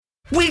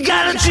We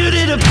gotta shoot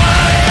it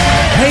apart.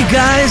 Hey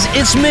guys,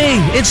 it's me.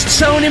 It's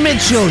Tony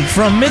Mitchell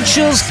from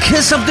Mitchell's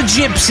Kiss of the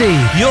Gypsy.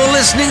 You're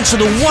listening to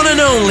the one and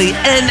only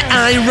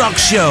N.I. Rock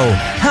Show.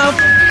 How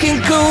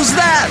f***ing cool's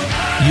that?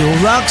 Your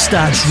rock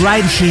starts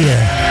right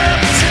here.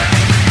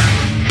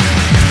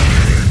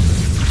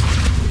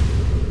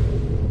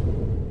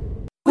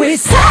 We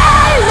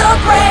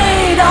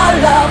celebrate our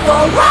love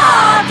for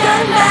rock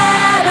and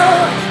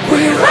metal.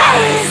 We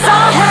raise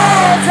our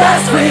heads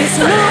as we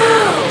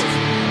salute.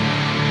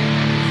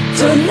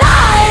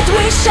 Tonight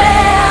we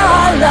share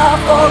our love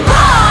for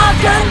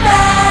rock and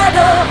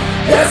metal.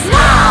 There's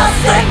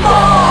nothing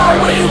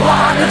more we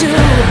wanna do.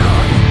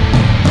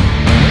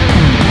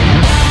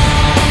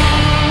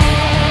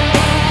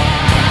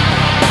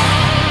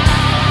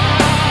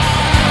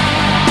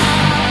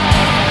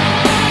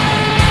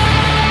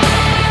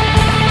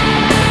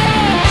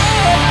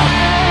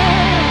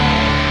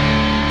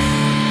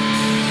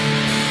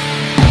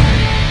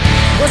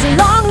 It was a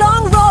long,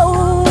 long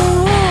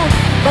road,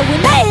 but we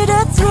made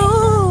it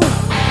through.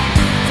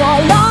 For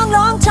a long,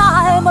 long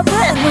time I've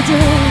been with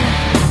you.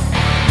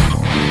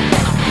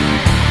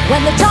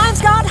 When the times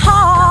got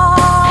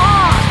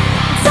hard,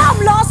 some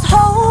lost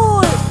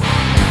hold,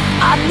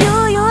 I knew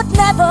you'd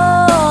never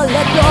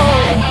let go.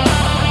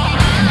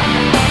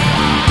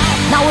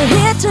 Now we're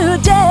here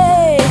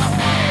today,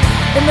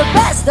 in the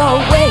best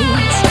of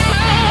ways,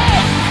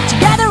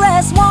 together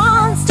as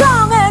one,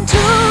 strong and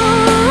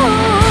true.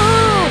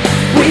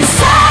 We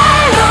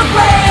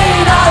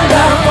celebrate our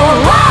love for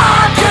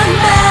rock and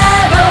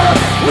metal.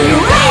 We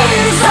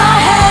raise our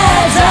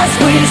heads as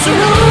we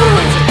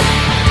salute.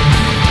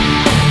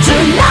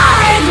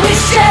 Tonight we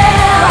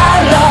share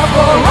our love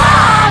for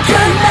rock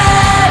and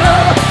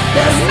metal.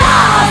 There's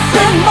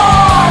nothing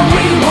more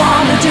we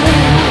wanna do.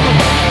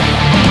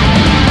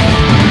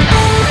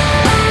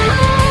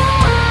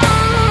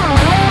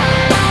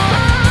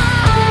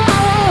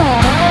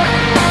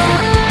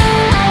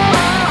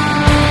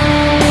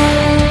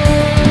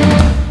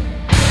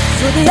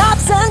 The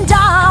ups and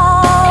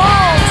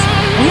downs,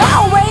 we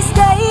always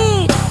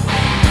stayed,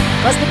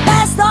 'cause the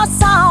best of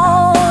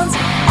sounds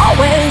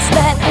always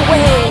led the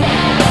way.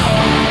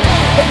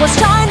 It was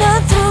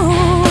shining through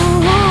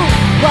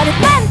what it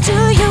meant to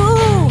you.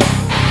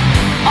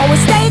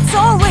 Always stayed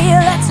so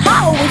real, that's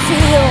how we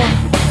feel.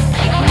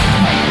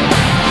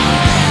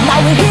 Now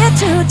we're here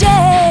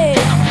today,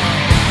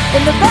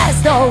 in the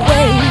best of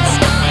ways,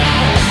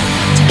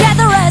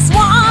 together as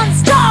one,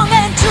 strong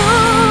and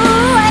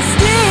true as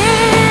steel.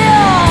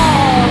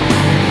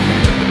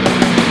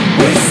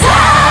 We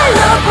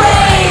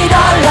celebrate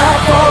our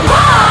love for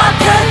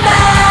rock and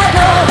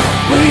metal.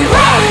 We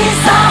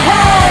raise our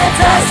heads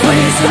as we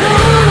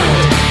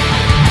salute.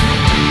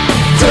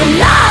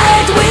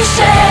 Tonight we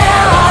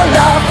share our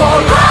love for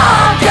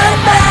rock and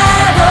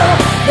metal.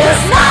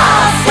 There's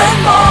nothing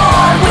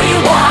more we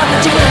wanna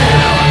do.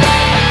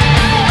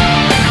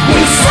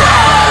 We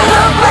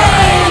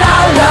celebrate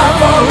our love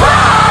for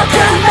rock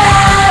and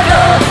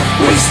metal.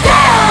 We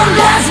stand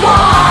as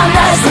one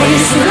as we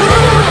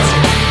salute.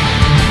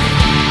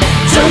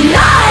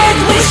 Tonight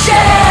we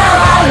share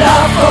our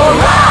love for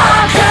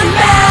rock and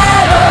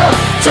metal.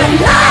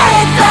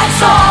 Tonight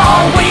that's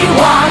all we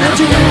wanna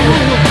do.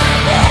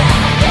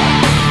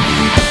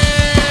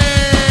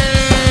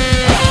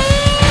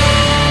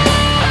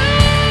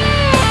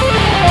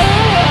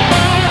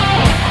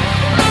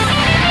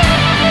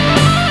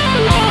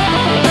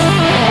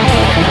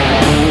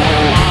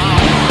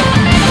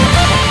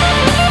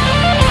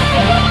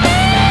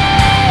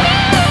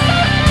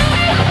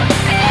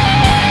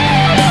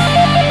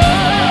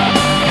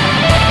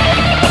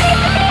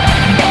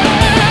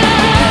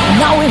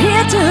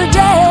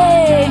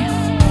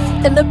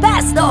 In the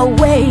best of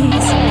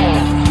ways,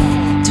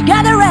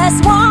 together as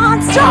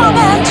one, strong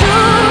and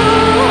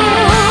true.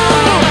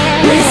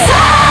 We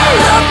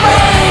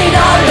celebrate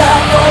our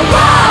love for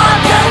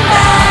rock and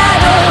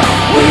metal.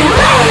 We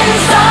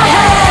raise our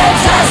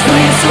heads as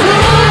we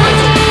salute.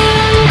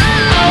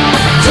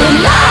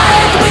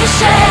 Tonight we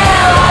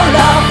share our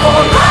love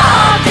for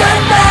rock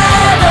and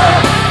metal.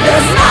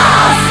 There's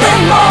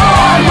nothing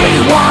more we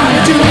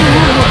wanna do.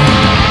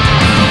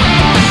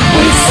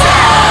 We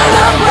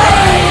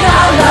celebrate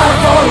our love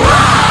for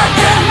rock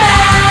and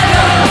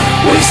metal.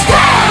 We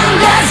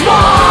stand as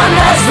one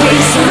as we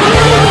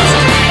salute.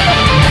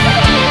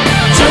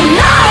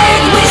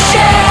 Tonight we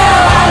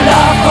share our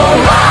love for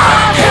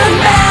rock and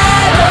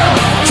metal.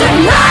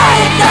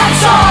 Tonight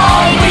that's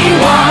all we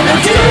wanna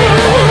do.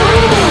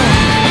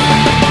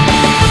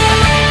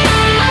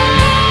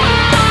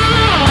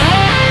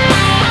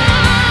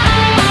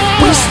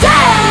 We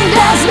stand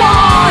as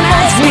one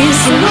as we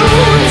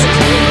salute.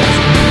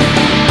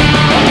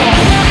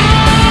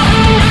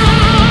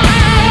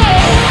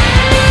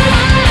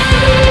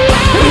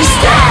 We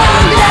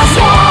stand as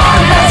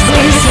one as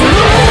we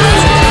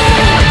salute.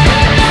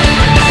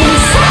 We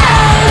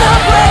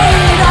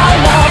celebrate our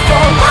love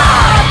for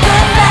rock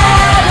and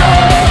metal.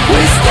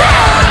 We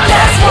stand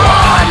as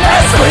one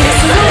as we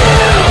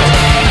salute.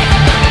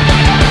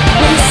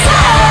 We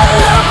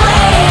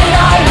celebrate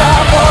our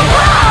love for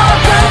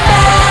rock and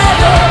metal.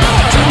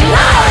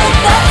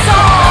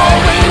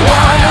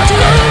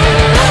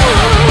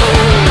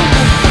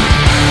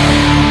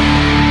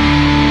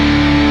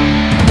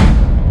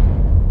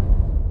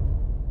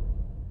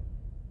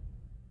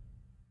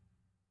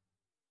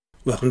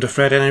 Welcome to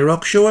Friday Night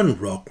Rock Show and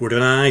Rockwood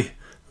and I. It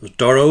was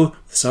Doro to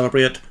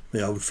celebrate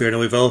the album Fear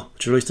No Evil,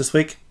 which released this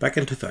week back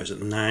in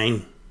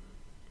 2009.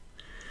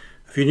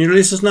 A few new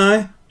releases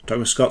now. Talking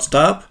with Scott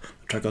Stapp,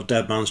 the track called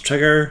Dead Man's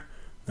Trigger.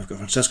 They've got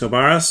Francisco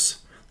Barras,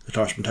 the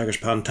guitarist from Tiger's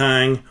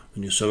Pantang, the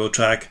new solo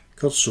track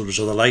called Soldiers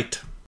of the Light.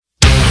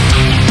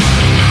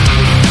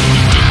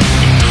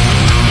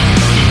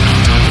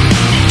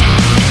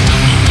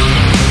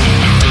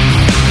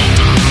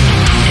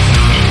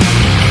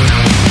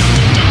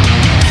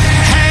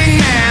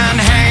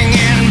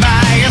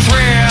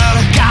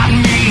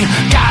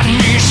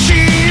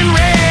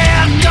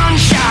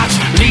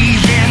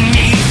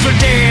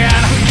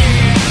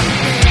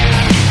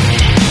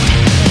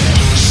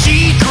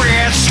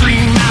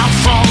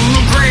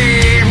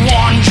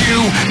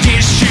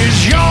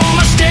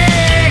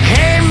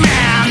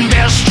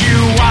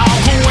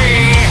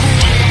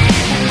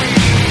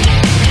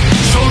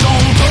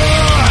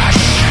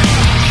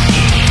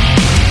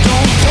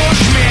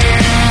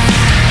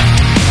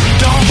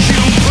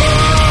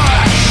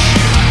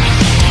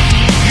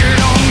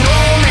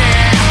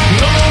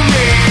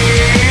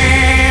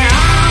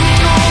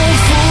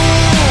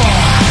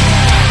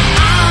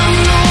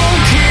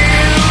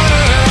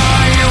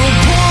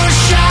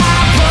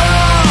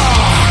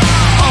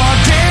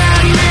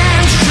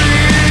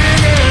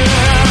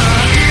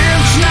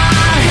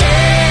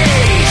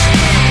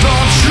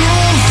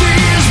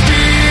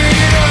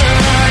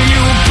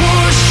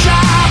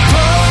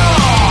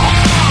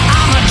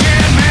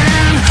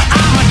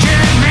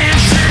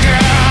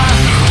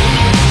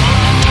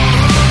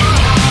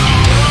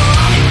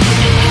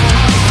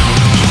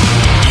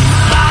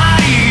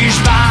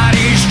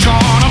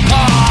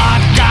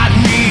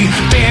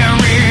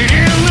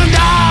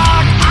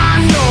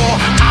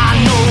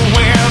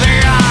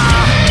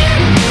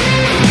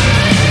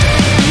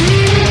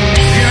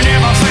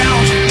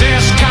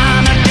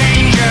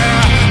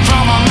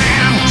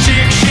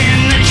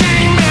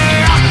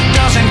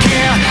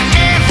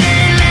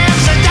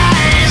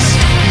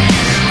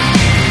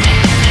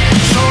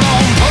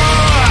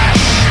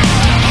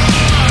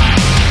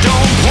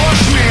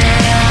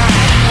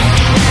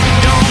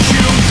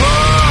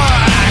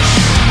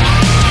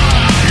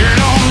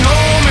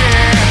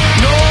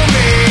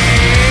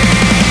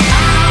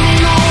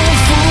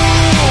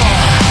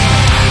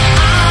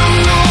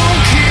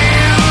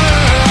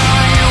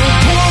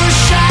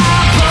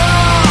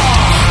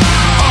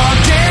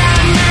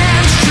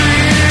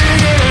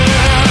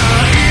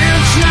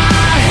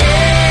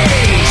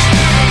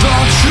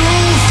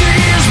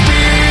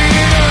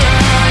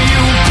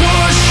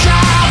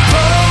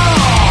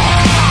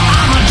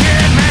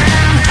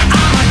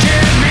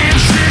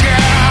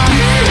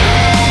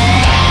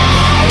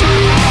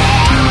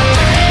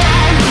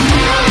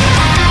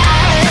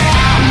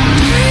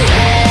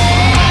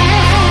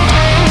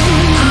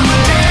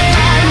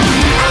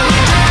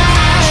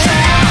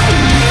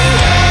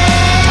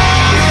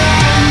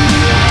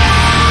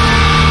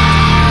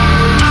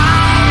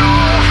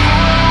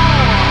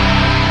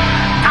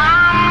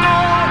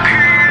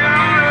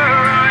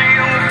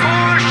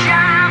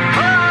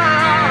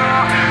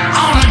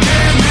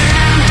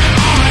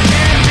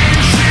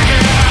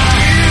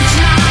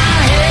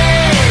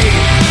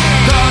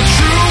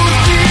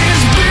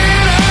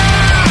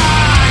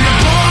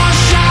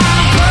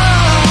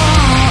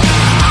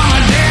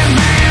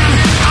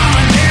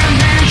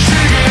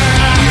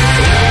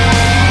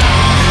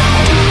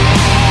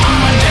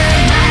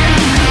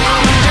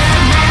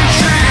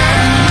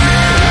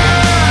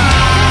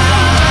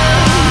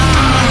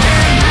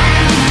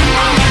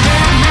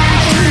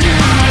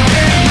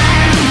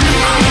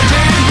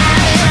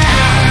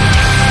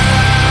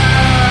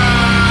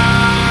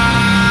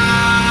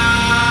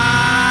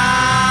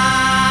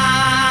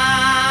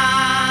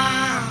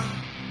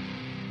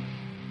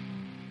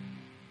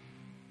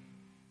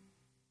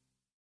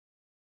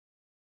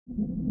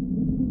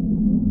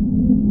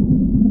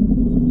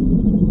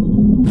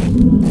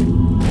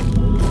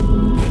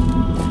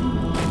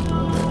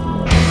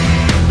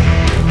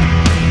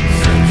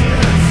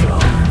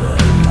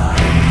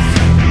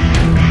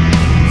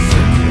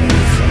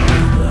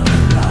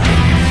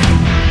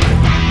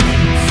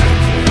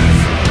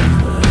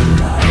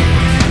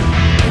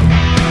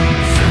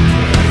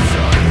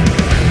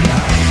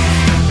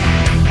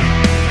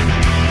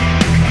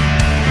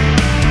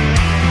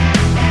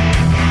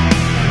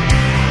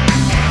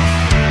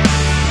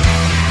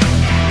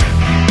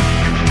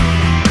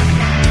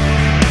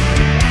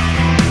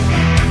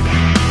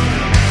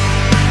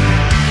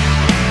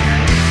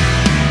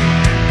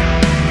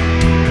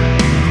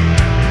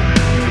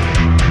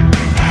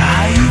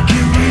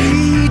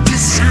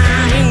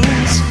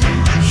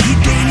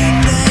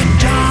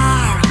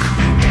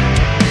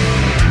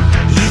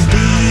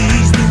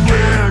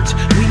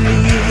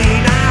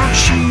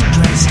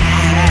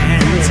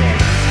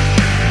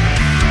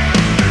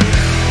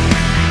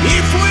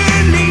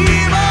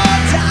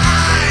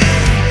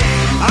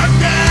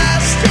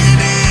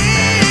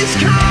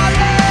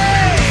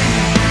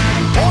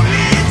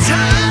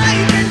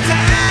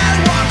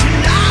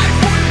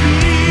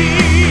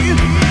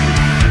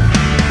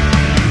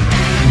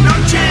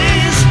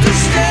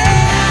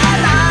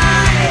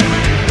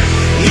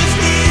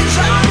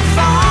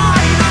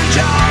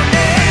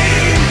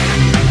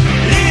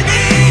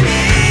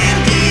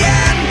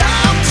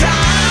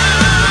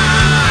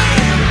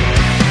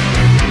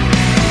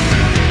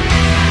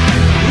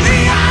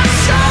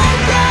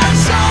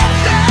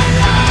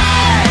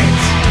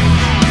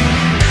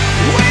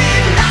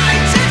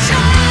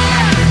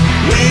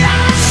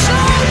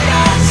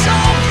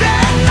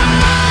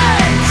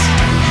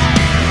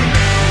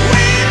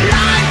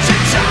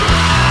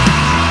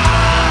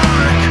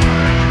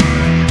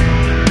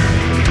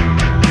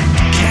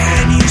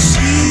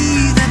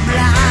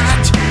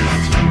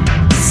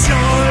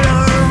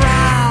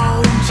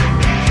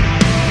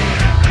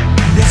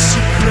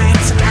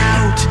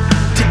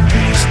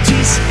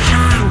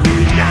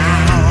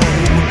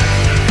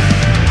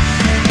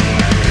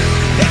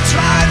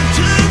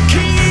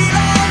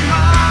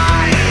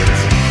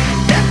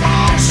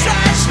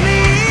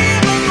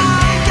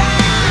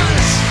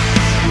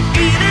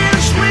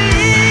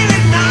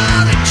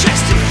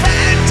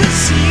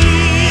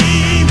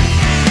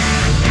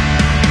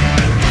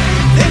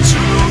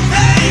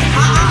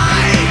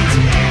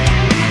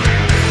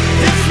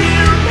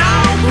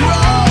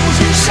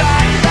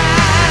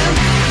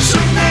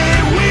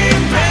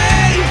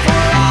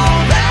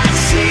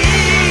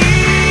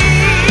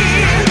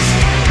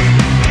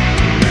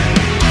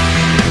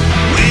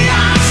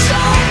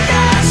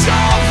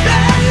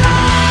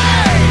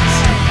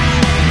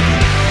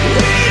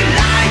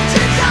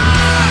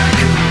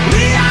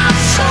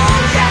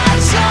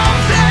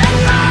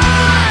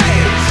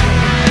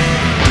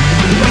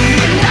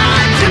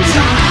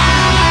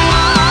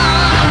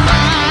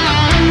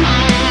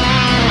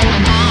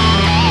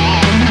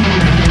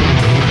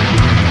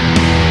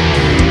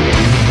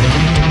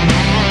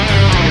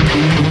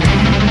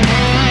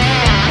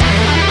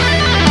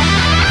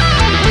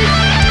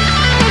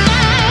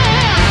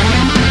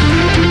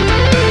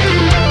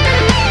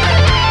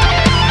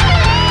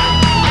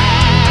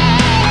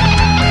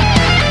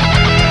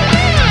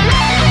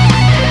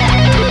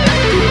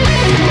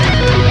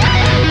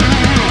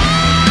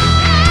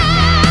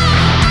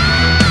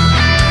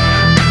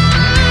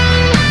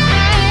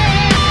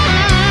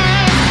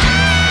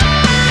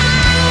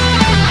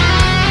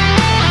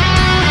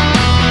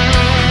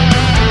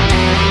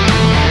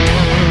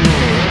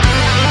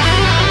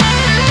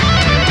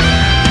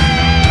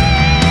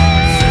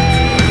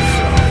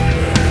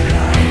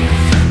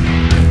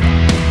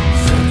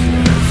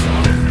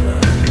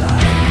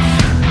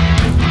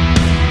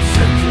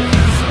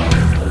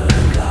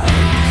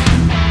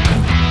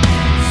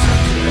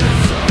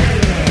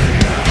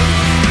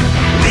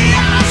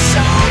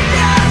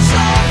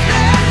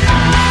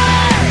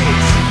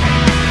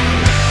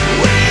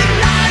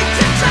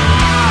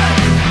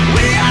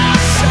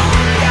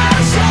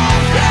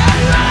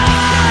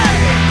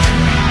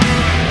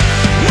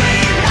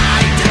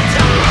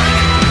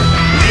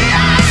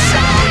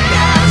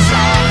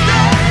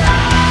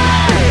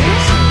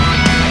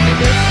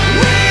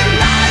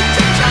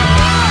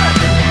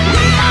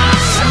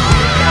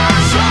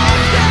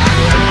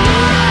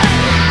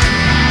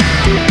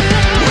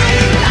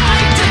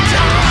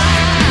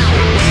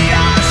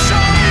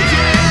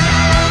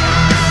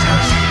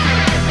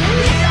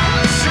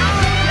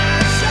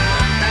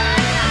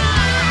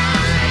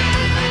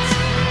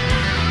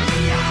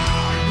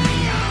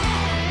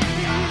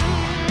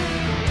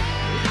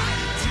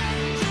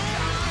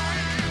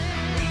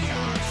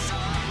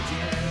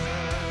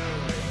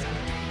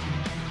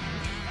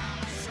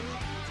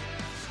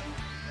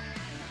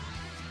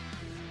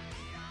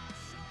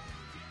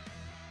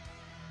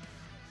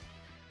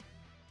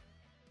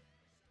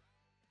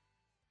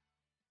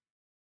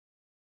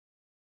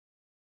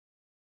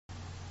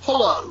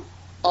 Hello,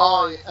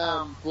 I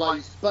am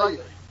Blaze Bailey.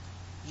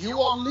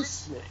 You are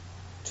listening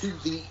to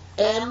the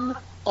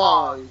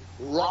N.I.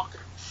 Rock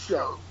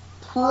Show,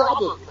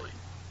 probably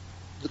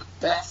the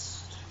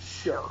best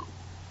show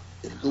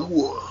in the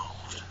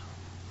world.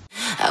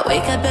 I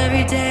wake up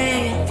every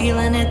day,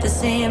 feeling it the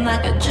same,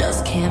 like I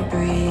just can't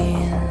breathe.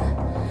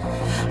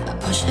 I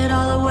push it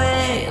all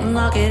away and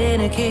lock it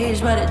in a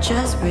cage, but it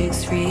just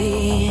breaks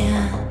free.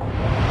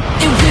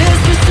 It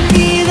whispers to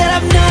me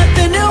that I'm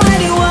nothing to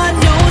anyone,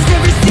 knows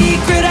every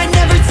secret I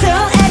never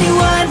tell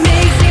anyone,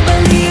 makes me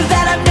believe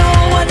that I'm no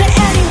one to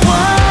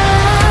anyone.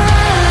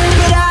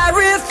 But I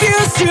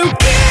refuse to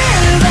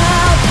give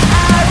up,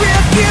 I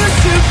refuse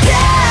to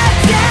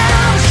back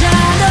down,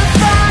 trying to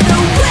find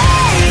a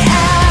way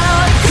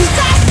out, 'cause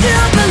I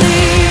still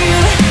believe.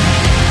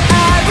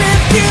 I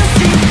refuse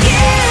to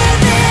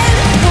give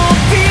in, won't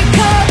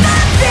become a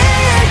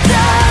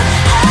victim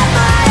of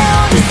my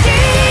own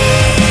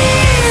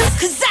disease,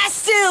 'cause I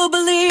still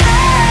believe.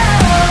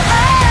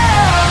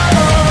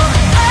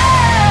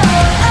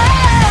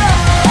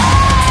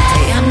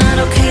 Today I'm not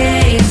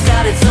okay, it's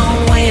got its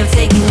own way of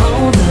taking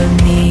hold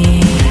of me.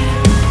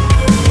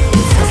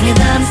 It tells me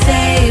that I'm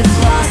safe,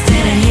 lost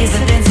in a haze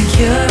of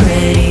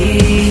insecurity.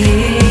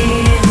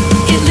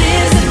 It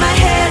lives in my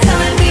head,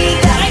 telling me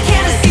that I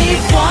can't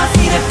escape, wants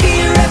me to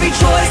fear every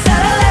choice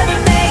that I'll ever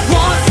make,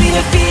 wants me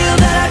to feel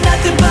that I'm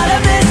nothing but a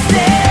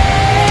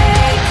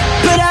mistake.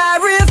 But I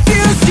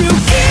refuse to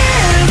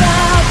give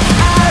up,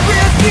 I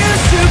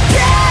refuse to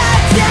back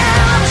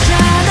down,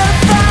 trying to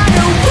find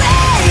a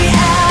way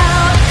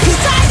out,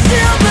 'cause I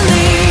still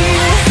believe.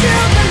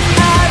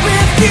 I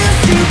refuse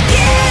to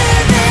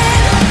give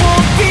in,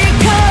 won't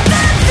become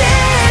a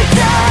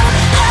victim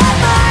of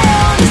my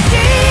own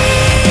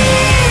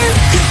disease,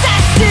 'cause I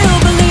still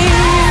believe.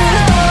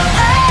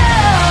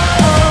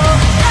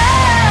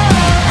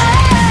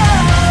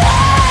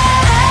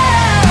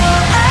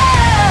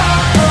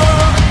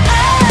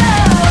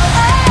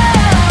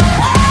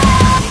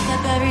 Wake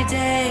up every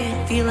day,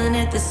 feeling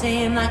it the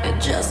same, like I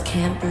just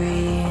can't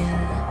breathe.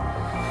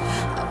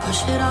 I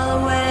push it all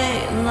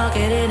away and lock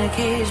it in a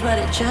cage, but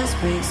it just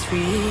breaks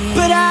free.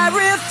 But I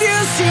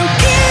refuse to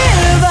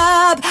give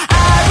up,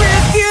 I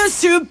refuse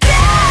to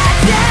back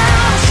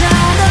down,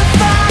 trying to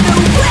find a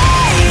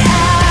way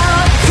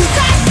out, 'cause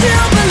I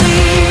still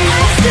believe.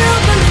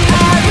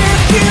 I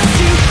refuse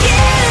to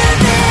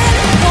give in,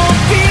 won't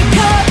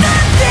become a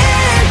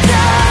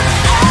victim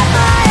of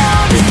my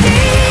own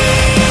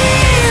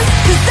disease,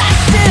 'cause I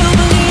still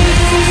believe.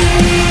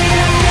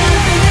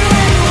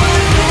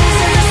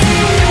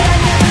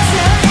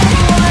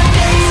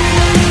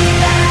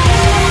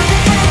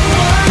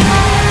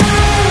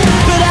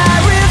 But I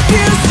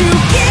refuse to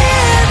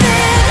give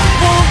in,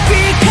 won't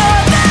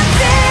become a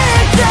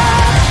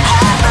victim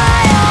of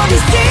my own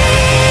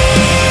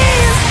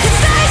disease,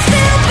 'cause I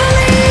still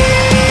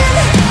believe.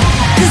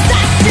 'Cause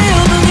I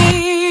still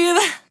believe.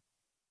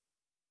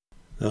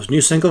 That was a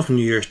new single from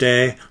New Year's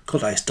Day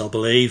called I Still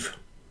Believe.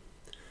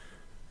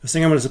 The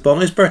singer was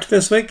Bonnie's birthday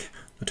this week.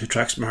 The two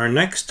tracks from her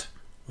next,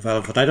 with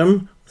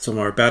Infinitum,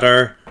 Somewhere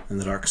Better, and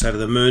The Dark Side of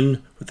the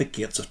Moon, with The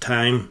Gates of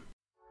Time.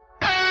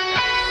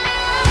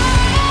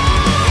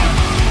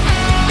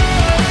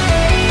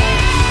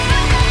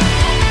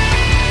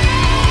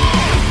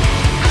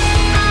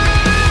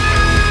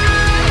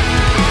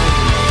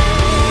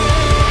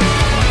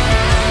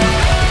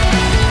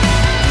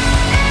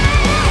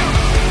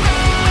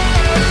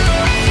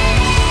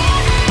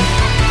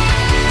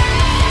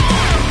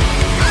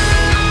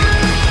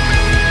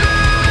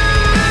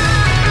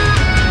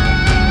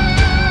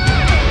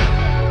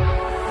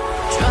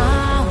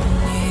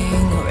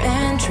 Drowning or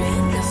entering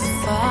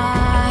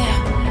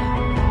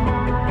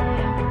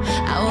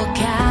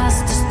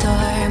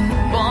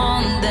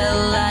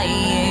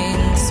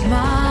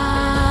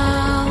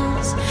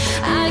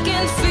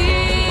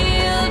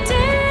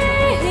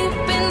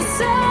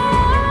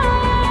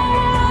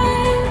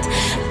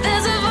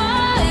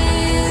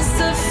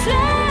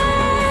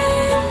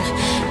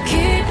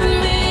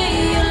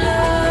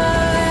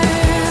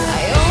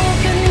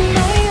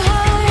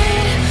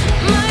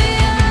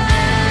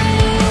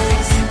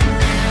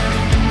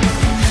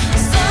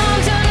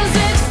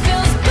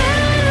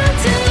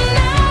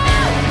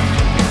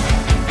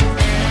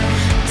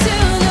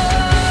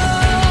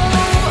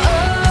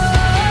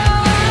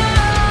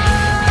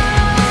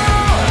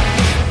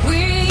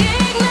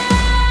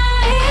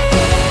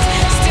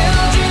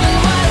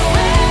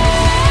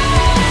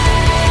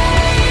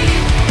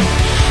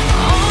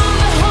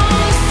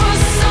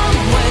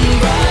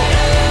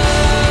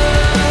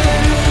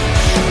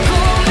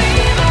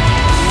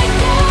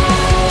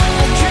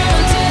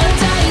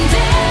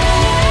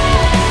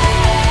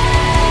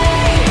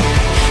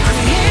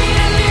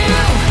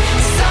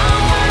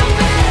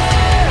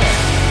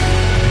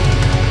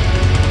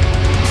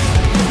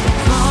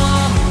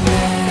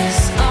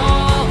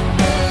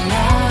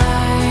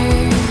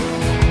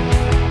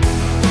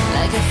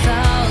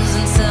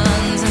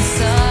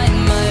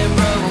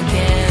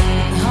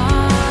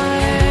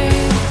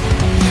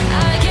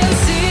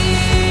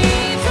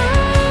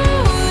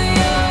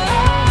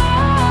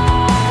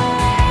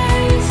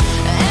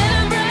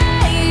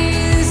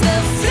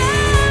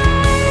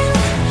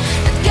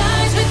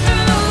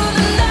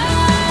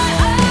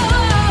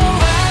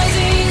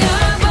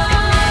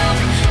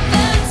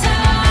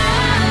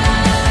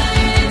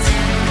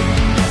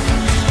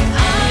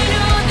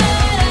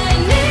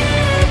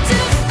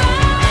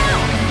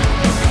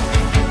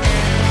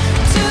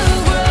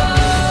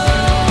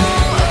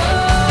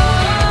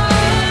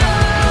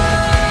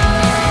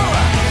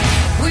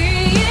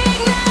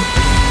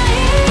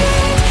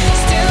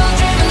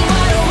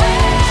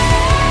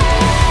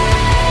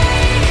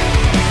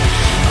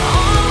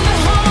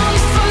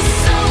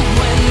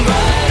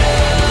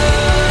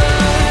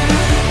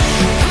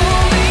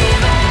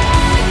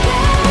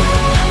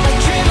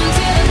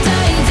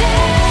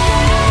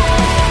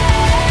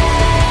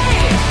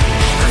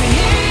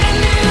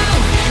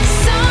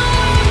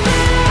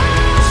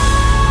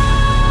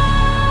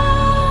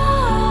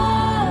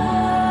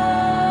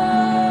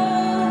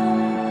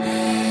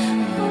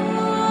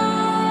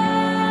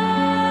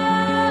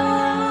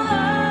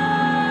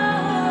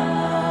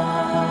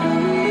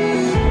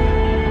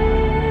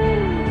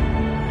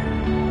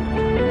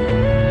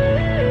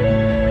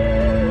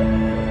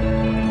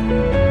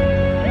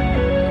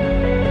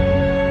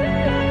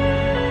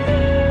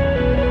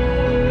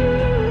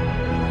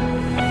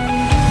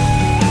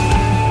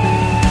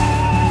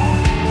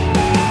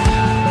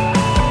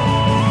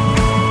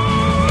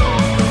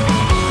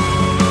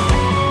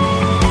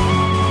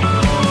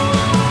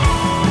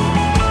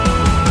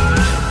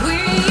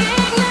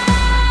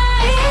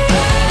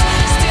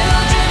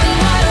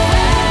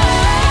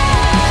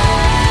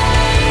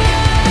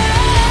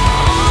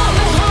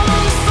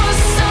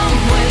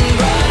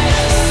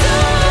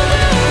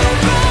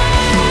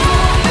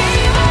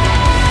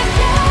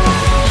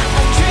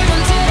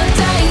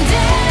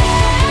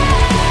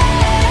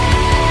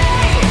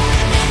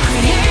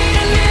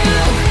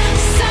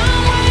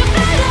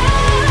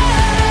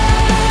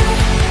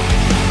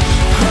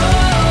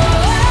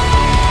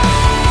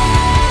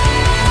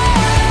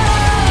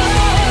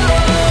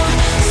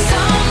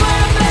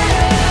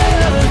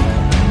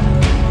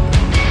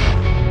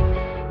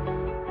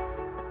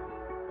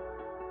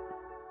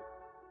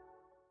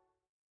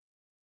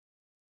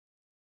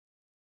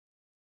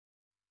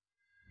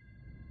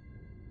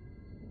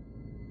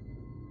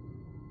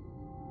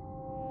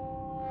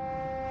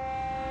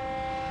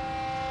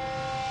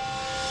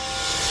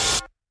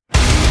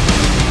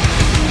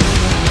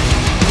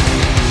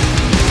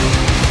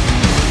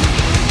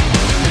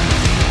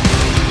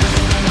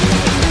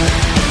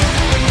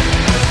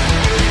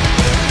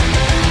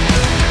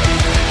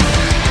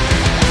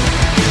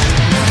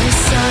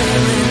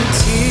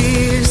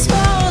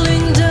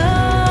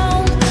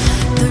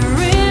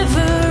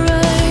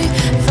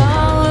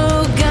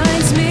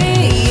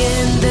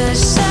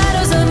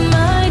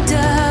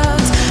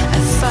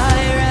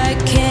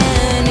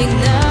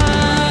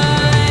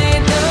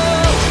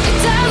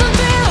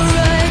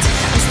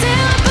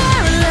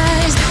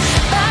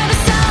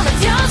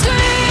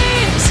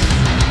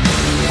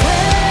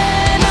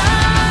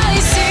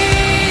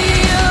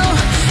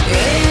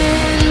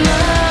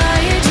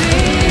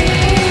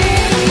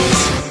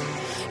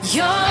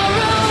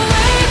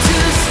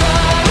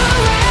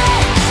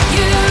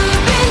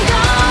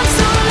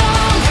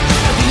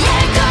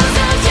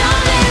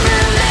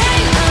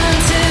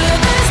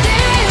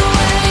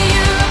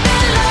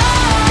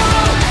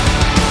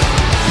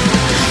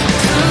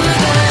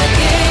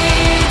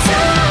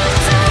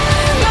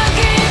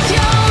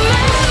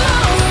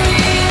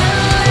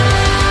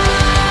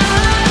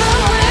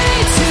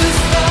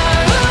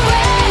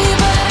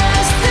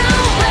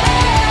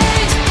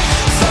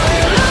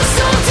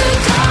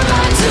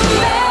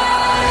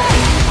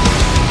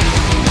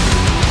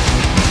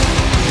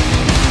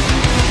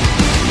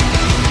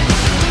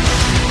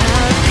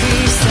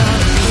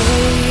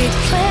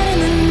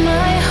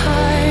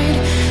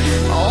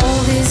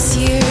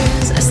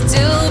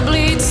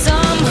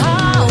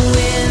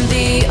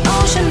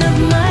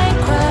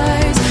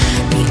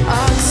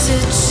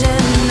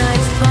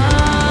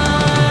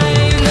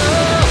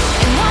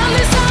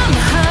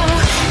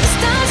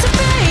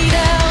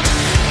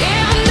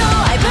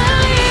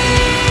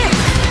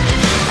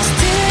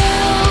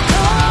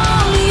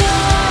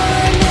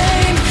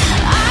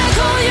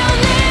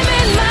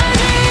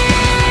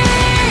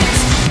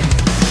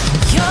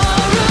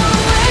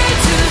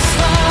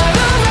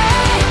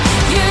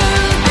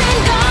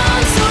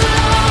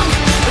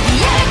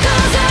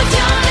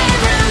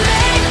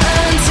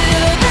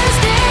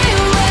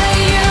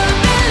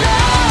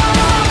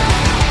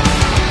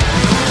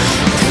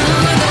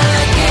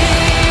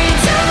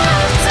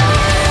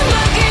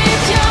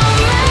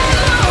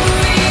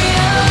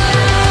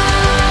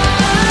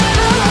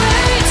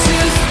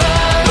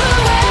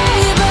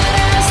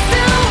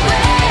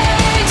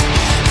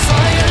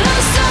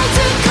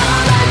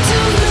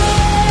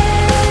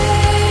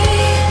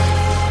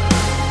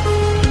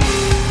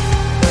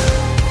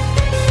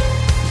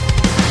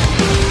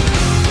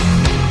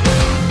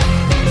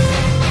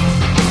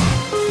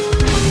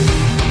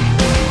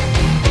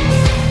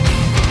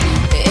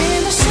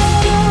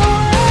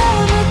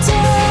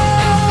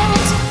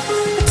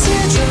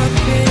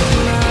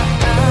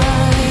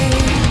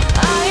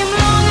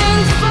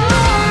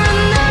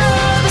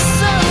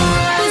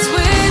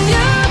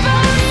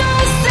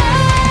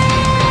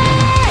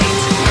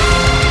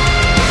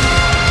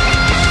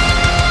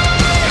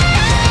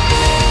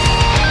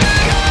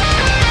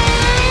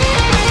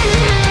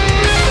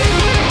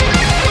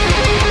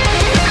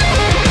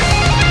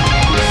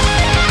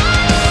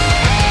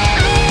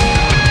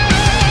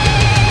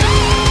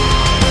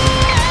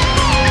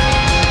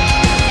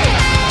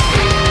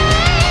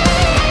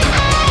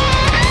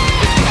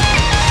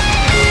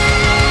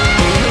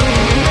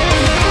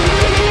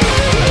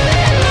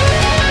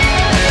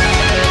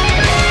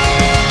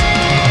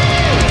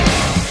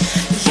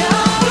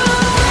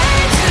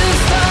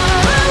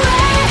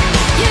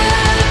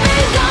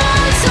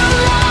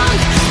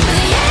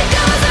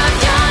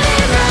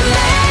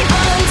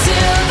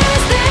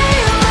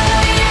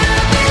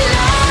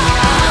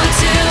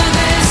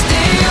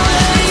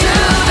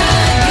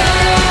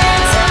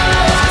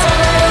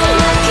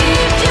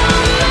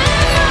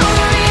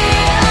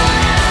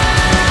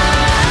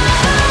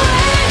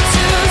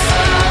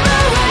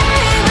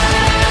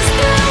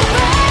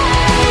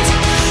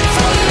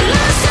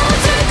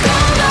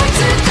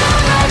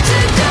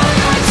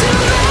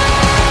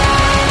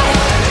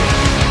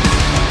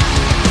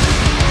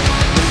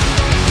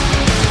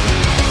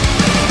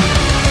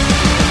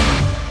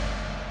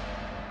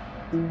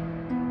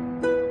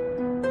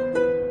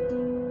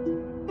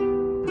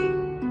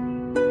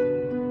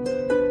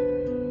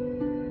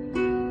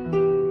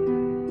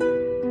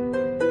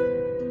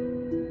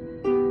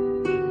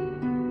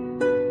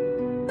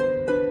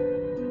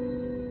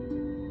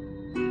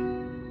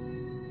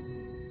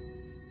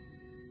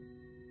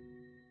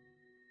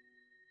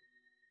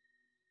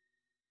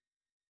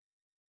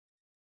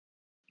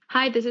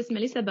Hi, this is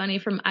Melissa Bunny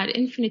from Ad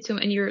Infinitum,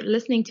 and you're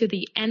listening to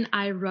the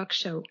NI Rock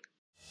Show.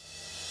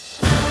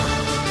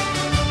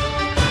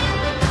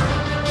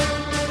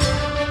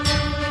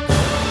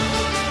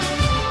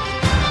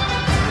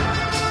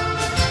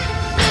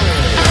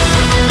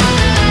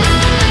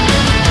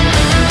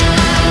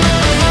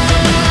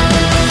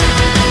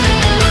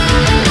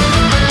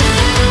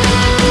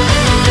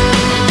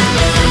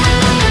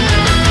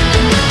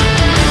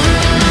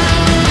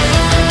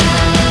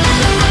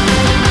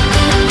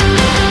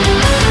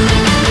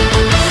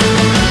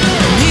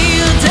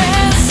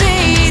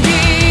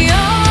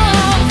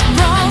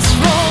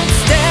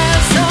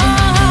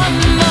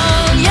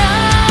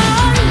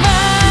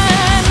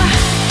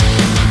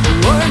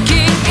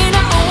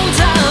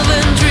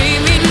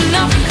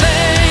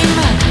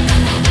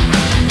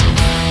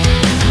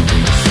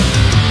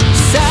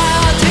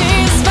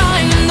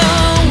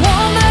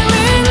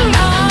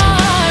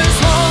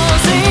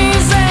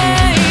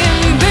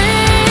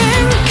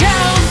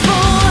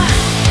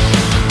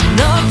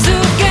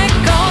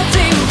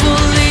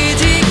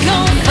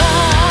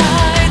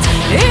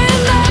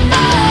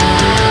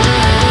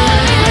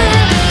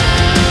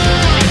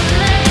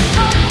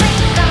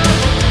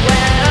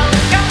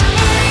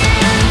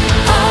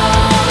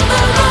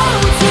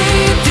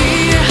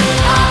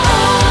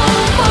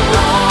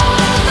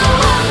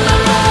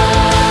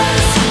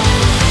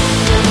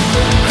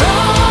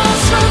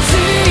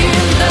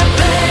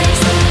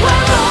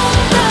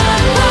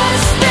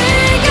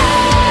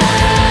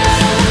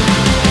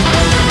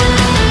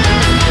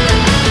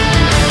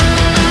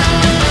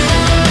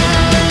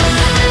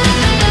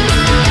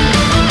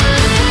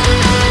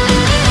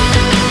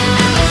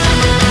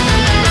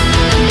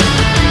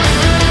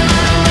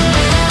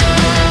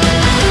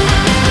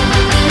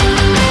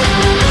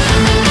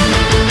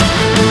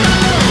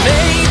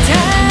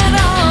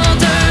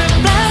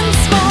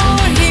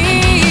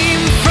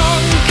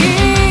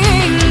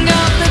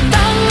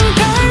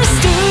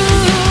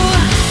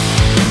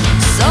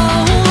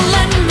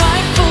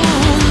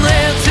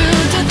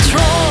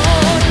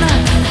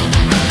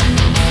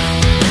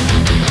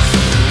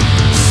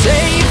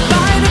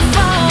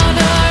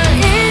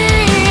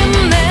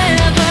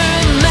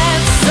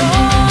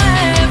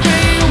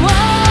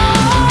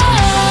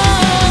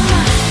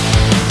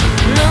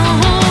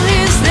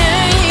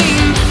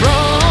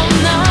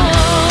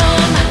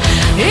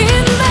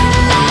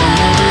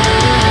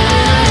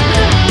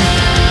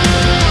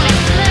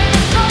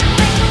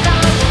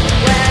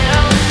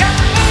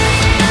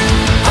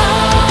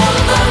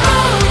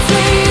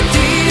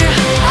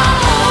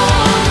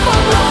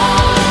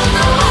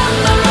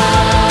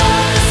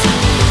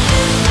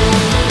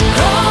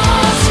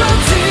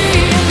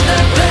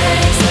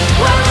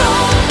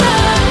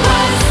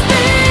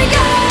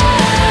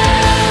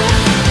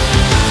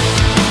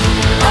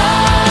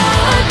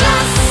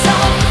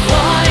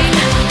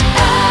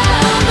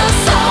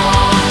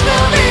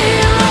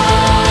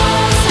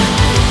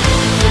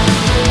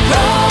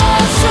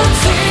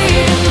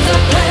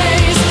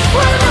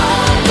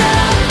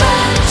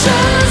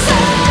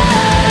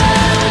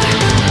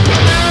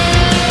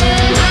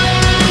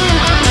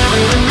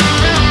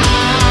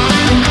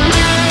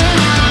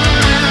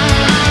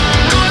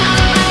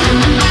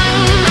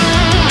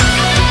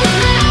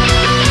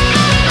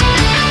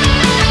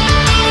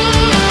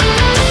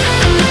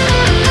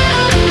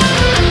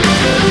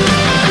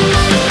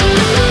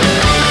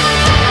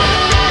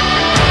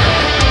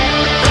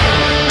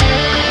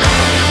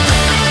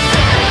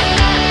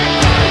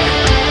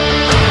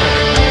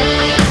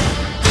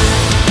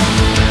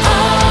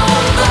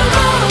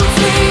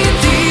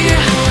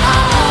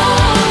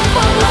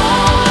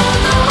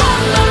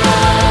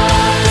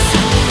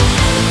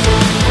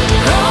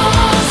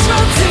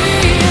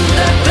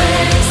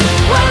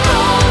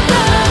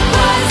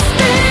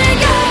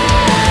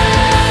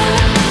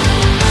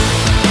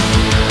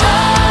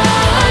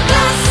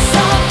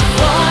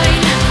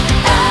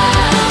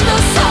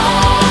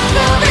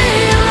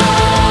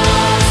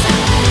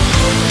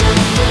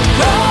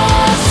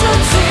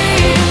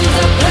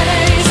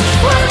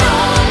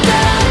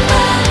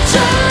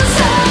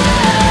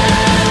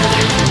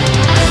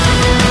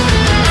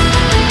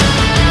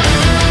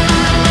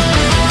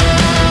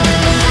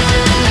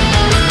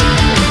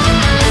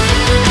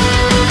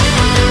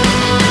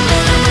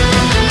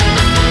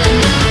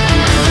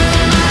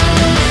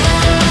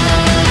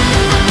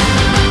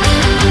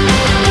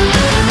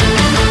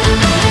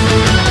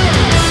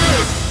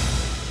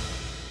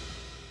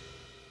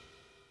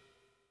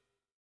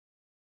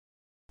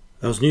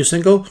 That was a new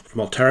single from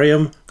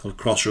Altarium called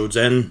Crossroads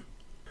Inn.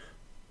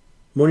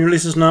 More new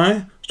releases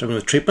now, starting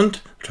with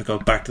Treatment, a track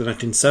called Back to the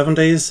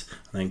 1970s,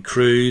 and then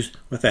Cruise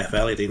with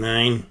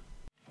FL89.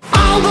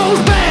 All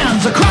those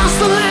bands across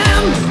the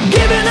land,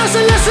 giving us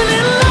a lesson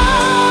in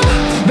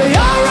love. They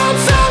are old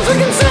songs we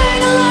can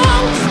sing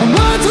along, and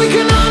words we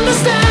can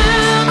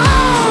understand.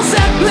 All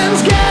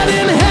Zeppelins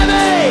getting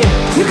heavy,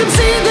 you can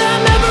see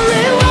them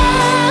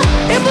everywhere.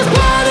 It was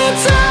party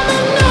time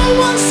and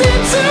no one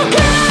seemed to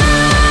care.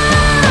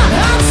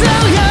 I'll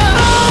tell you,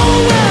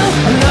 oh well,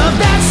 I love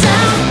that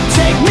sound.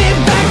 Take me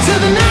back to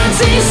the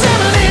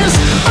 1970s.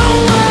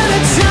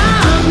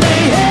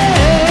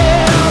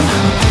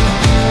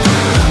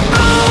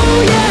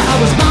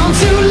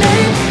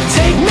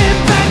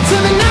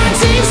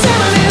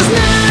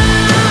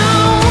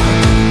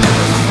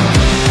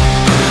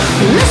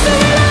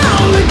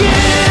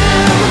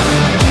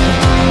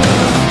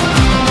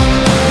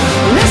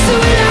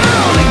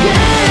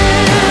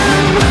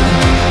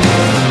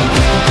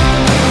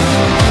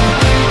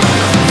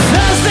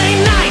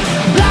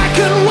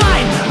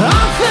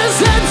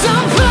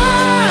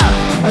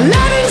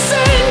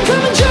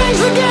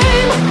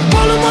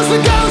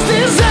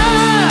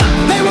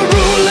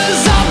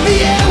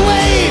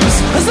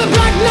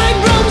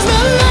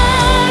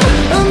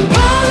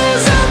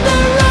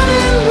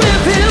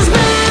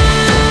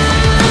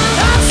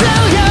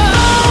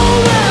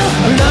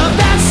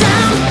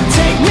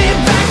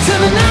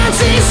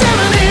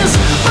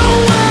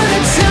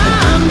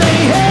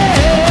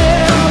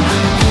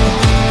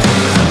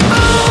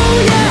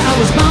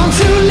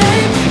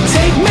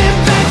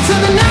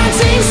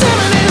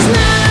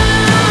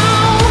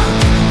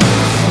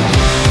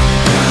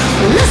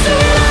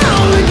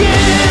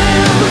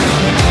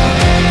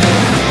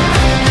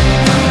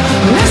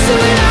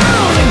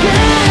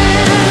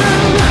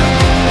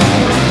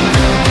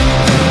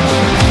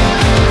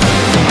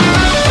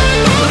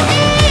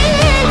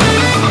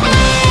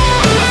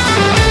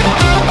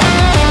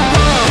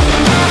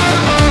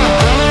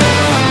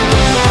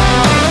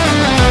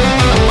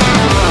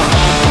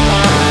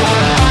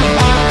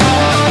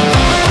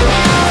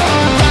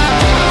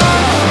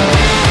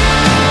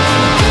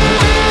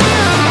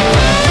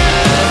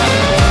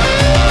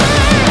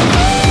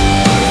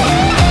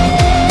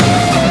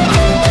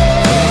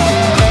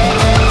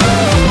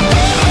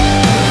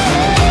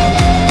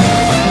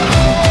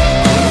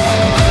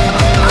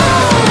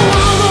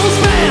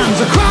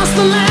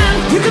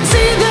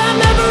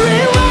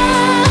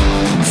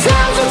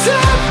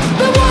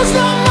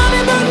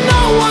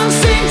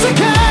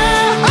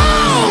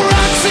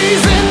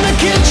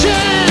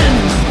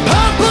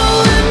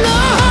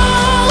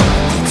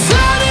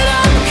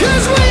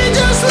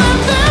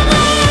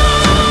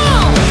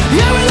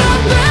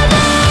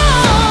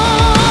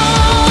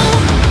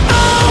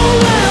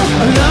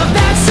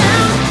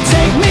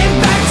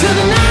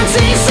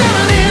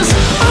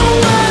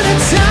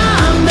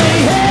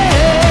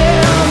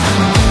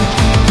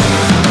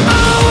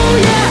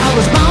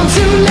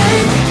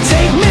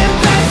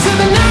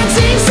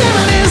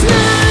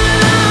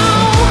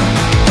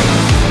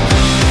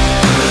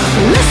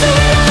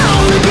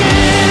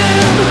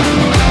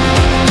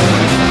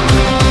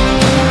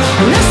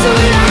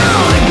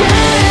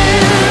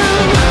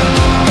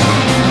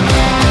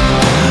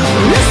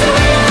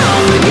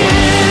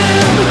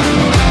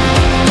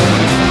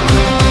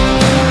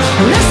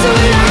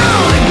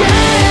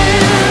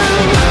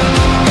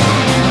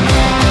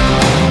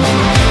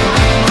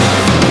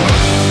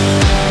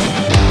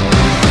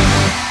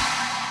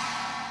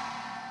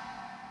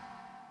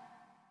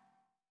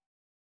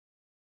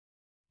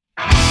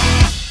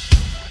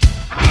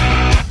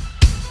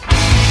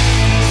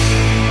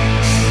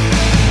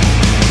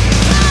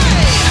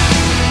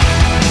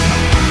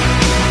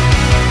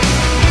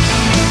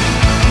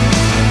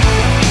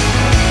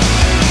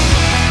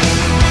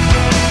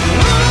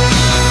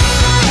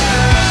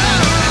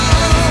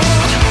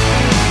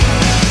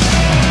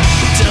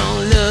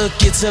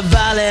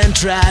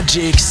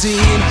 tragic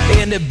scene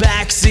in the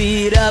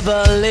backseat of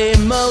a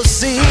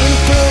limousine.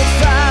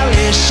 Profile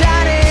is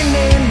shining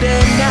in the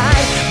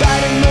night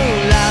by the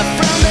moonlight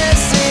from the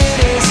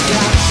city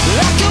sky.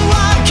 Like a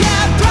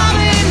wildcat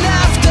promenade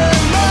after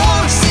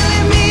more,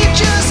 silly me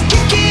just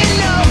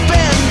kicking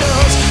open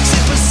doors.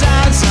 Simple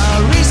signs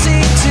are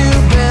easy to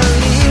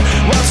believe.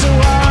 What's so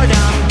hard?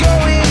 I'm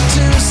going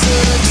to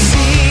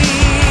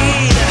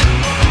succeed.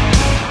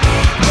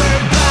 We're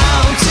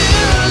bound to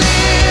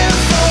live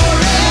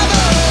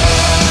forever.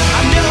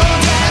 I know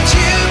that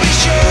you'll be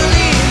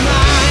surely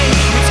mine.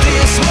 If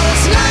this was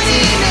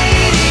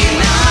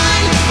 1989,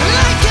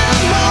 like a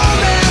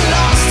moment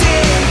lost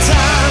in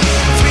time,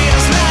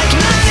 feels like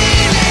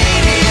 1989.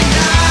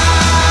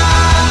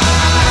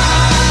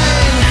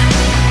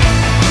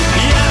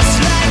 Yes,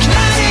 like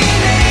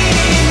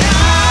 1989.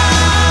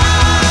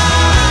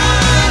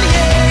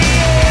 Yeah.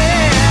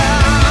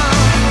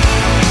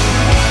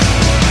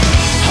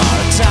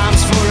 Hard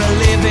times for a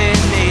living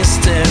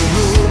Eastern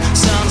rule.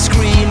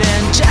 Sunscreen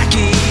and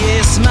Jackie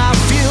is my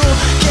fuel.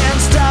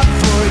 Can't stop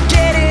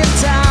forgetting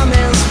time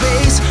and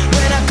space.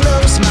 When I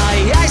close my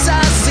eyes,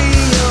 I see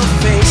your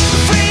face.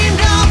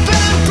 Framed up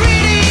and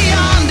pretty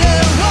on the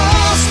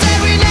wall,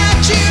 staring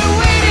at you,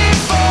 waiting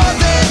for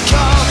the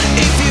call.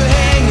 If you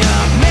hang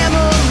up,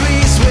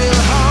 memories will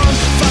haunt.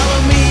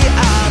 Follow me,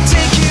 I'll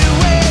take you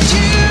where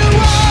you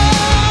want.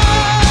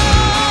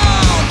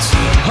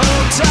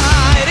 Hold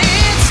tight,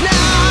 it's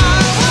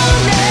now or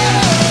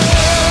never.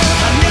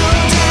 I know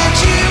that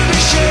you'll be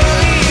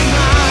surely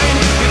mine.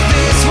 If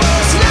this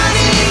was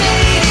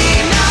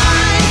 1989,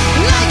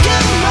 like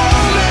a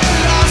moment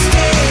lost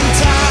in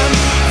time,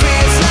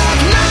 feels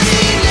like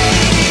 1989.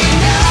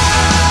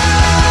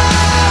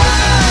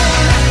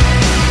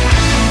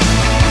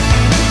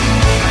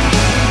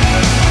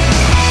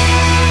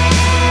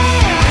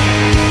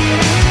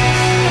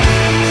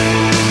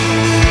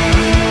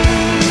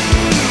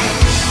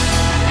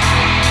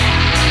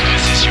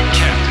 This is your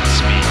captain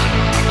speaking.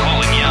 I'm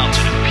calling you out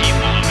to the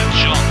people of the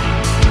jungle.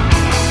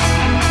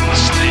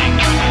 Stay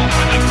cool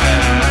for the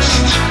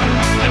past,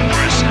 the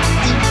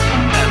present,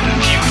 and the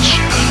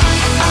future.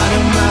 I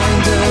don't mind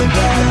the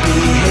bad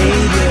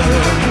behavior.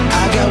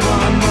 I got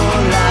one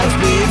more life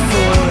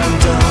before I'm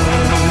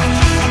done.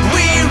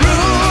 We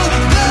rule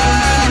the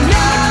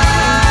night.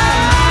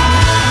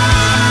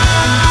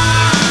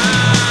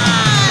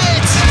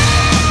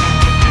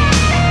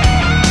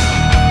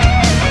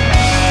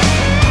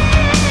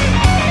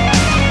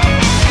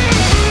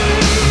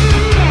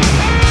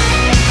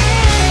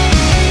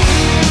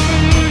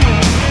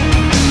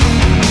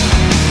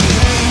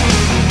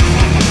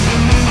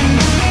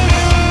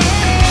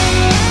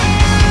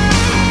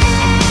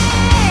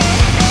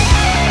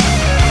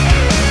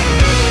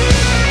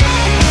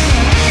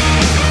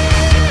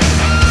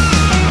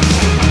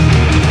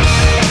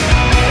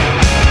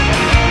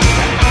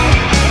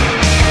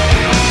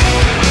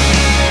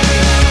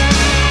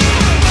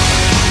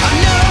 I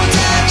know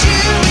that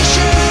you'll be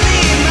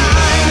surely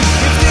mine.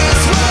 If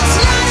this was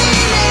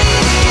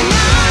 1989,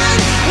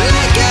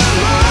 like a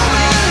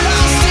moment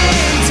lost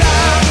in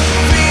time,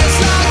 feels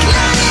like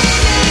 1989.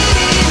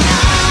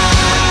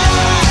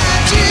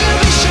 That you'll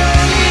be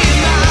surely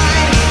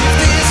mine. If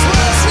this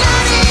was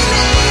 1989,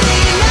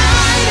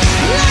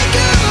 like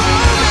a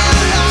moment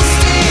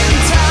lost in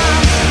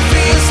time,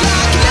 feels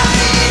like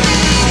 1989.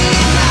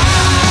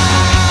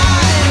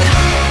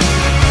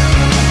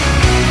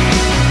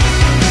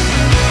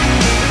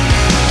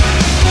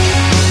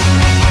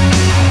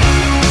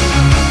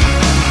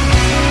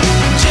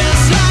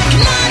 Just like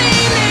 1989,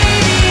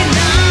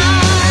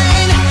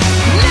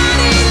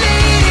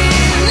 1989.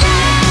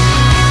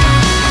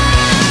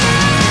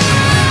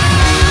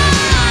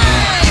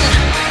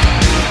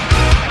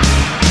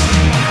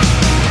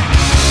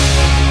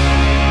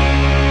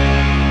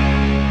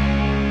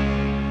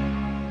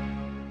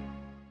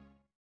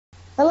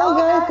 Hello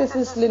guys, this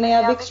is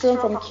Linnea Wikström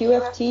from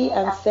QFT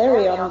and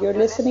Therion. You're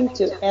listening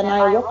to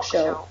NI Rock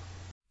Show.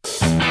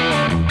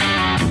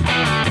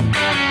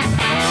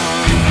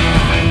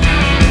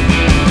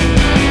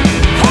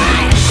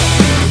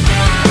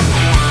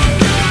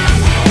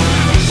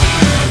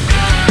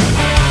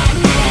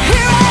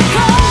 Here I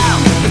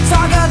come, the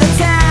talk of the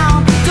town.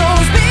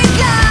 Don't speak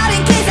loud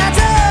in case I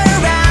turn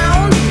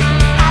around.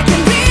 I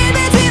can read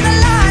between the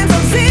lines,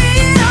 I'm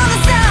seeing all the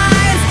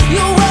signs.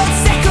 Your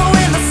words echo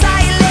in the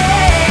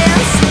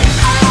silence.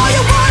 I know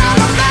you want all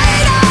the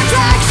main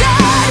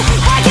attraction.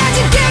 Why can't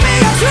you give me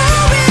a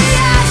true reaction?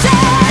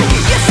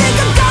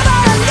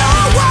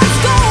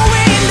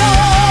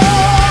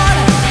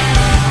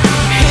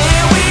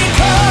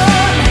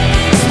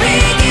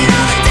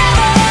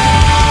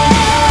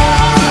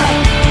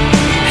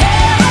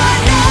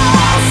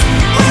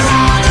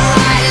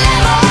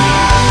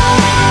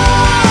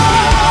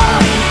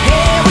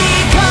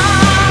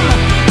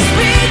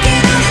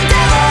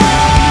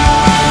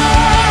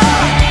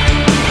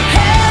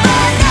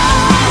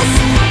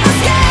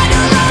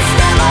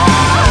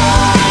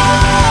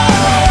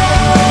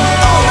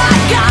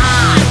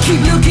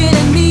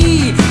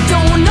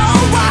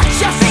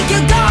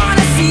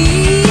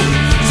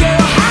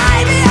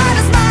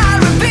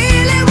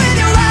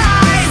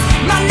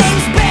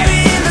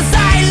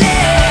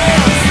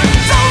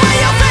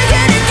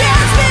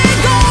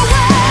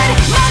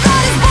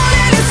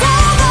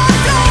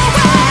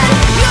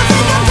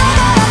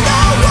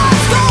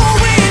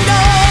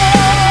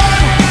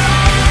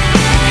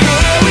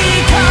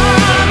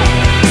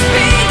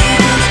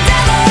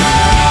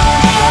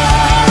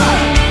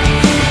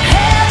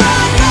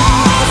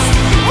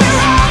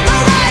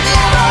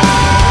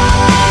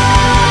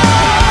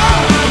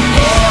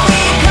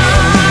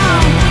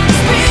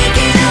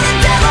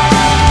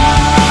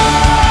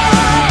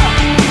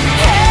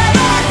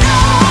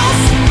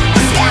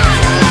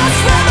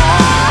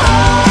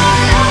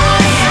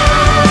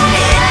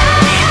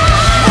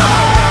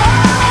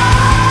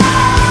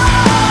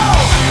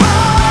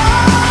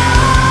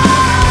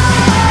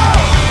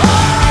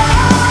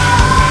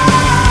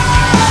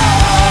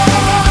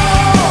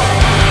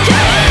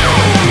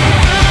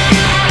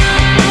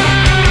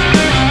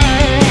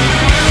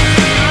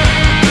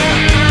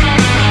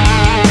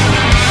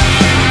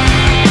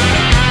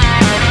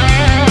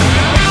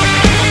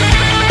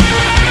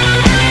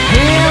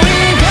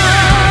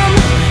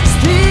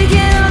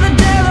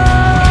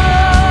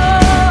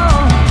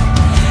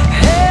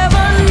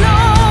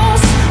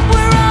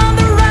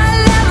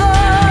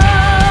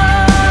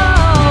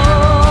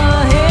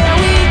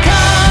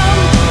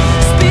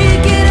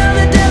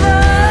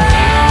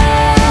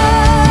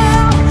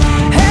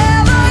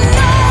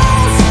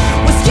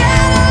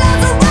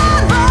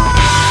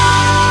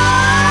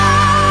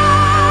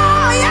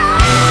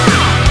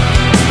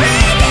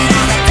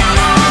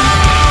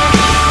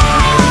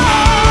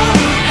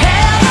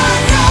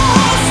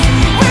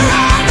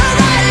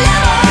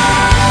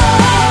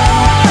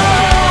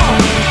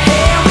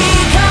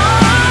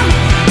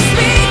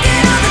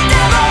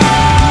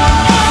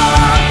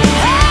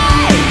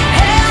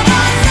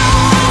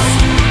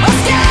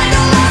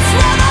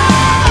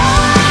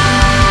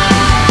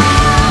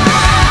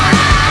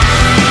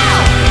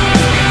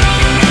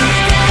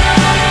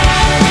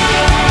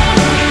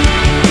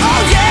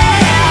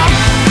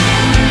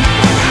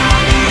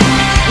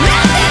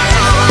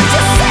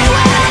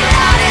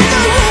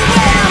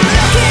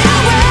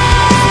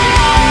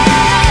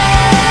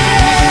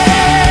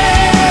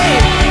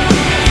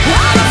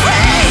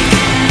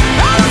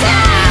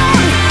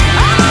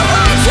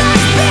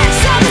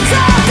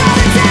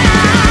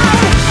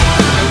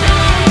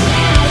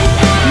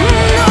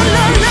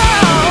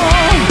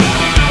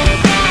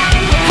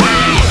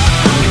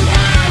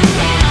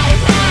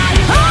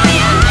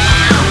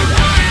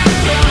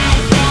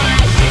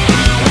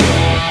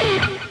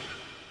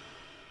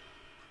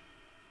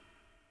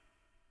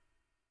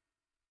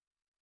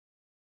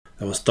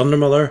 That was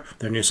Thundermother,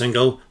 their new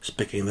single,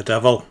 Speaking the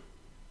Devil.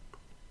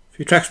 A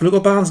few tracks from local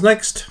bands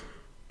next.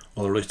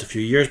 All released a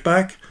few years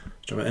back.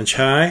 Starting with Inch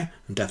High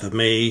and Death of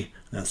Me,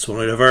 and then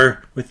Swan Out of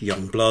Her with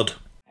Young Blood.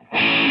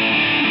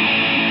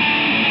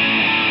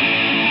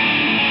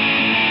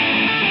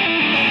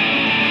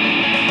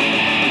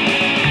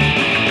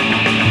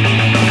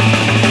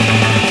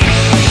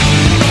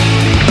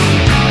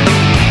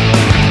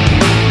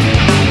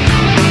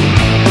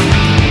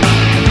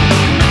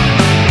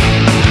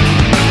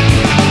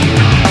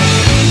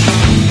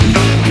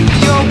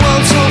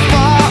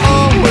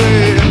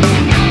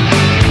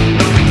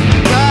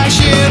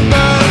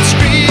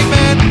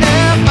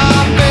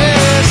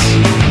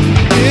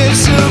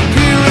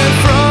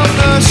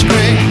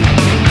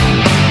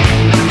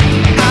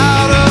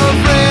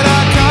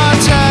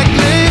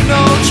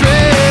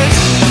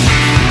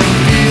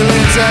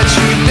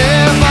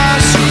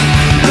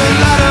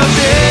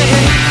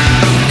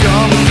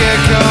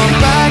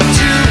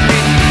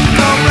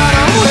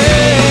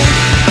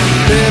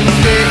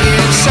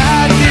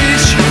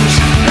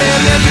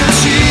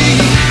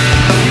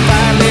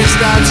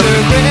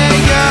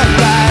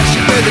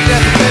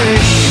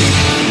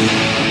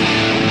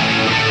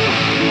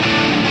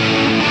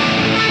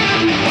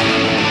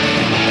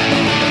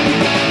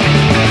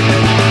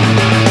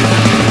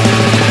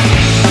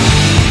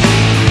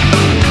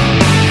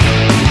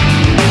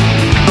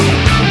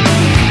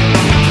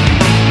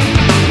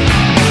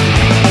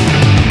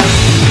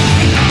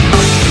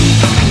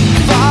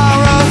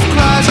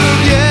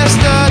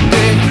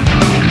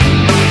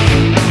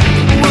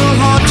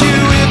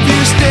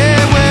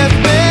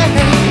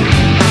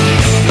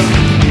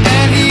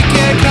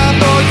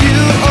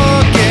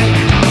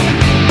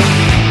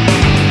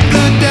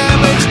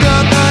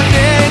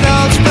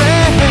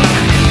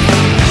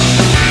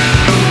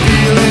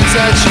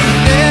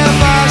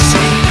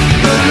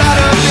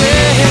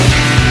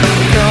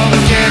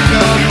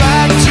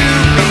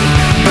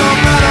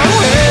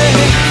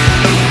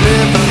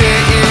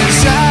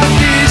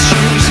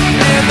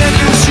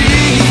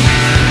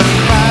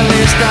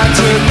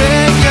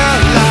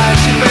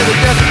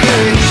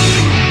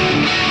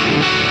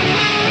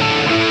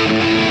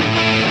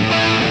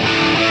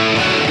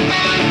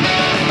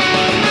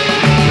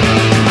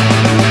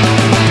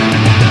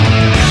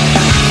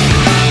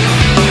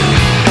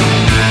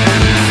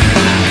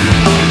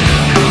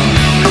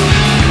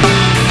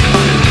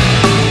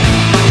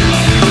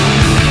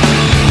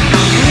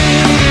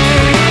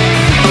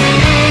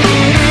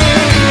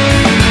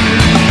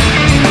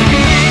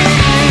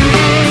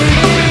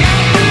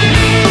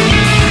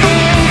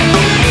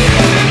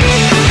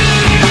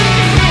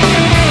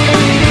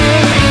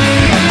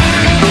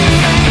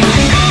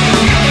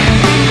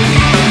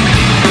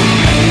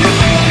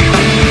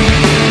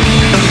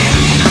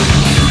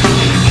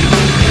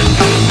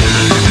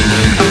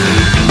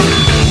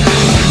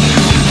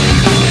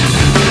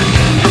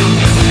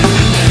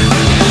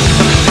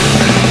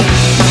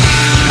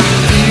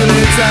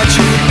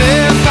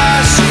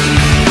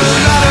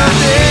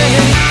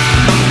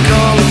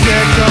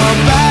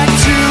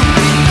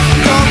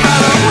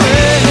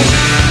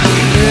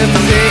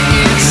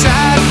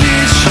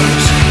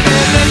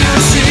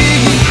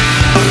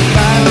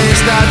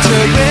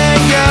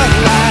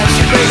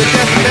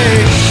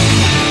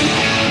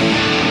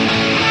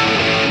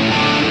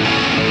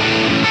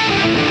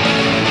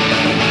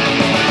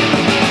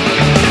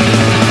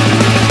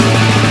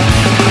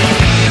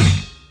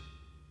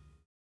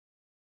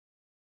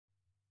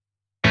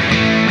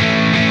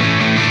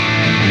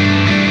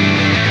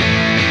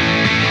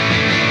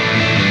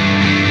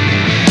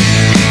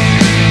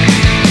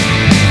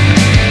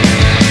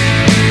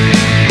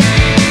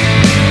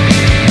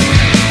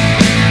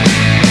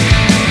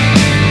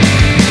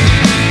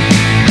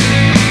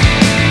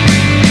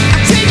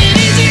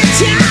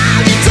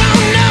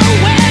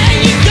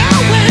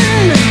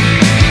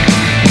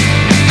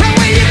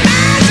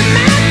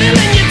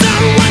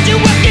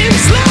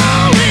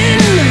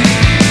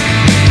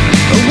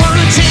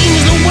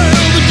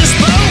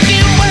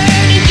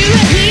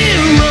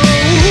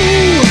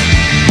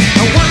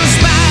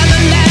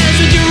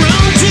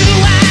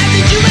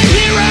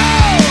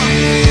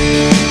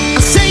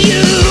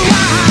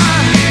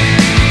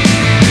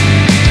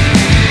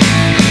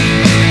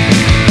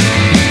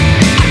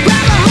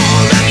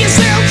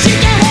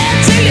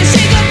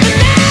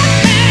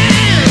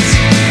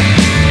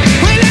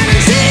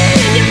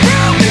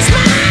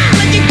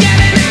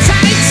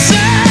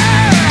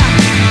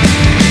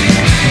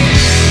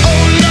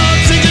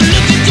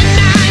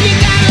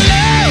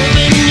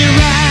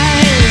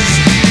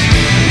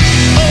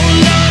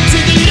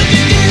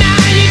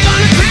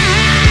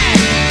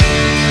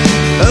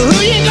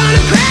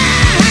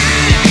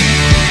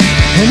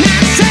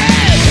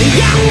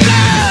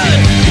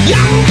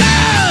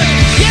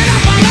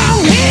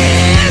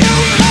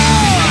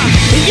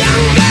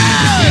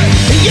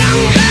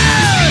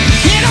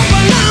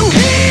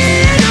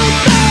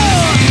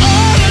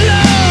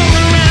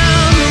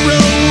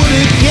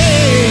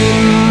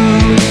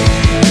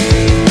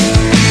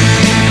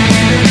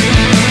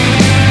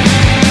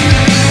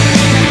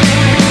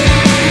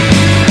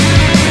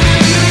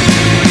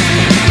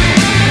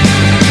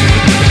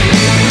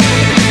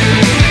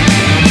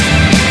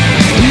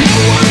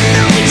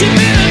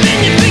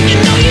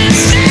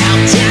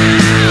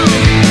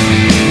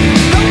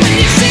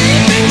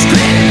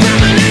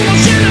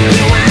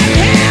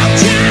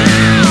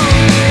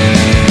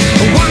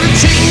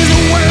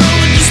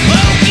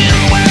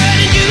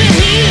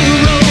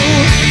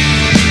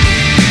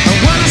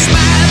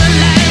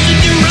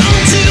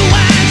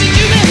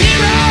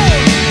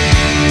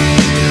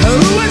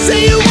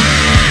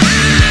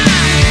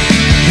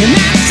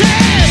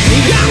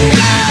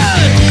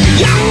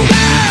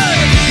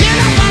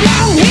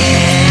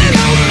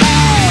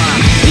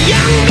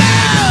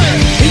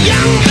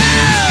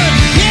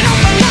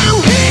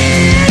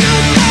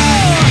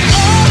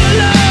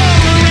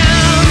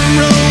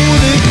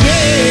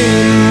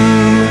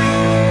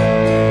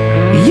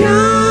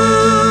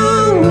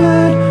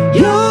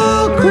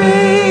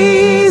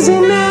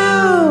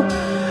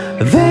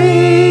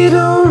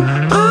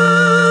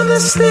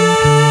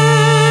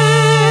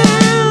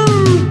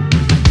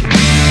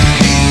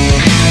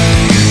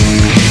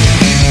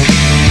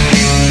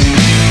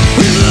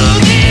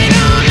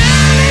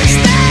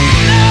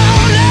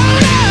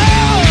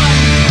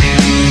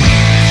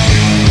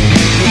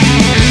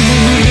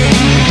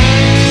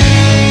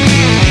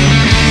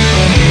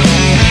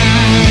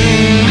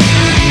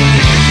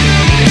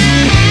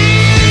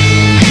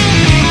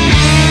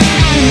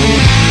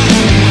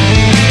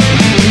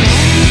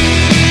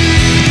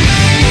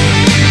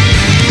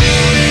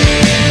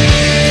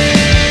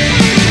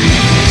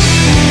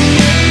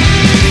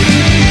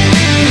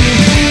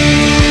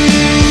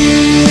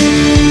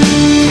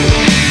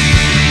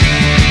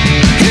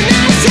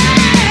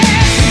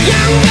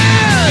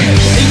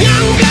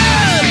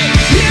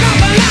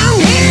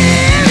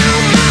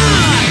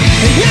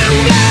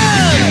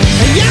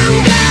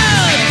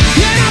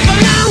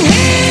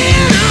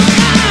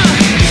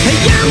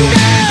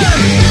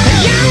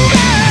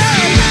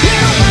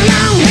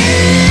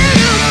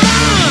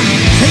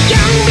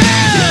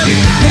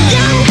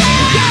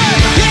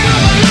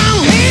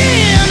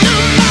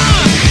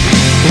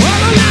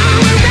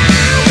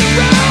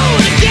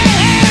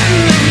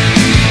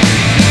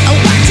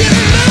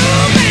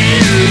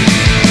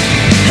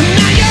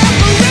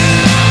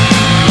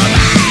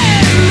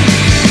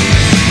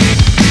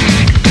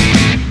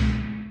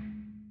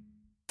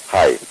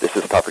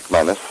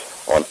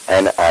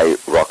 N.I.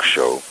 Rock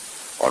Show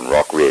on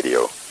Rock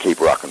Radio.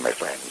 Keep rocking, my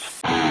friends.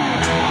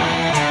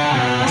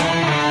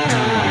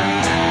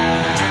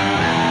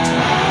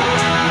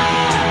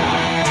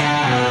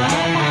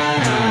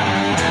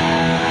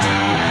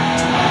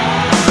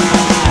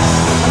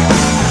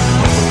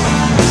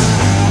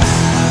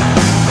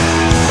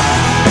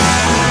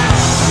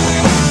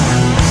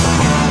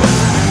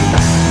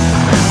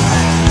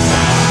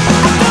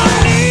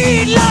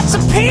 Lots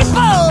of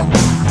people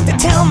to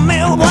tell me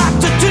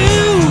what to do.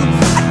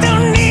 I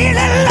don't need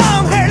a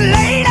long-haired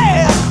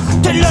lady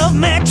to love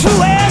me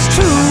true as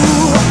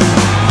true.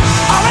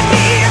 All I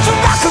need is a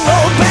rock and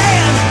roll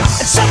band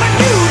and someone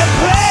new to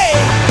play.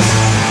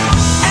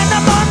 And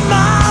I'm on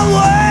my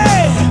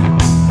way.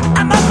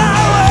 I'm on my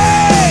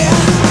way.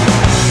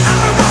 I'm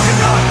a rock and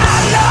roll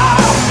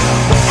outlaw,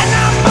 and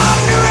I'm on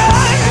the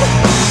run.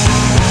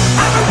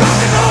 I'm a rock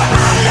and roll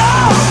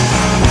outlaw.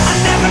 I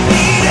never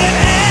needed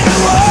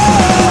anyone.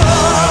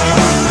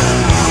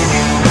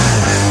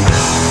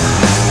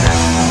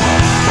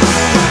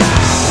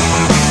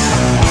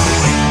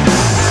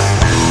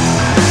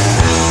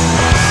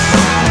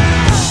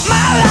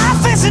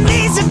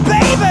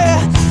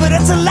 But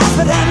it's a life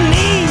that I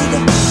need.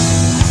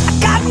 I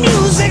got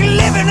music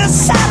living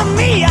inside of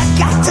me. I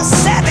got to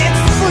set it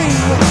free.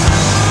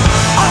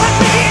 All I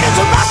need is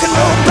a rock and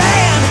roll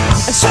band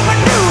and someone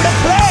new to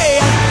play.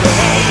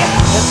 Hey,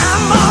 and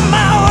I'm on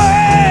my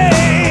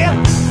way.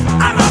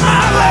 I'm on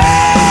my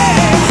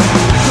way.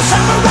 'Cause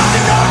I'm a rock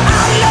and roll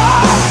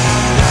outlaw,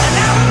 and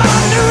I'm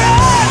on the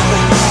run.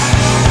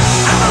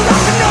 I'm a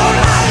rock and roll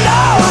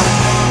outlaw.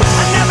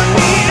 I never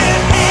needed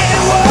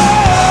anyone.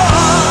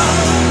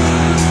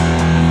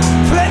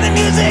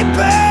 Music,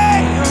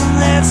 babe,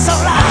 that's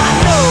all I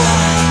know.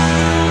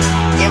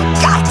 You've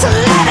got to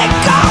let it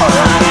go,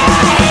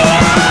 honey.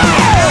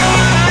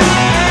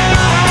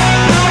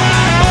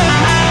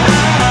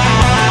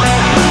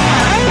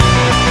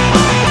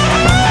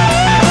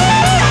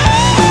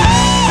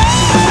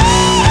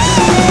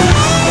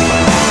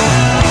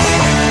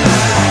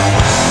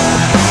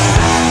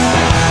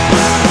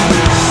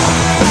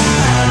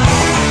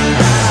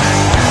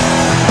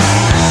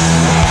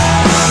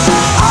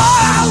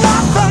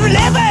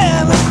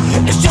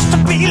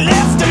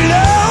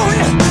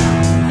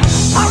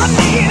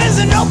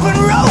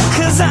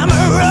 I'm a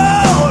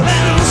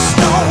rolling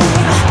stone.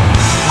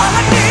 All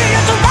I need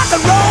is a rock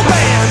and roll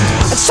band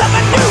and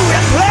someone new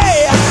to play.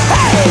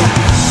 Hey,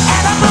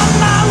 and I'm on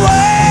my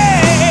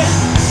way.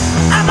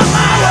 I'm on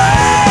my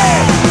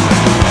way.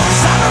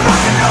 'Cause I'm a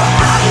rock and roll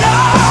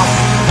outlaw,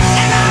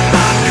 and I'm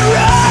on the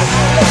run.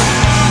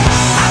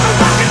 I'm a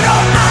rock and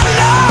roll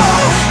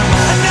outlaw.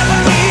 I never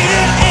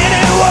needed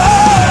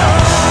anyone.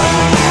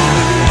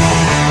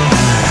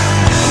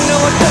 No,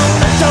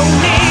 I don't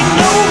need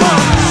no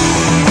one.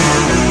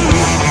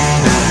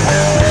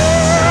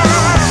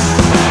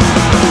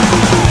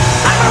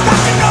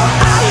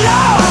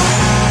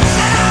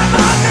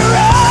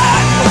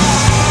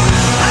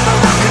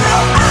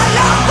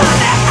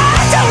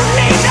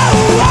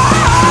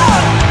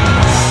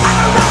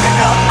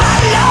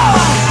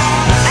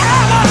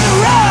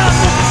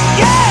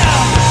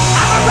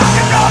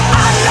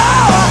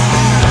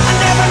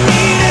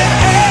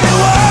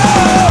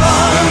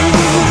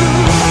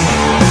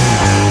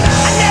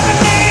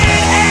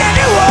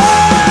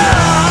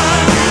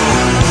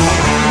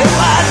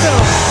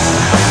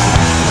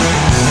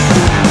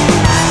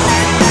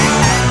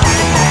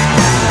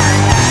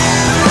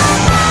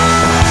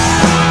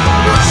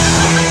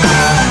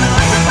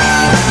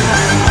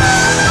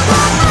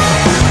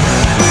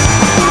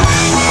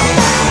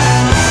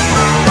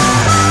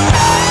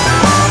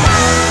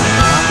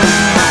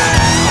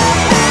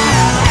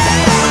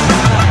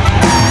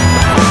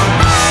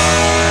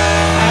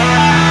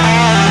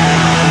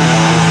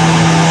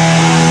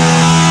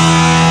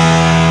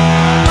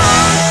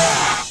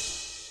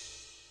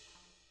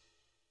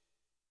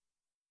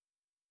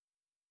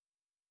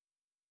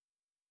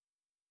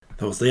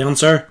 That was The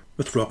Answer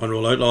with Rock and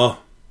Roll Outlaw.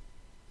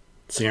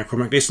 Singer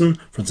Cormac Gleeson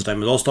from the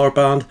Diamond All-Star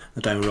Band,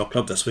 the Diamond Rock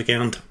Club this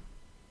weekend.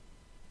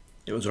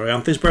 It was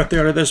Orianthi's birthday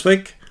earlier this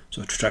week,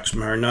 so 2 tracks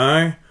from her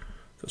now.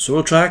 The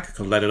solo track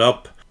called Light It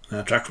Up,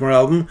 and a track from her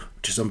album,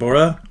 which is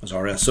Zambora, was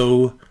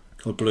RSO,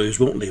 called Blues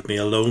Won't Leave Me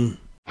Alone.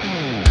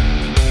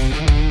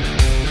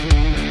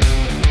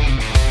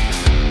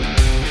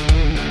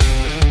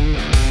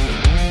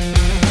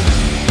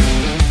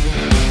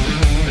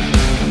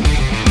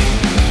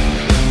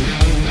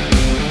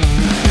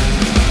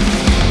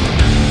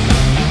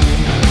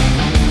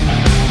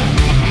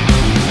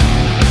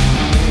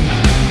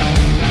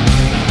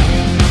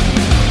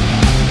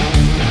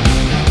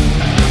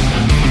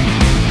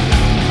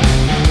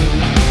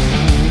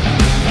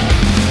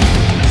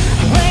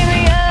 Wake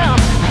me up,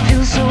 I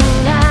feel so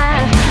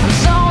alive.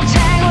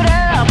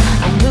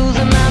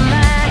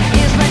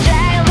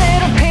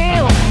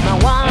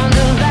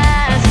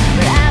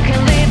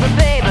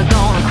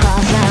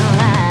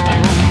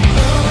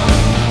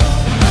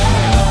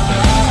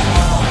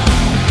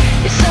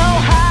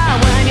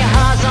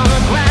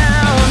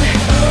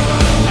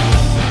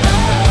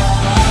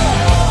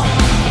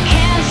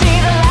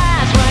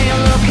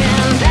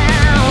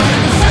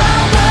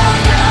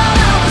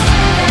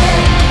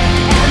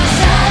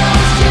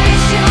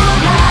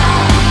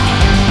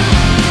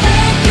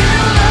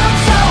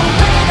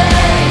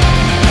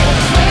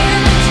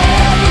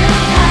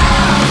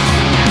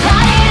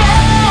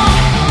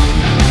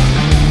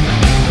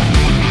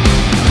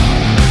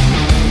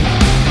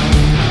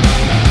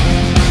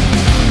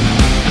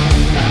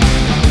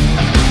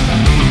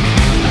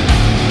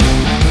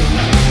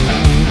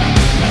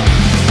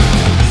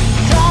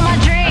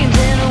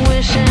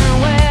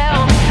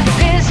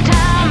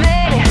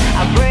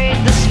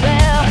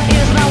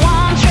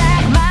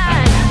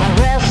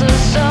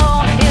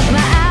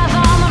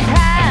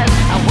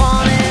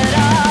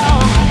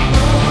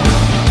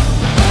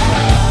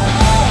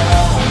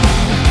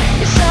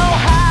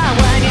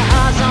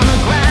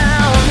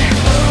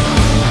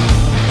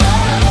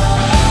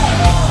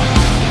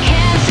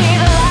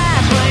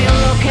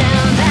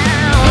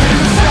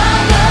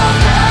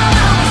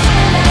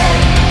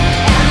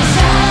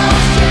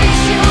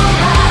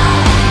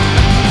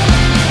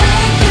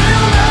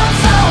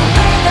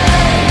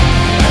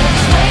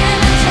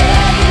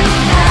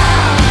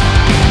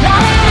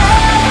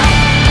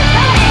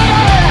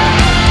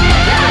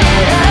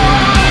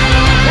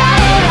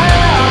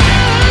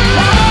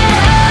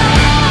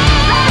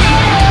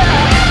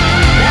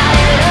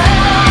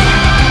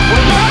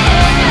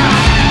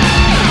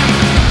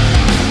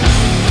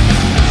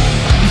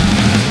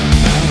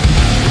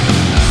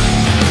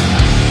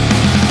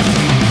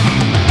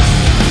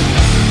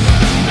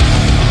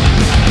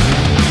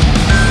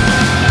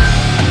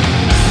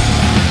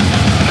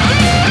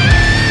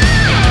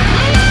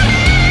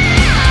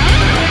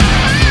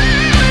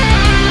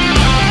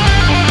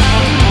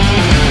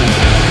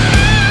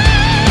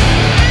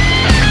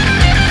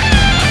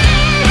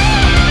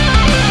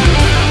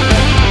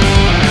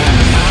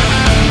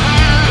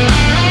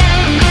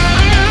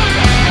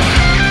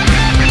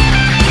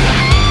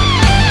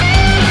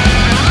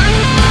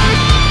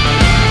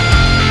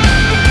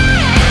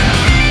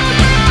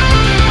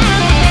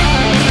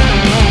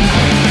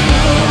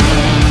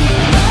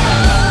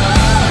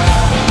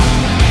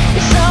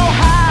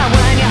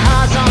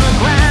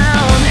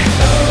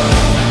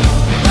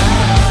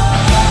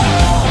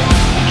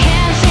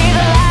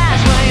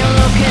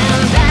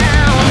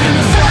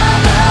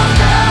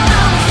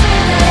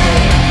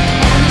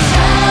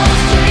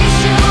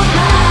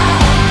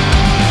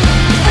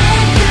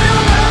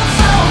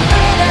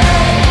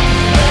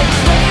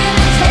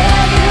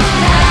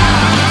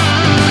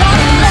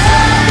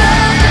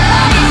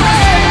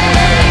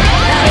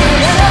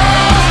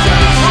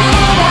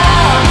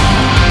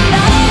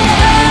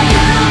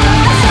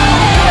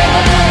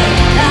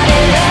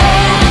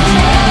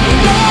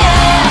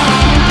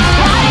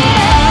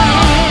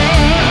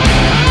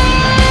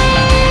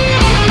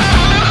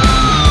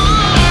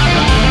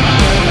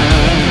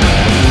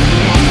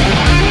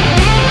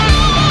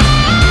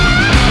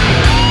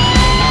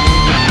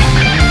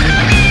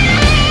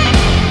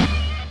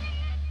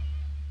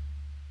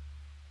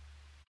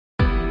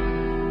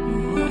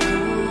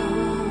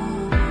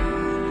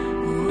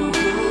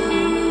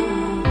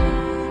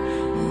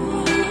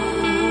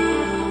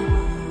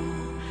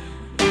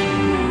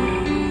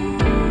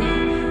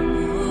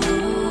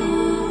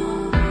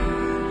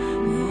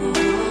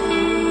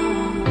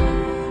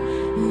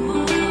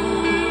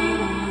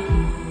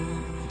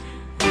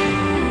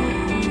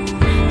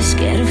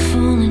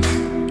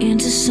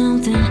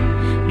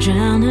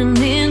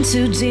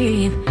 too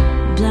deep.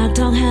 Black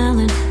dog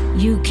howling,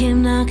 you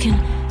came knocking,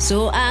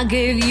 so I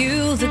gave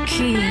you the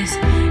keys.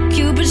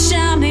 Cupid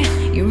shot me,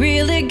 you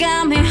really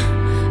got me,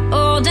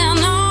 all down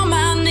on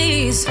my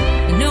knees.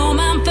 You know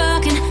I'm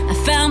fucking, I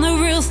found the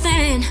real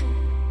thing.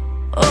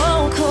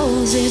 Oh,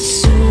 'cause it's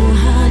so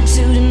hard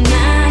to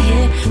deny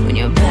it when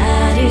your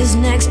body's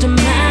next to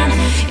mine.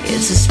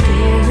 It's a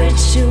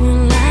spiritual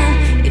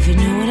line, if you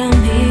know what I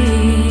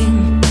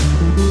mean.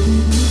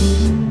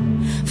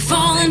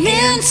 Falling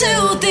into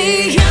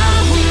the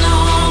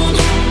unknown.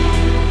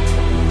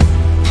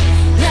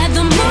 Let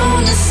the moon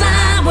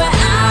decide where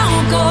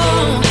I'll go.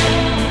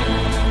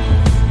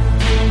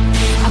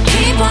 I'll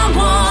keep on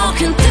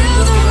walking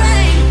through the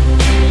rain.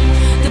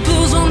 The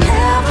blues will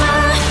never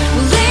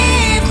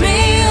leave me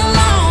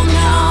alone,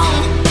 no.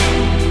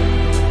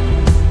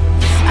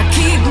 I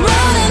keep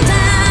running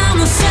down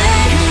the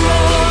same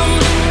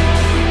road,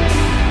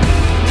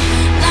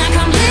 like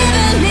I'm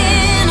living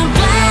in a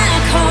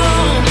black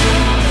hole.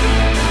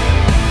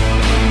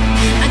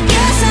 I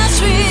guess that's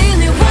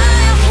really why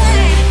I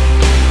play.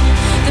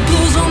 The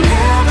blues will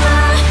never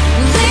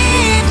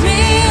leave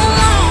me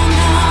alone,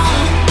 no.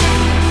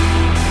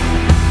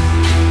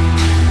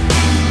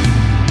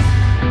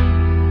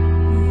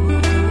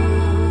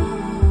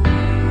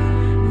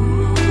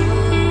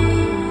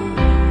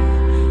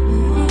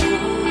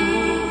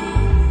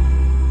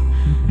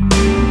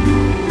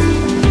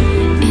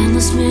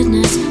 Endless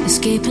midnights,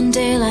 escaping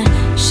daylight,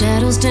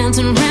 shadows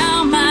dancing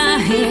around my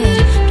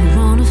head. Don't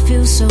wanna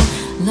feel so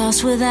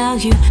lost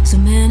without you. So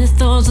many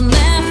thoughts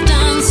left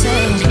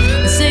unsaid.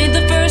 This ain't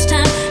the first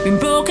time been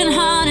broken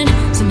hearted.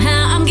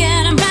 Somehow I'm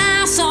getting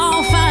by so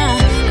far.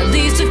 At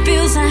least it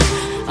feels like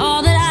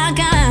all that I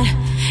got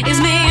is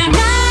me and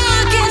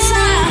my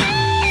guitar.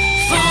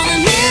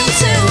 Falling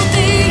into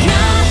the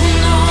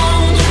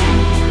unknown.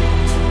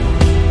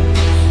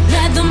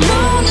 Let the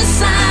moon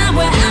decide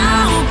where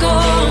I'll go.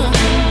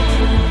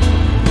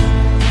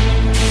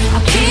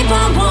 I'll keep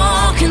on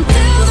walking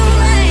through the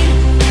rain.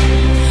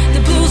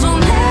 The blues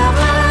will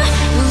never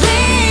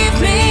leave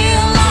me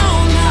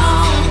alone, no.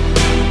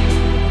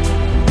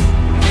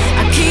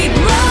 I keep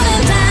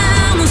running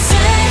down the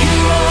same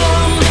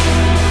road,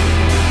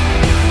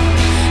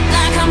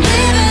 like I'm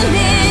living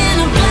in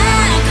a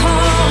black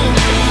hole.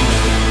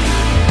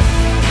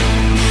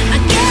 I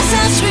guess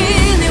that's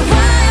really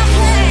why I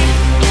play.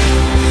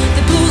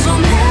 The blues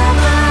will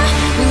never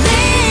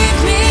leave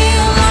me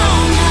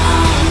alone, no.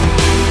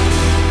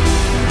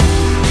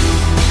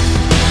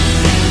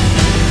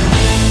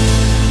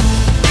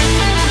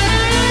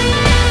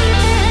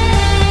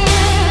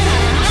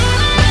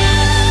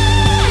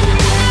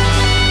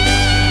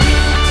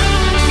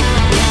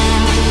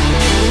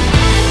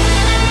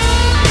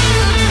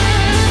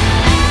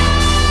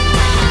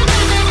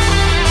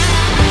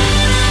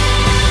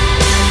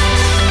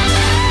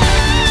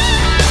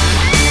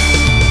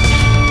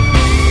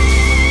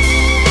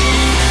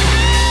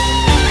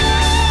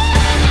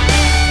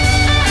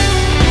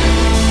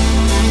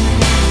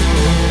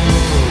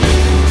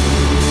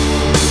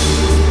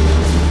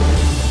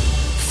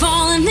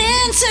 Falling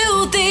into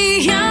the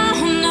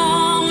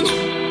unknown.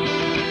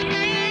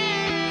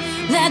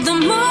 Let the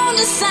moon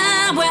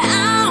decide where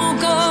I'll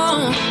go.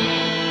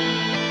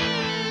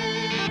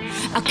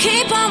 I'll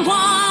keep on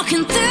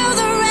walking through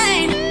the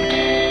rain.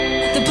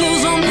 The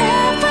blues will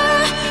never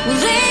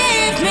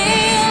leave me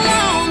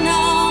alone,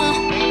 no.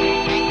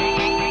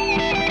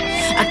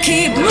 I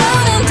keep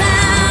running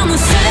down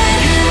the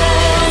same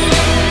road,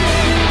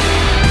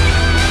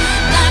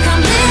 like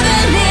I'm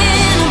living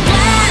in a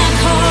black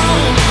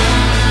hole.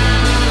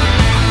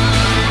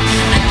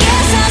 I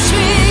guess that's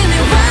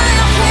really why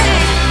I play.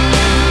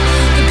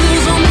 The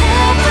blues will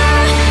never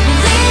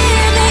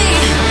leave me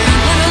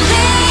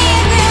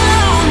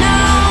alone, no,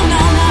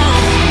 no, no.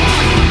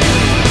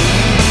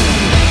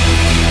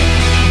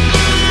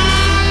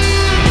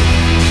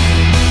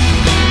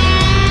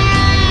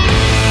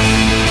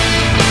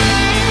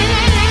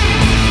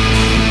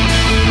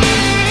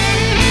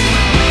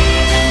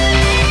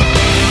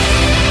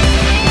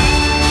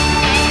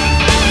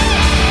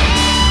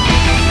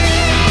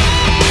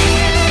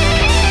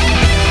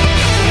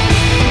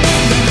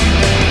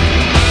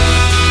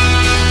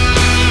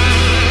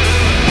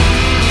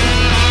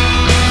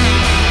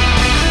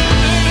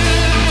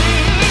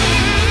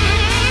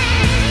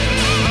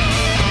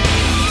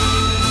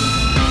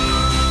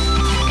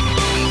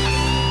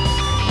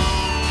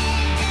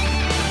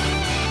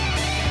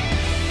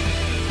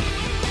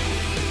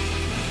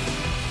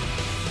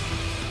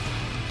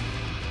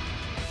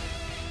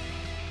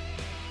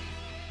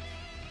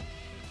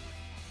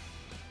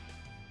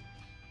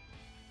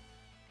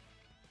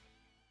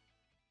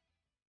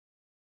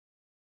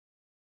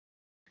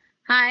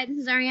 Hi, this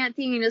is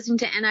Orianthi, and you're listening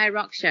to NI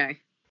Rock Show.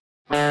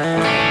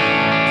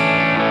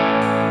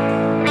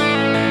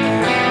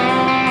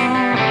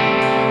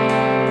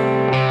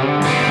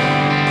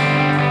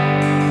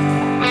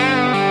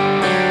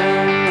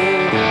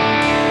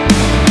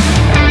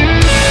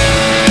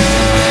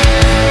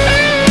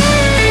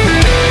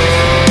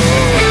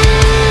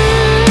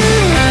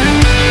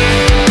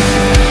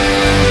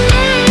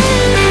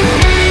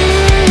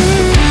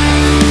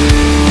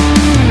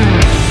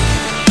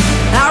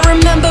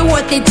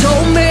 they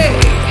told me,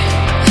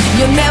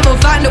 you'll never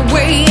find a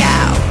way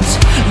out.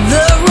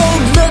 The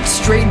road looks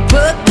straight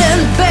but then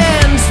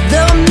bends.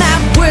 The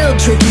map will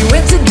trick you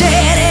into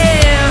dead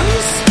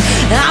ends.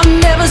 I've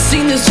never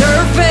seen the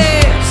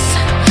surface.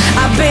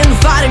 I've been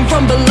fighting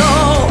from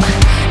below,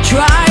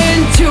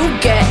 trying to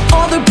get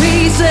all the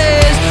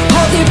pieces,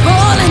 how they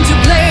fall into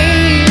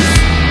place.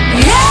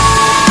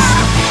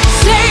 Yeah,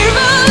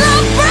 savor the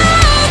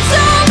fruits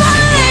of my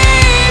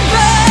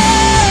labor.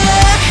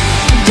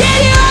 Did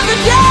you ever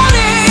doubt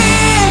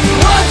it?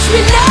 Watch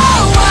me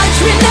now, watch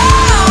me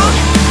now.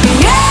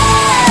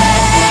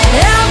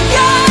 Yeah, I've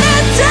got a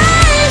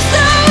taste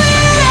of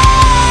it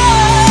all.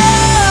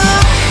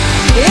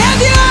 If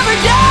you ever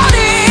doubt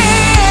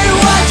it,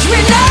 watch me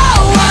now,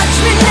 watch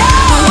me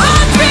now,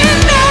 watch me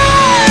now.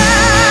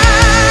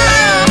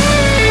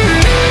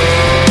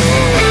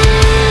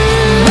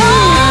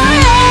 Oh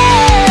yeah,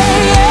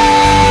 yeah.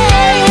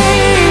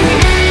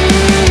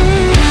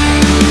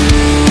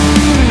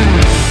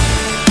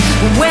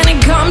 When it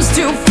comes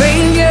to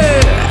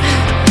failure,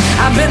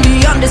 I've been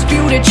the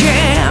undisputed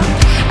champ.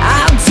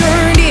 I've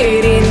turned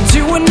it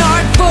into an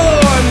art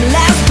form.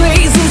 Last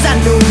places I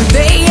know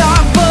they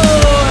are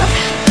for,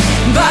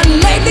 but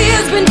lately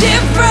it's been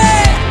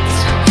different.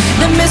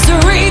 The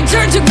mystery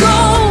turned to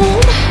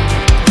gold.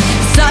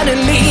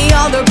 Suddenly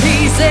all the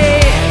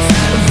pieces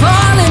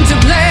fall into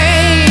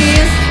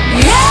place.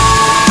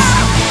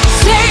 Yeah,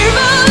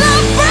 savor the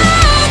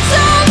fruits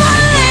of my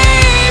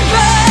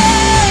labor.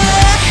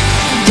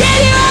 Did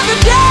you ever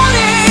doubt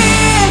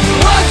it?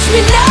 Watch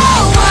me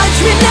now, watch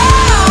me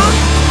now.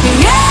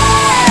 Yeah,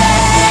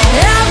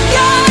 I've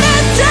got a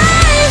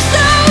taste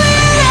of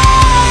it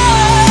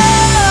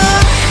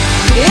all.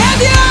 If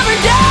you ever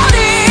doubt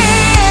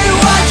it,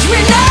 watch me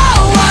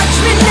now, watch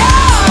me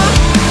now.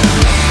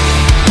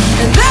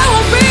 And there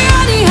won't be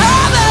any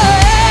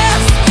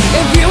harvest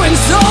if you ain't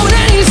sown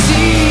any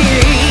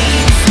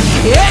seeds.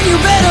 And you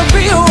better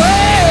be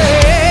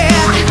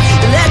aware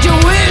that your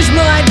wish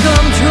might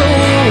come true.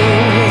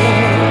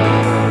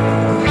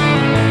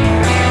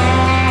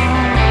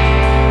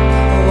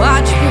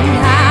 Watch me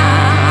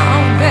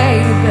now,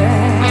 baby.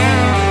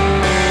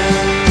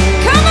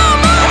 Come on,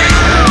 move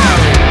on.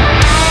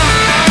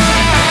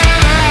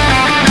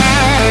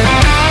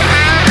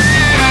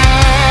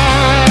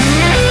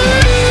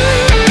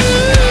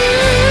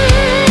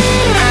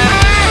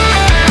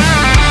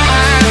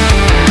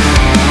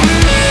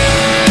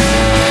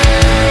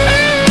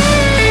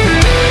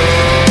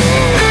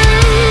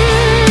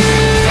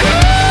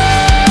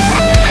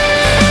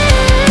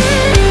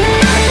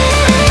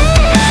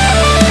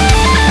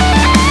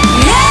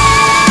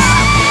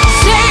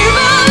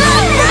 Savor the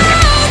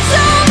fruits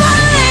of my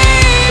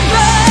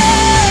labor.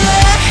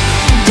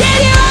 Did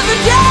you ever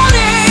doubt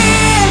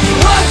it?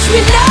 Watch me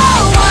now,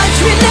 watch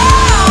me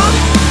now.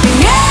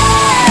 Yeah,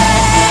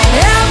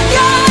 I've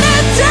got a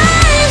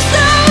taste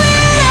of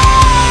it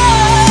all.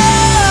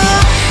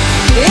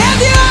 If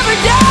you ever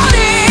doubt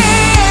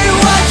it,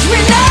 watch me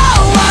now,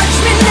 watch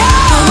me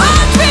now,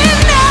 watch me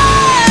now.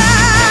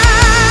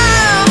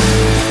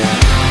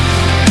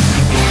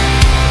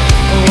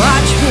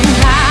 Watch me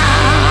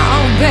now,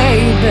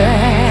 baby.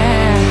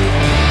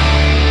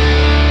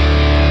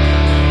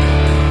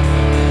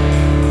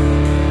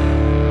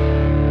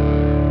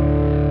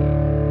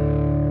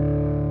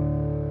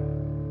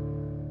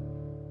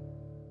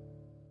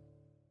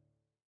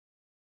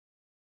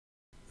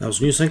 That was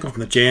a new single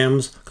from the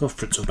Gems called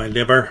Fruits of My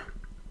Labour.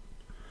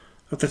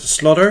 After that,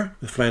 Slaughter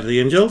with Flight of the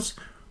Angels,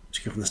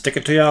 which came from the Stick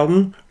It To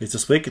album, released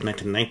this week in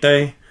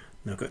 1990.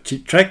 Now I've got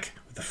Cheap Trick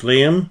with The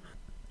Flame.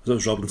 That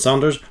was Robin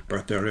Saunders'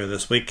 birthday earlier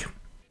this week.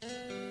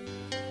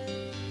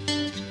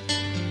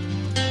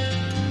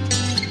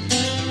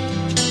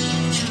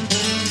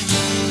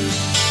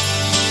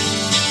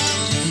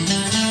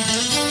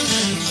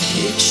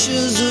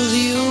 Pictures of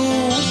you,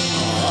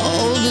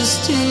 all the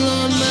still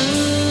on my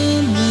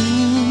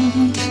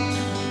mind. You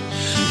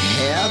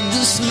had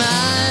the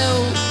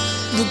smile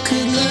that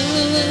could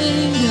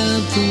light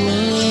up the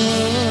world.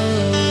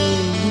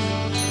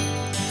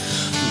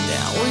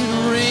 Now it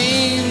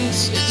rains,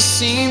 it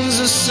seems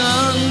the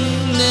sun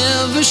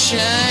never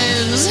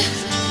shines.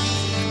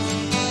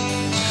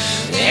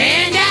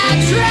 And I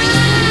drive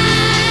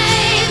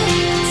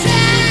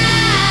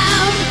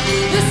down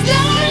this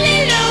lonely,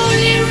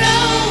 lonely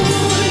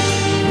road.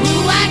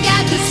 Ooh, I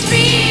got this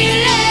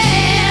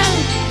feeling,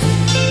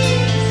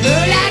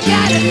 girl, I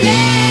gotta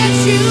let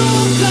you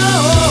go.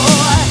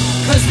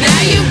 'Cause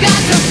now you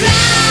got to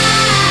fly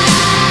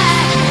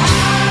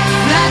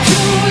to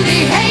the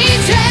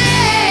angels.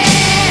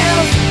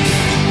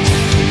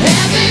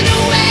 Heaven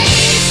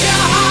awaits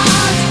your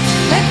heart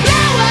like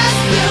flowers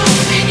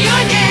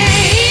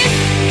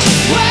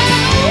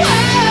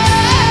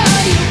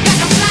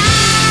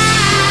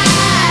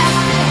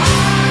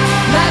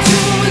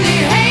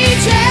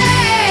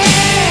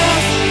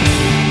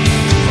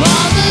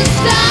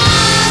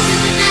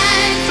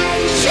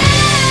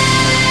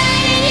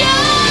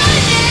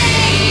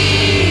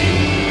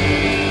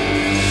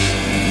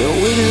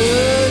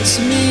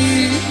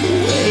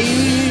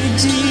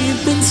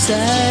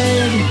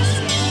side.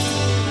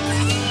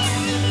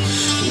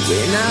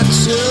 When I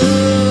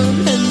turn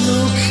and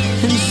look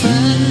and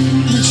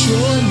find that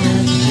you're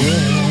not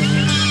there,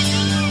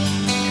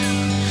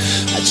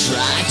 I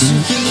try to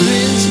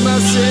convince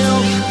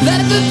myself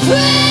that the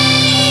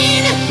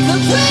pain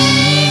is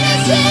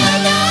still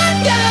not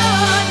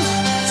gone.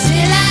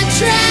 Till I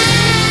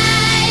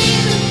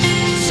drive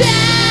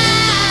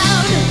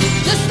down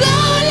the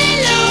slowly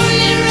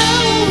lonely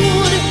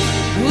road.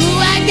 Ooh,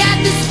 I got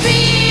this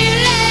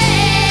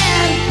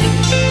feeling,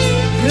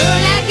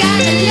 girl, I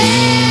gotta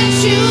let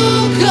you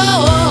go.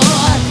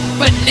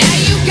 But now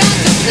you got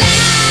to fly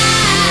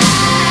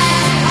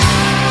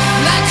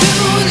to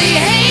the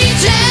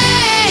angels.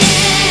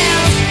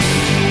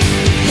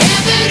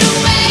 Heaven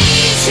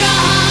awaits your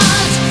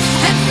heart,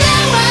 and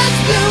flowers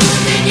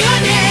bloom in your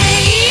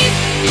name.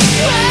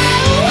 Whoa,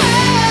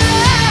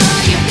 whoa,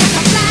 you got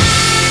to fly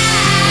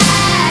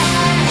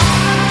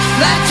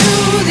to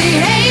the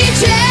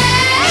angels.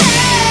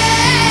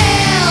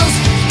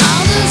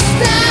 All the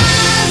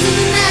stars in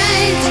the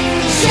night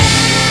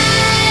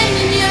shine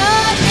in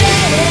your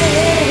face.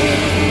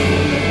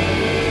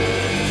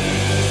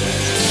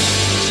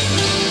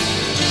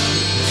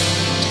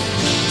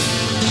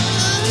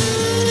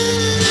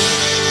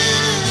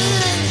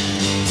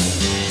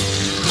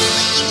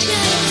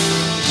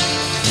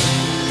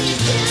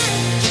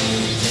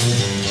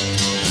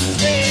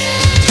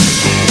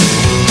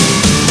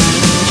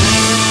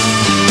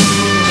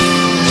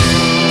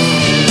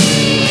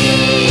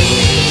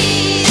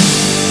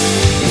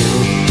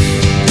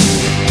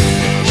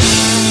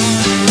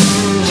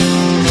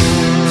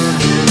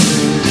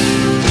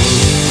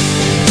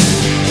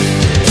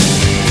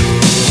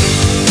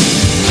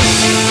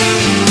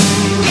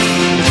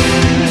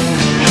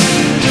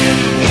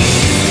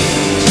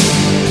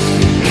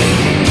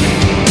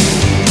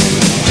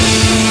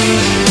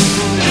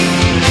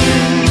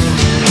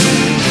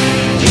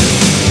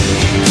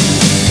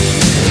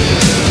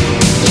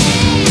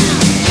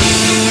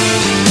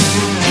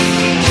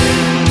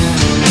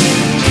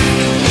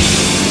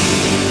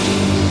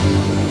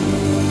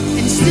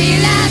 And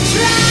still I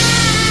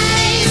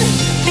drive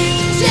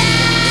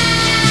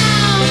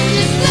down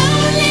this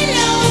lonely,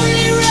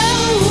 lonely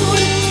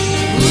road.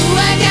 Ooh,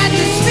 I got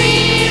this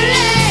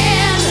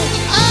feeling,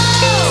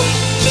 oh,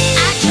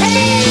 I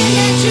can't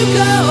let you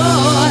go.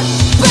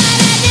 But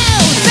I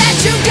know that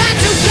you got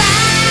to fly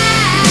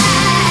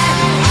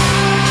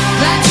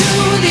to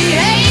the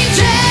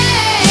angels.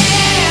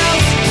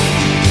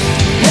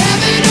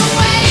 Heaven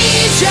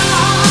awaits your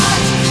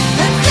heart,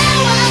 and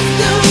flowers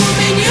bloom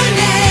in your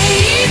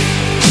name.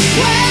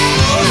 Whoa,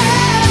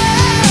 whoa,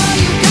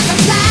 you got to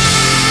fly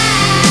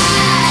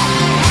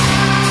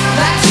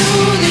to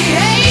the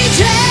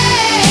angels.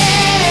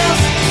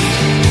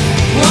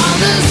 All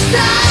the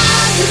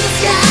stars in the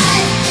sky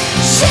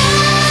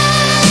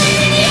shine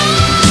in your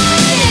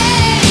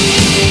name.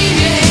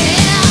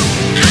 Yeah.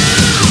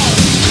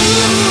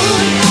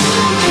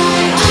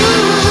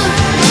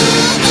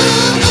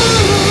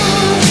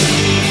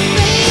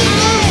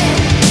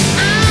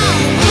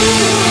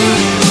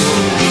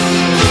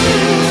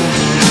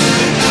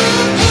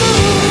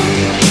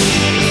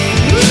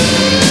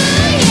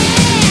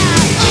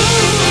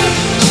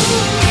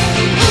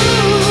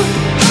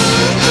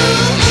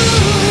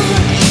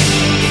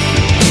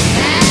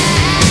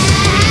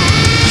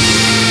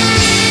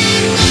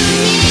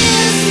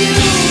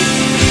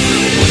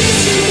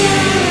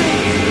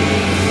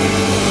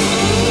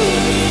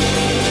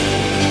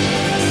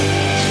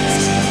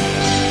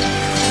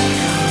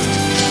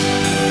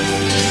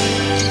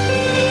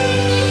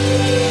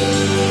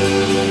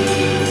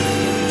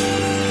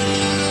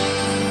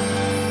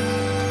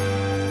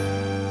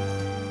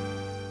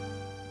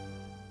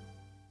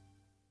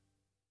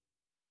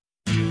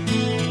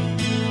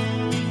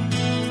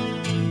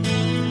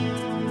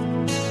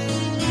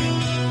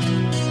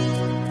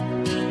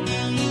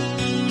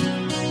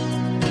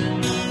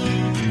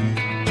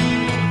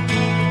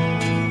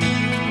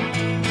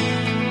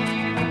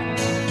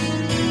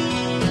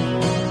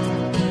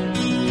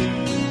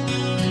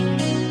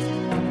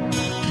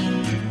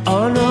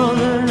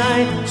 Another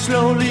night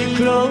slowly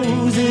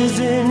closes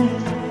in,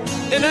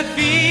 and I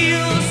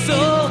feel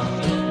so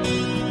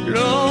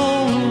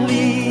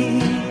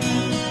lonely.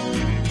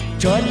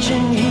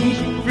 Touching heat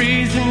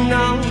freezing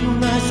on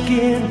my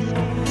skin,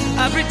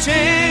 I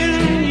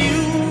pretend you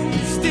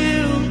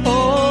still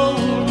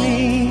hold me.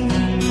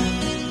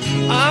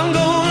 I'm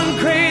going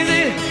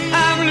crazy,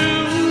 I'm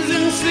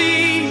losing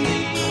sleep.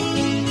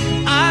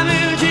 I'm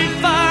into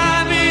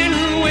fire, been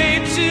way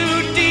too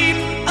deep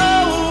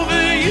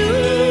over you.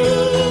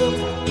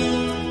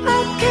 I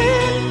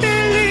can't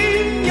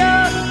believe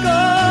you're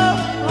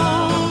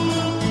gone.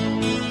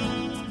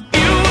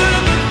 You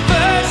were the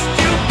first,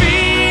 you'll be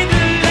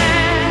the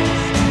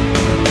last.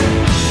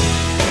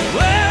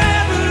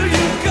 Wherever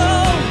you go,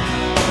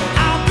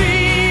 I'll be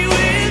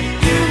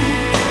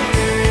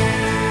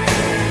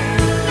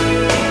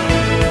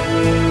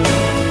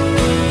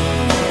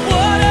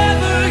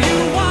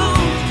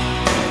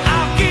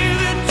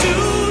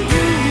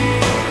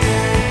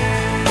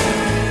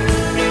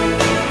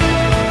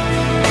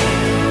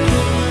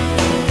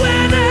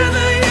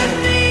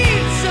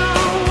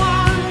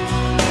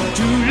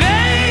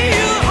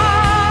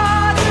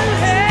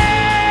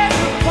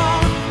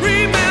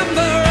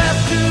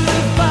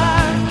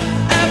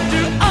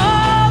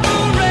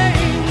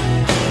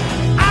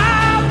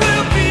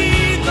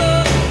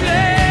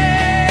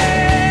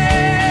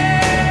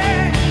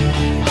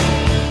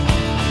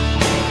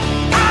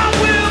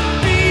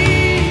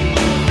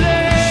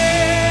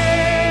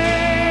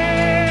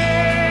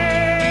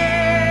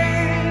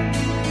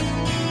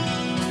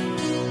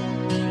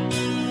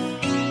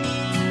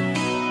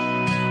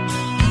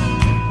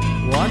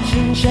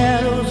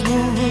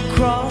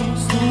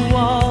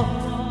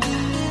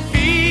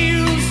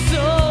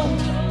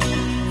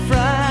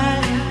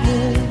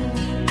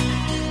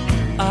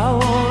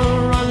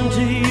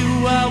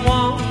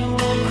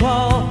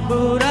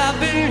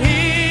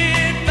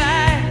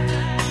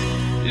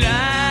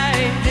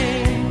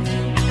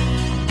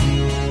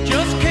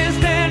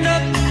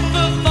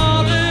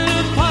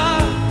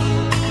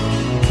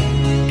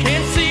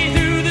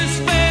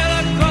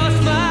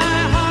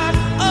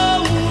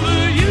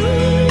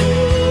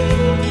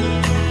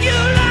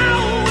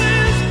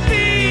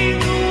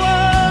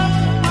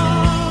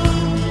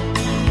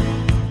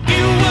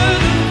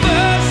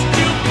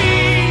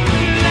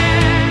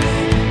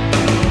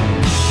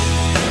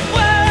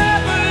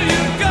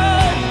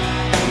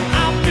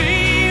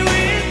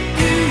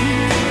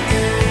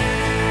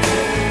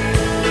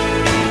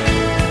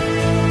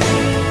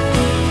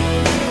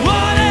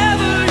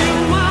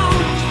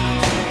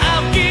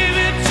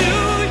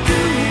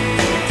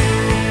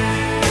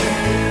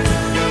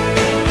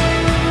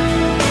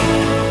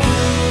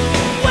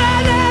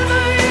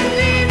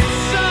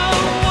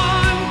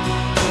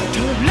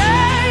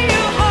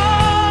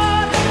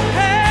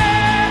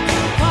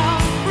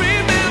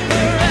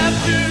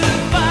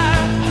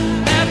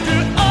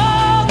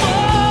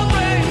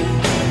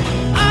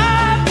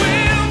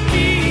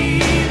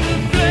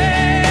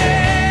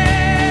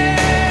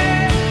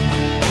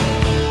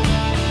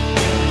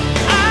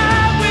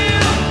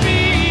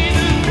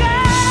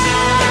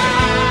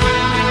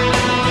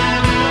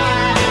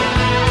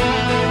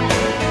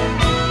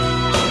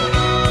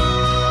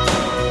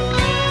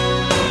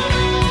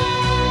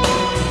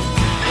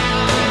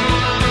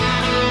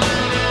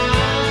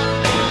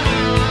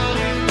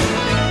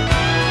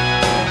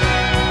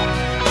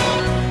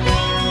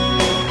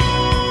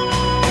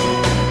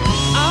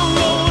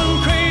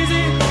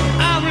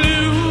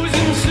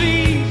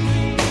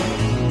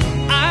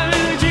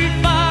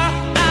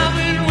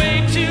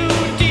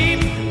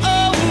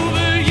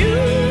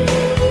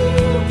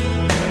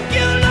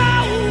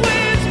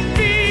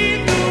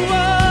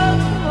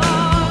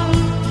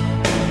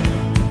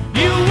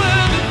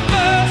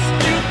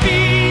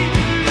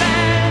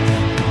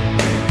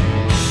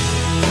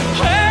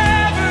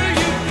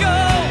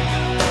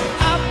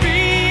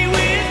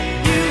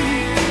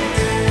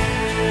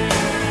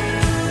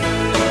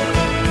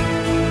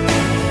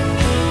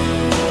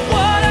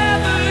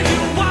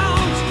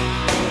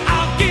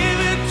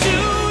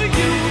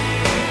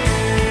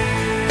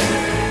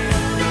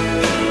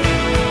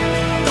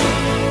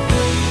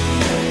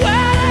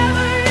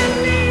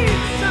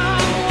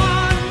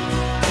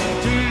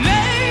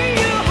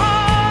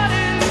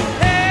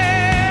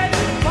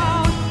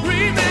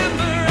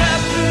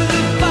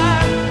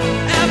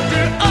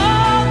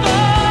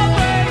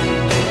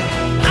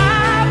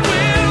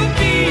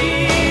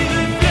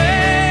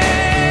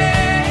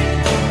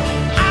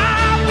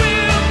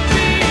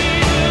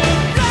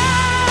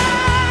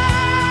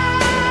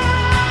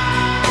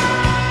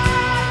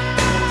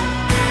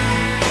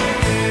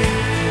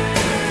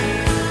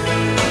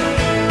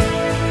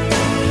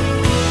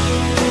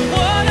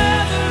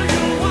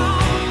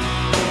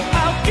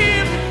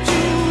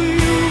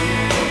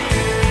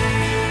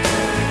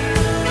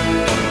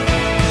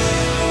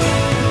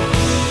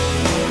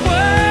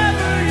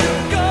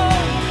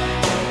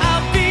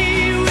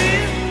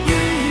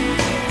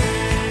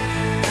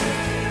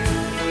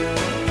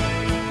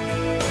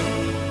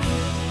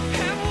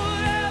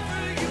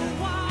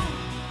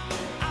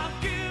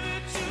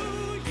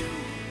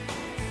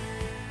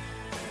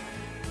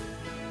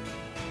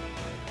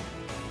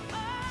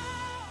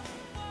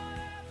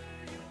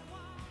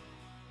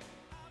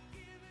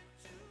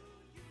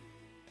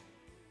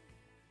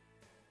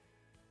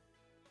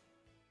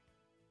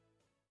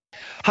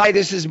Hi,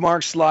 this is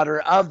Mark Slaughter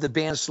of the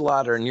band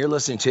Slaughter, and you're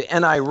listening to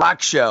NI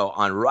Rock Show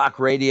on Rock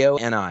Radio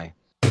NI.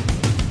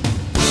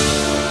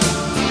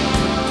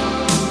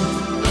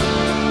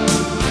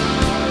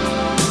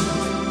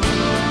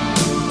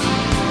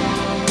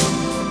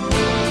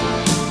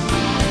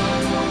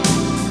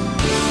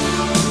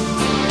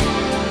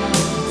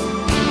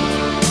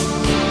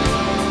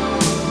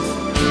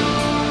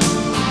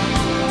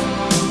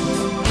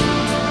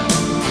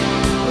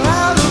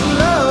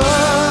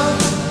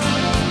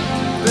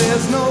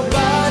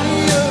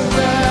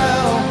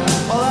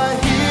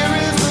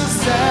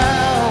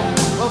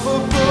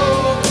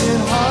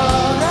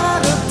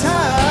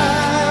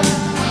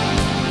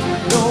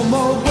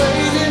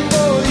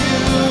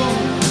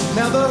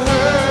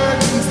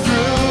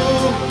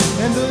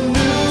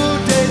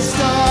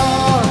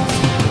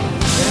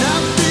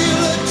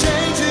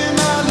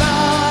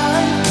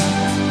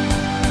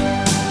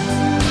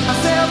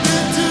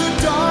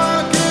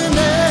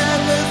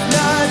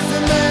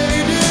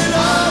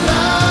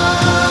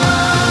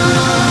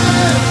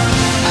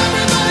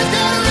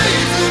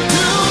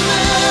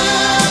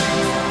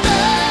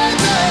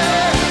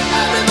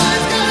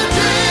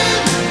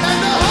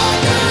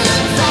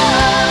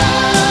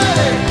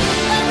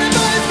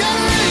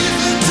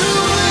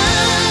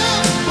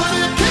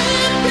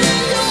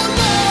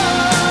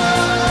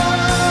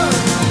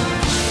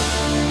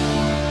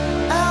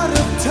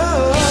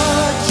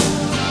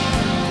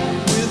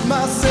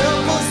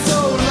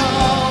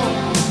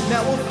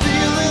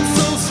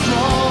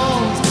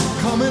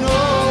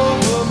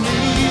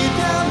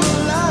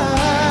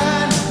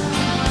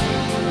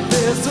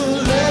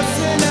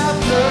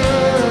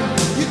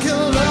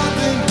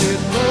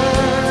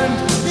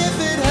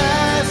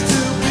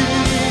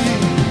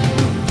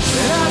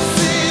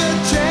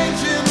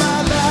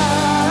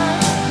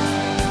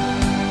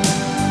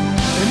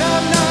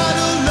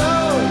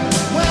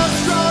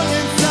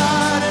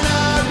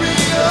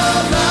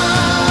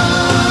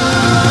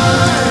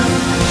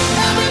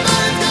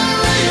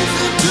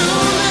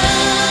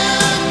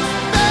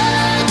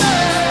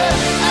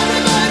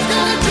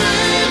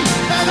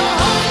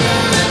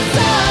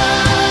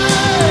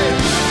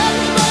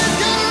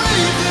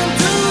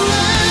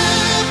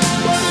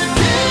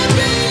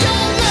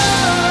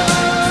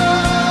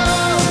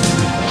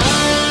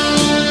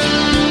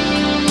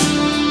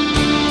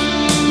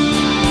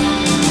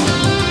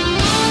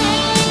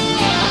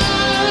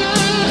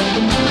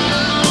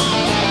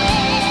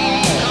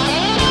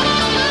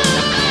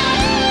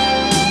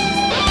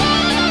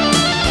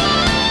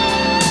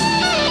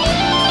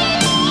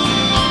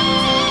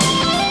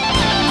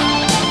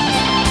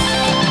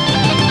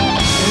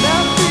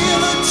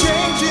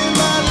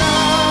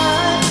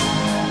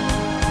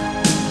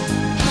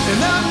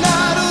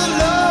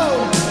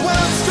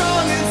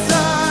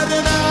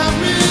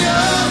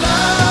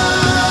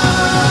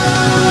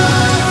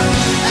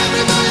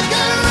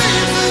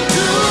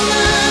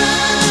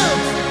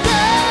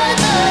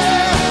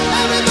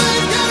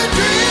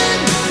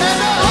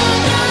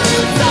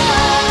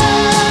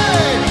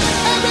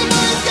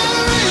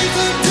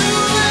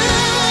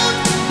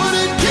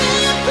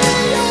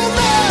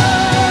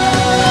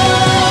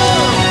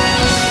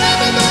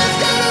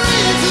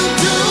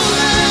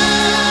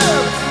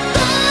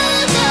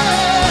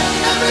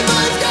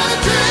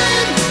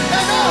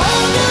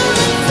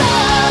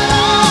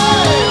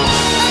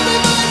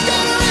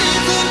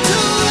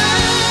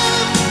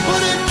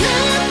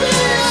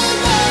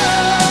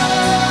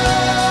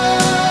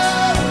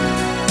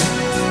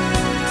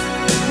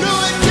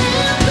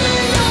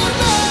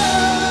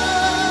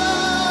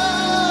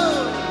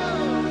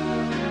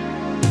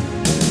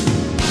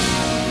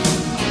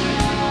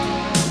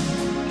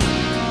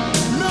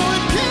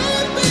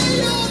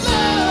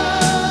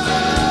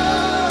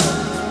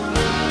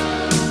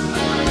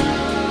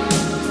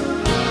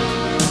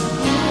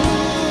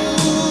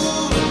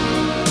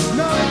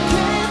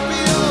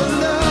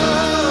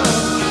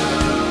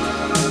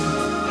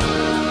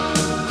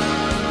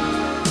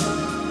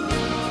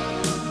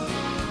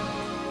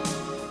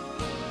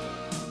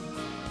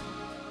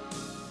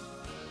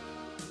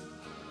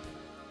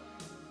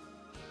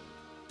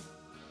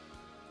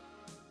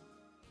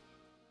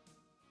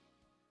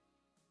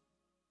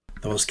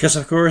 That was Kiss,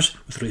 of course,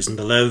 with Reason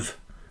to Live.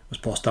 It was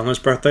Paul Stanley's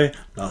birthday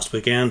last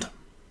weekend.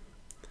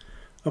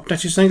 Up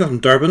next, a single from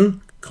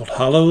Durban called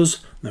Hollows,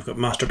 and they've got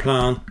Master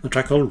Plan, the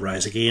track called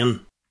Rise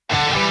Again.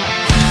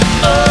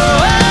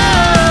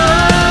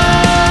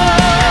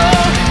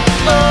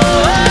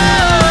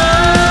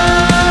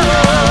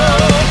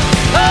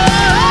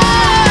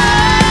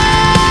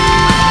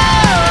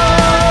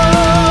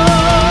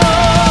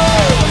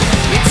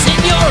 It's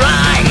in your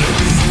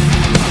eyes.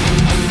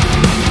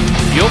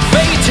 Your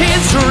fate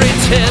is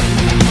written.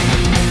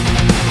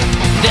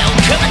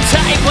 There'll come a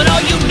time when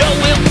all you know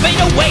will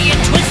fade away and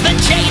twist the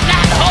chain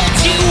that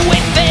holds you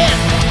within.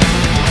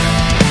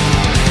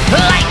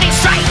 Lightning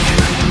strike.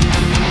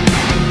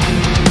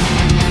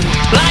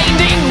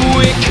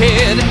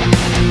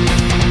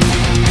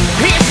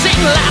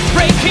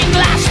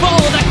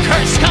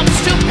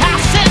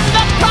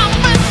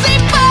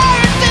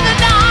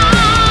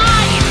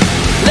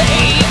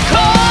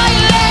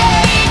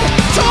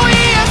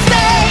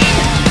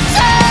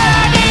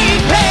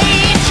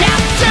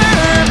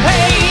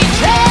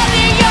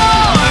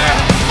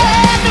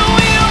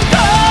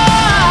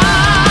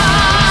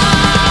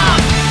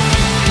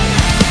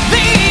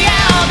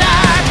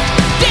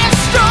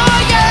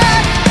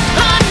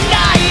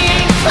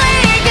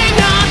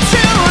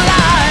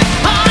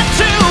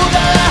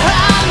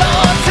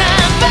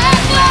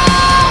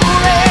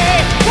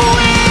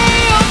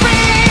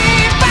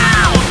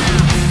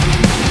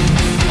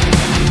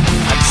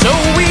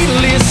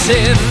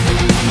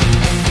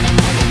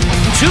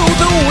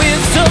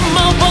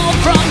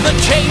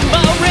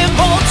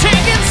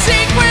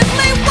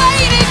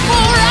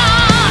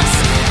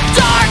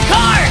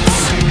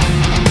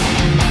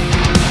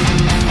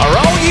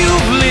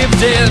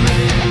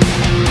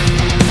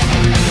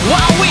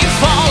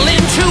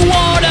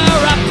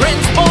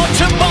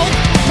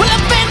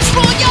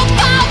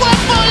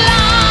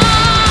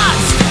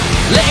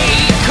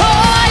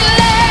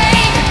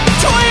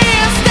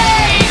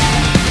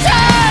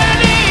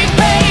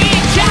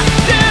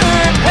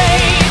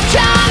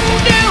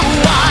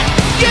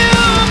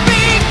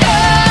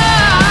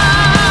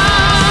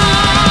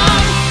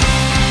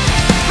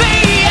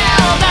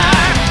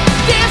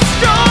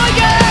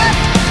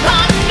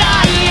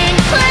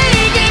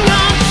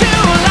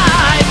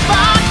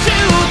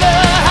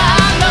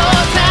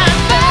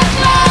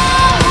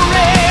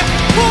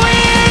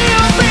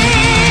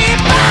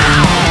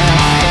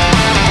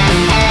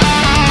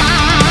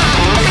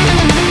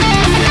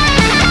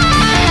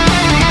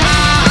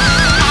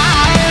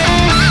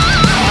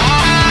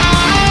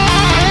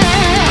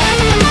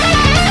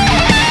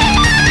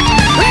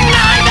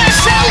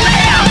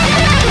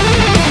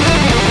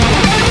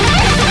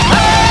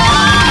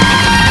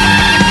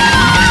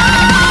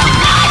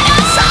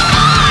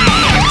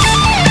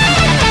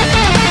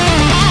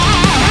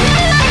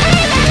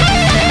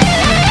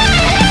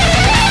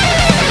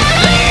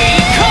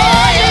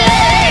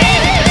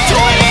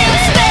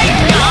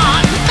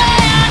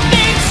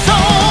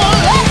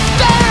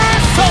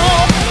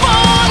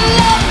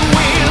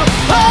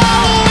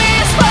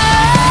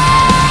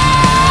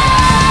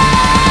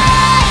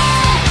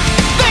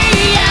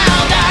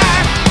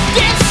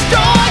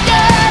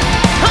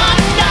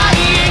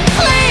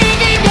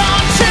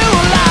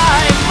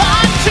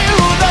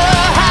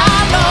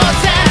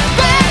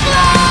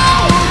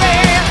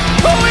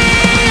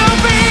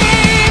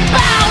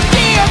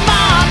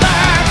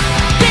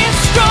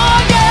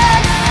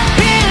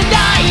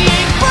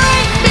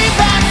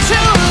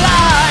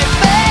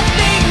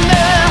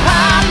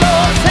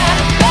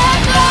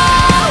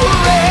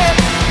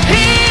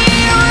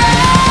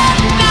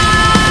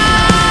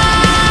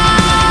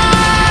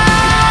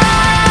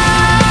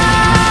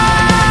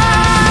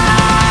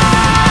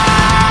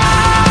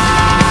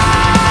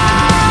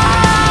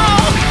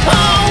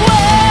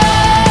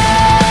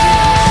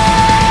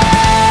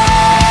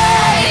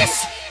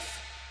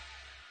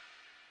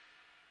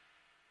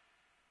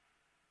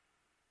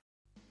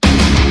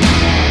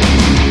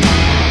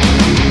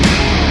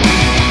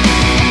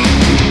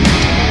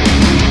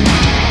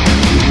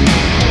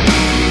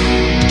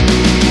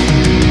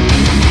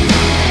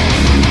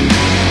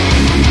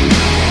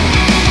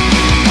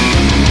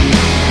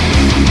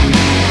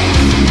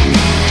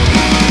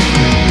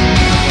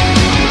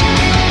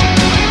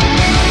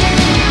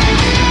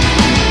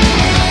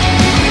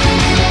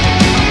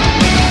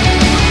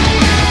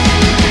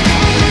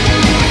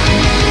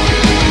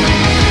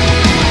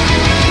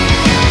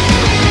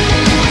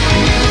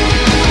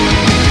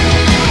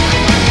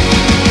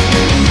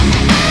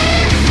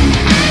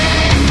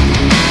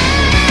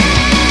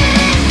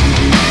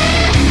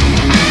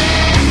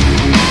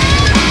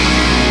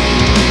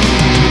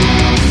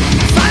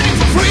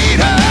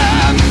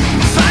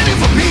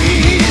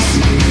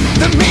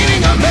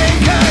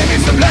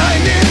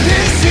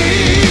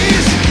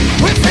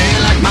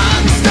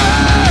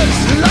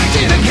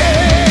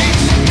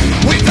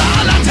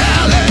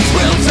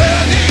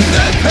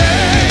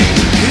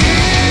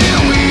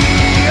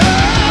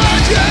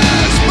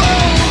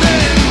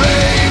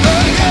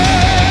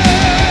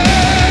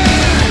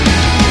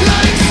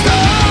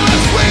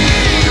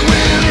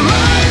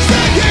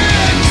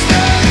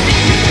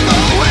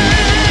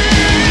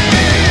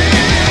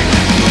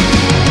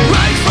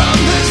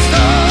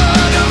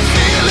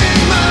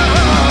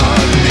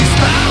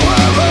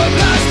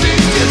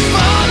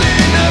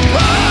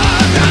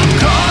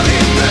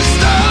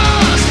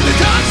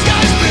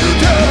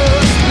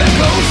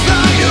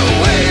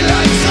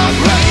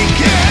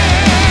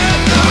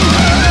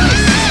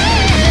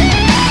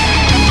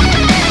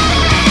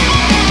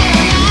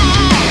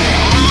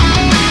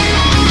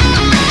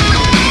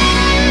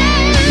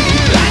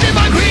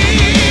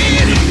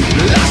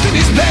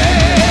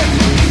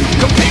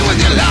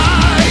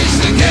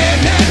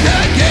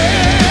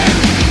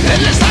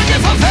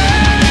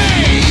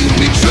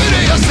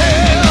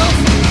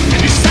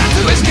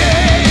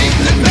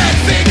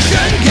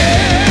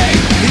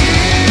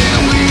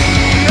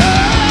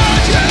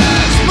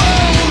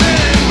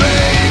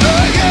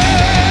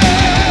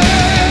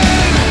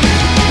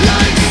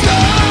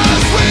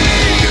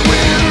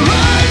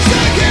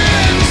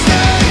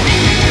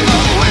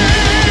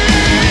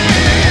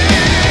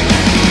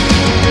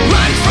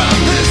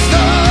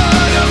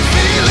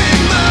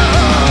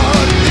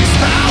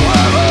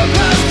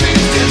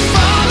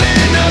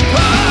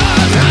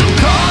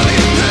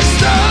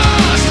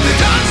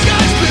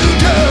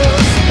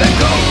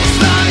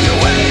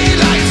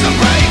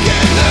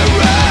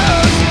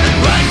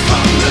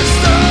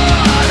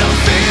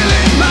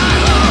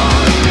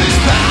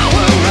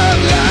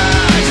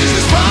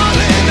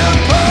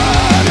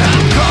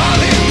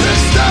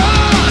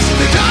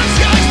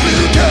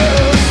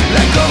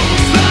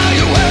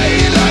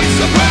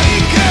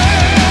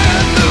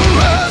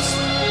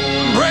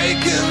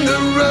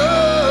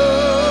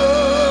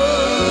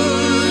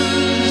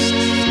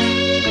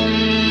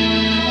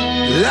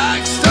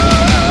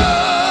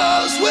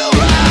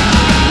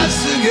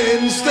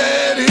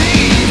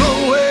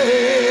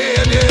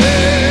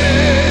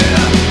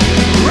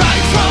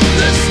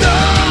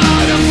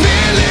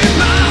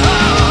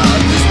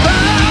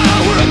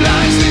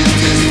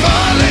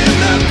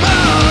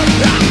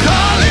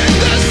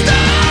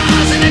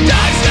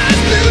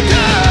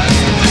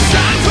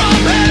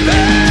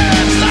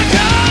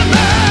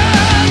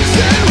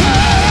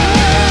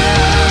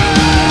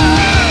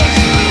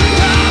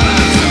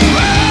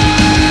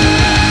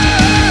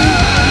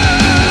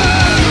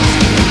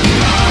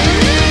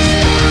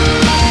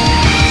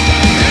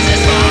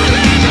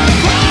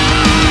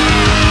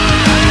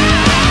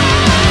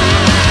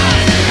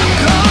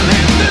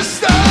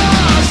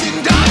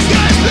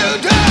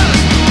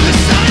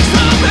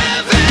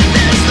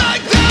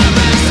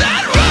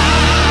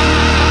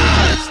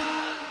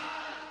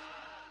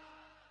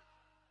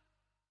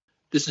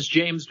 This is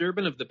James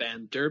Durbin of the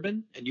band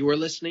Durbin, and you are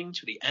listening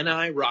to the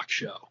NI Rock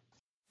Show.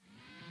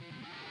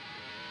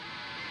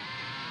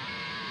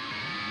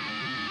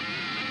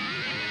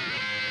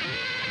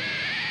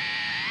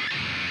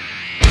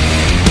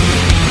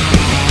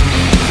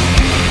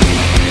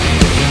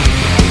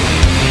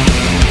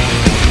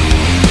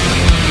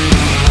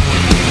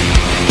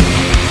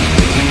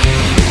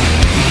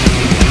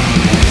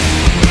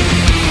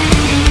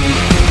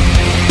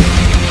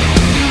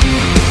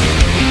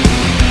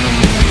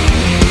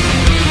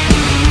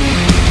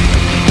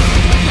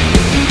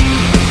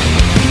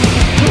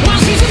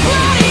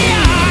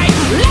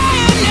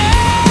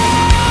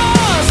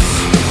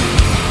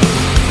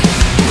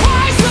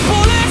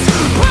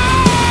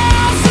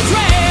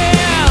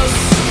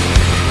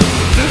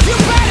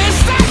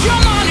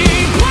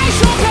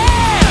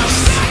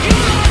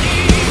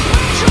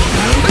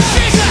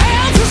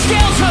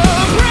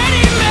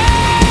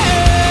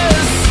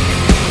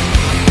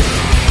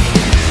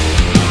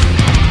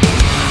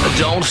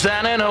 Don't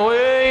stand in her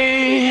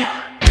way.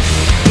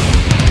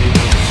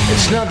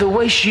 It's not the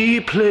way she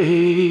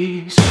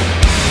plays.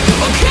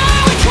 Okay,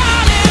 we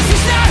call this,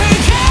 it's not her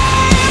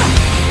game.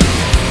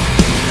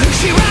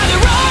 She'd rather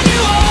run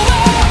you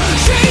over.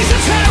 She's a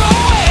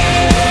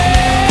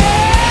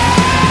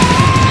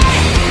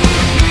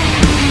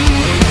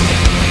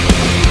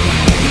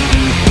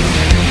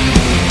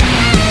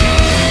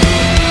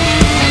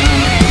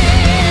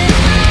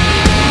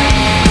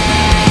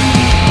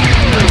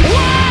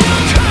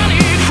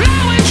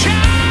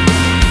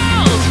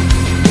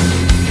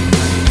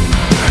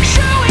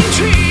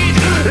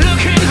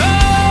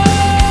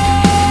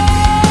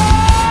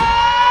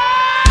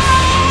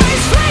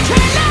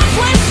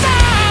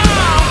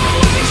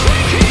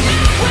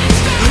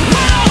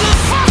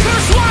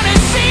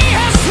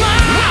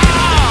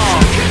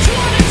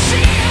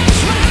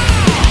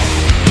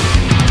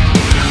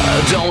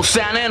don't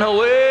stand in her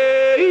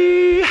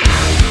way.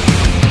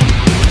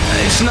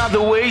 It's not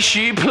the way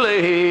she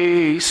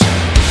plays.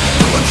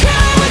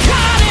 Okay, we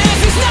call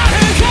this, it's not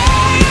her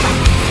game.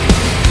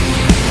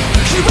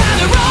 She'd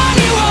rather run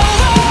you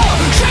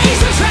over.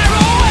 Chase the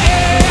terror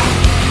away.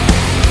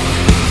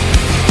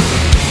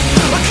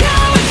 Okay,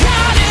 we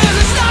call this,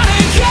 it's not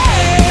her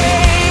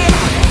game.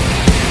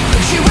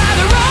 She'd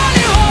rather run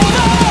you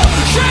over.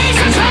 Chase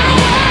the terror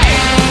away.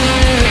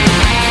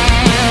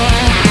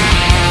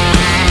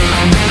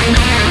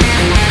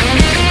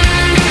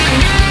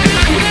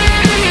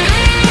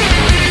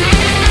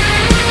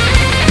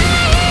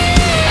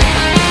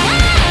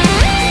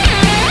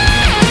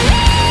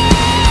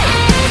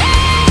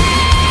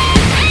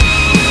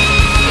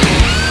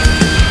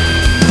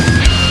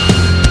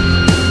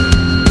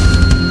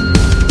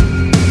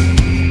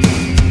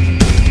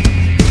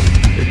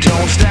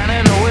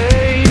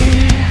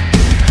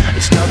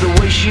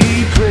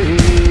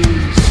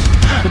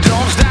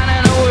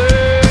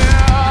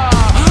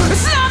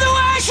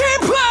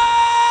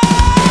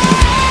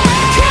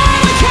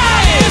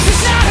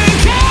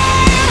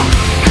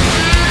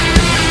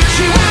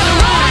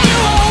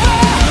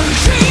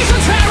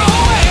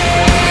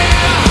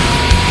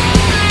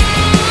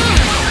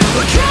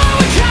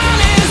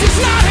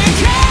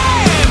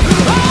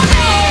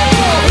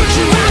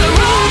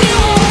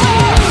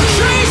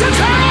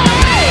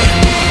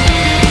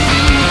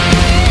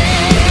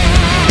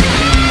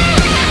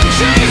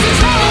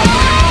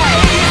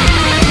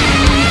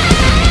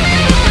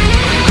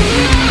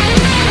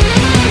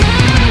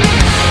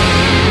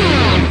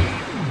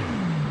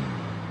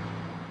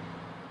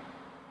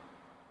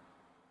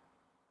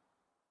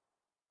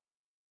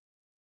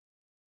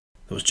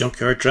 There was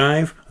Junkyard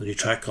Drive, a new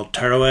track called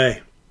Tearaway.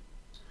 It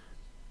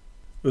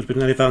was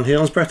been Eddie Van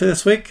Halen's birthday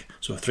this week,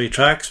 so 3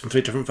 tracks from 3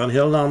 different Van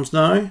Halen albums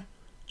now.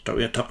 Start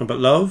with Talking About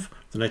Love,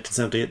 the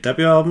 1978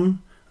 debut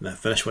album, and then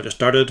finish what just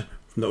started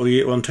from the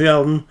 0812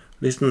 album,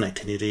 released in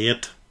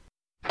 1988.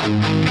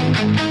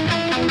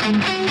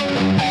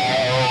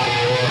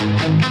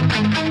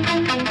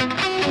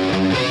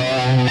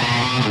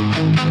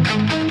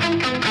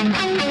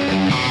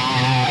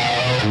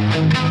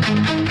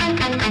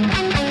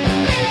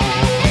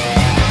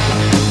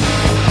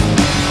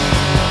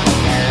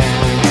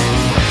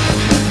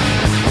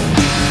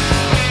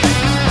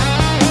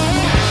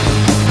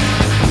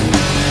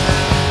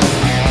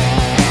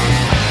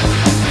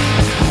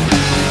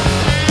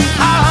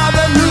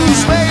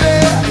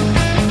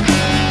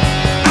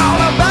 All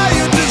about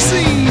your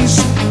disease.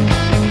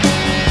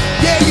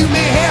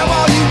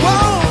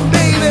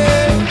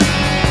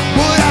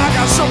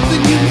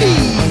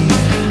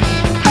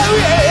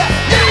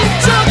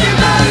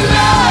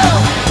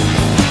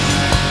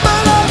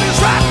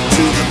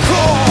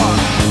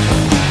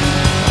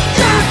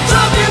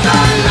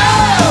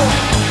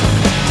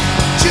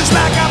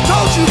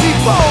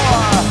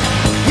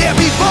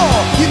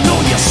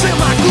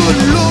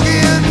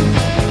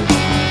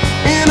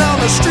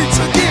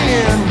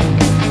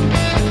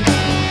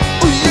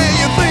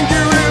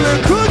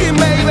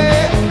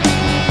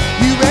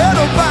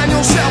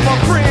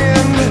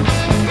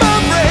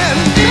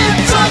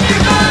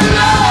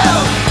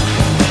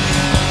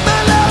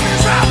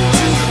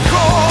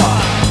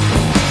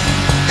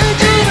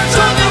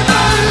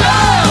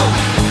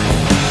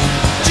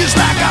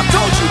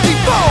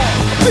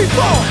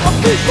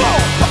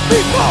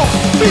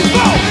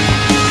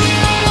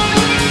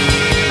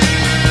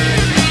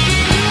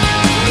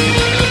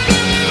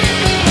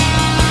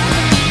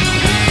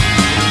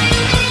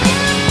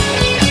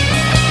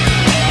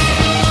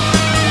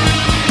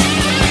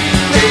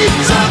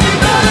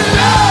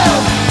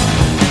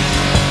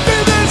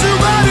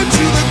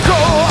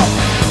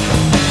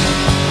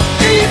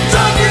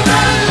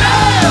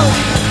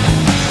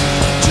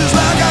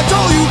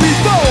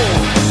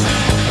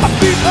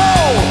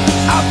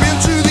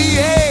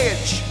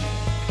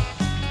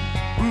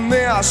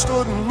 I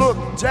stood and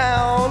looked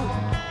down.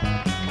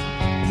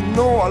 You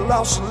know I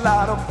lost a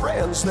lot of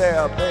friends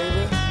there,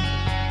 baby.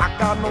 I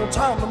got no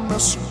time to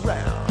mess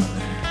around.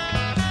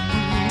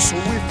 So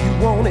if you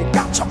want it,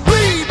 got to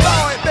bleed,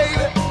 boy,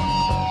 baby.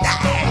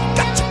 Yeah,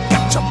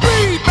 got to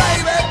bleed,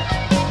 baby.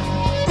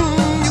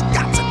 You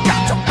got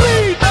to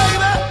bleed,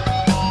 baby.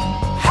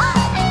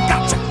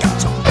 Got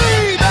to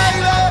bleed,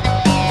 baby.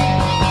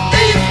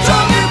 Keep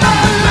talking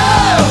about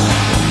love.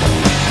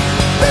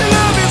 The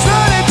love is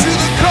running to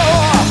the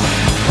core.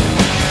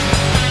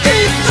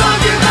 Keep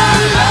talking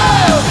about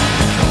love.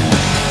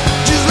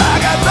 Just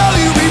like I told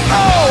you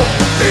before.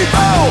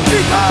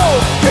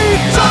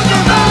 Keep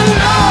talking about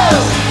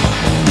love.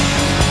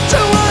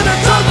 Don't wanna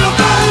talk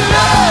about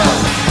love.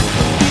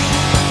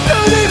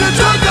 Don't need to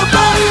talk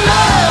about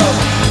love.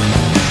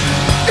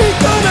 Ain't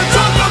gonna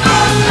talk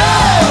about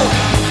love.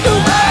 You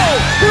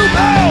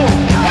know.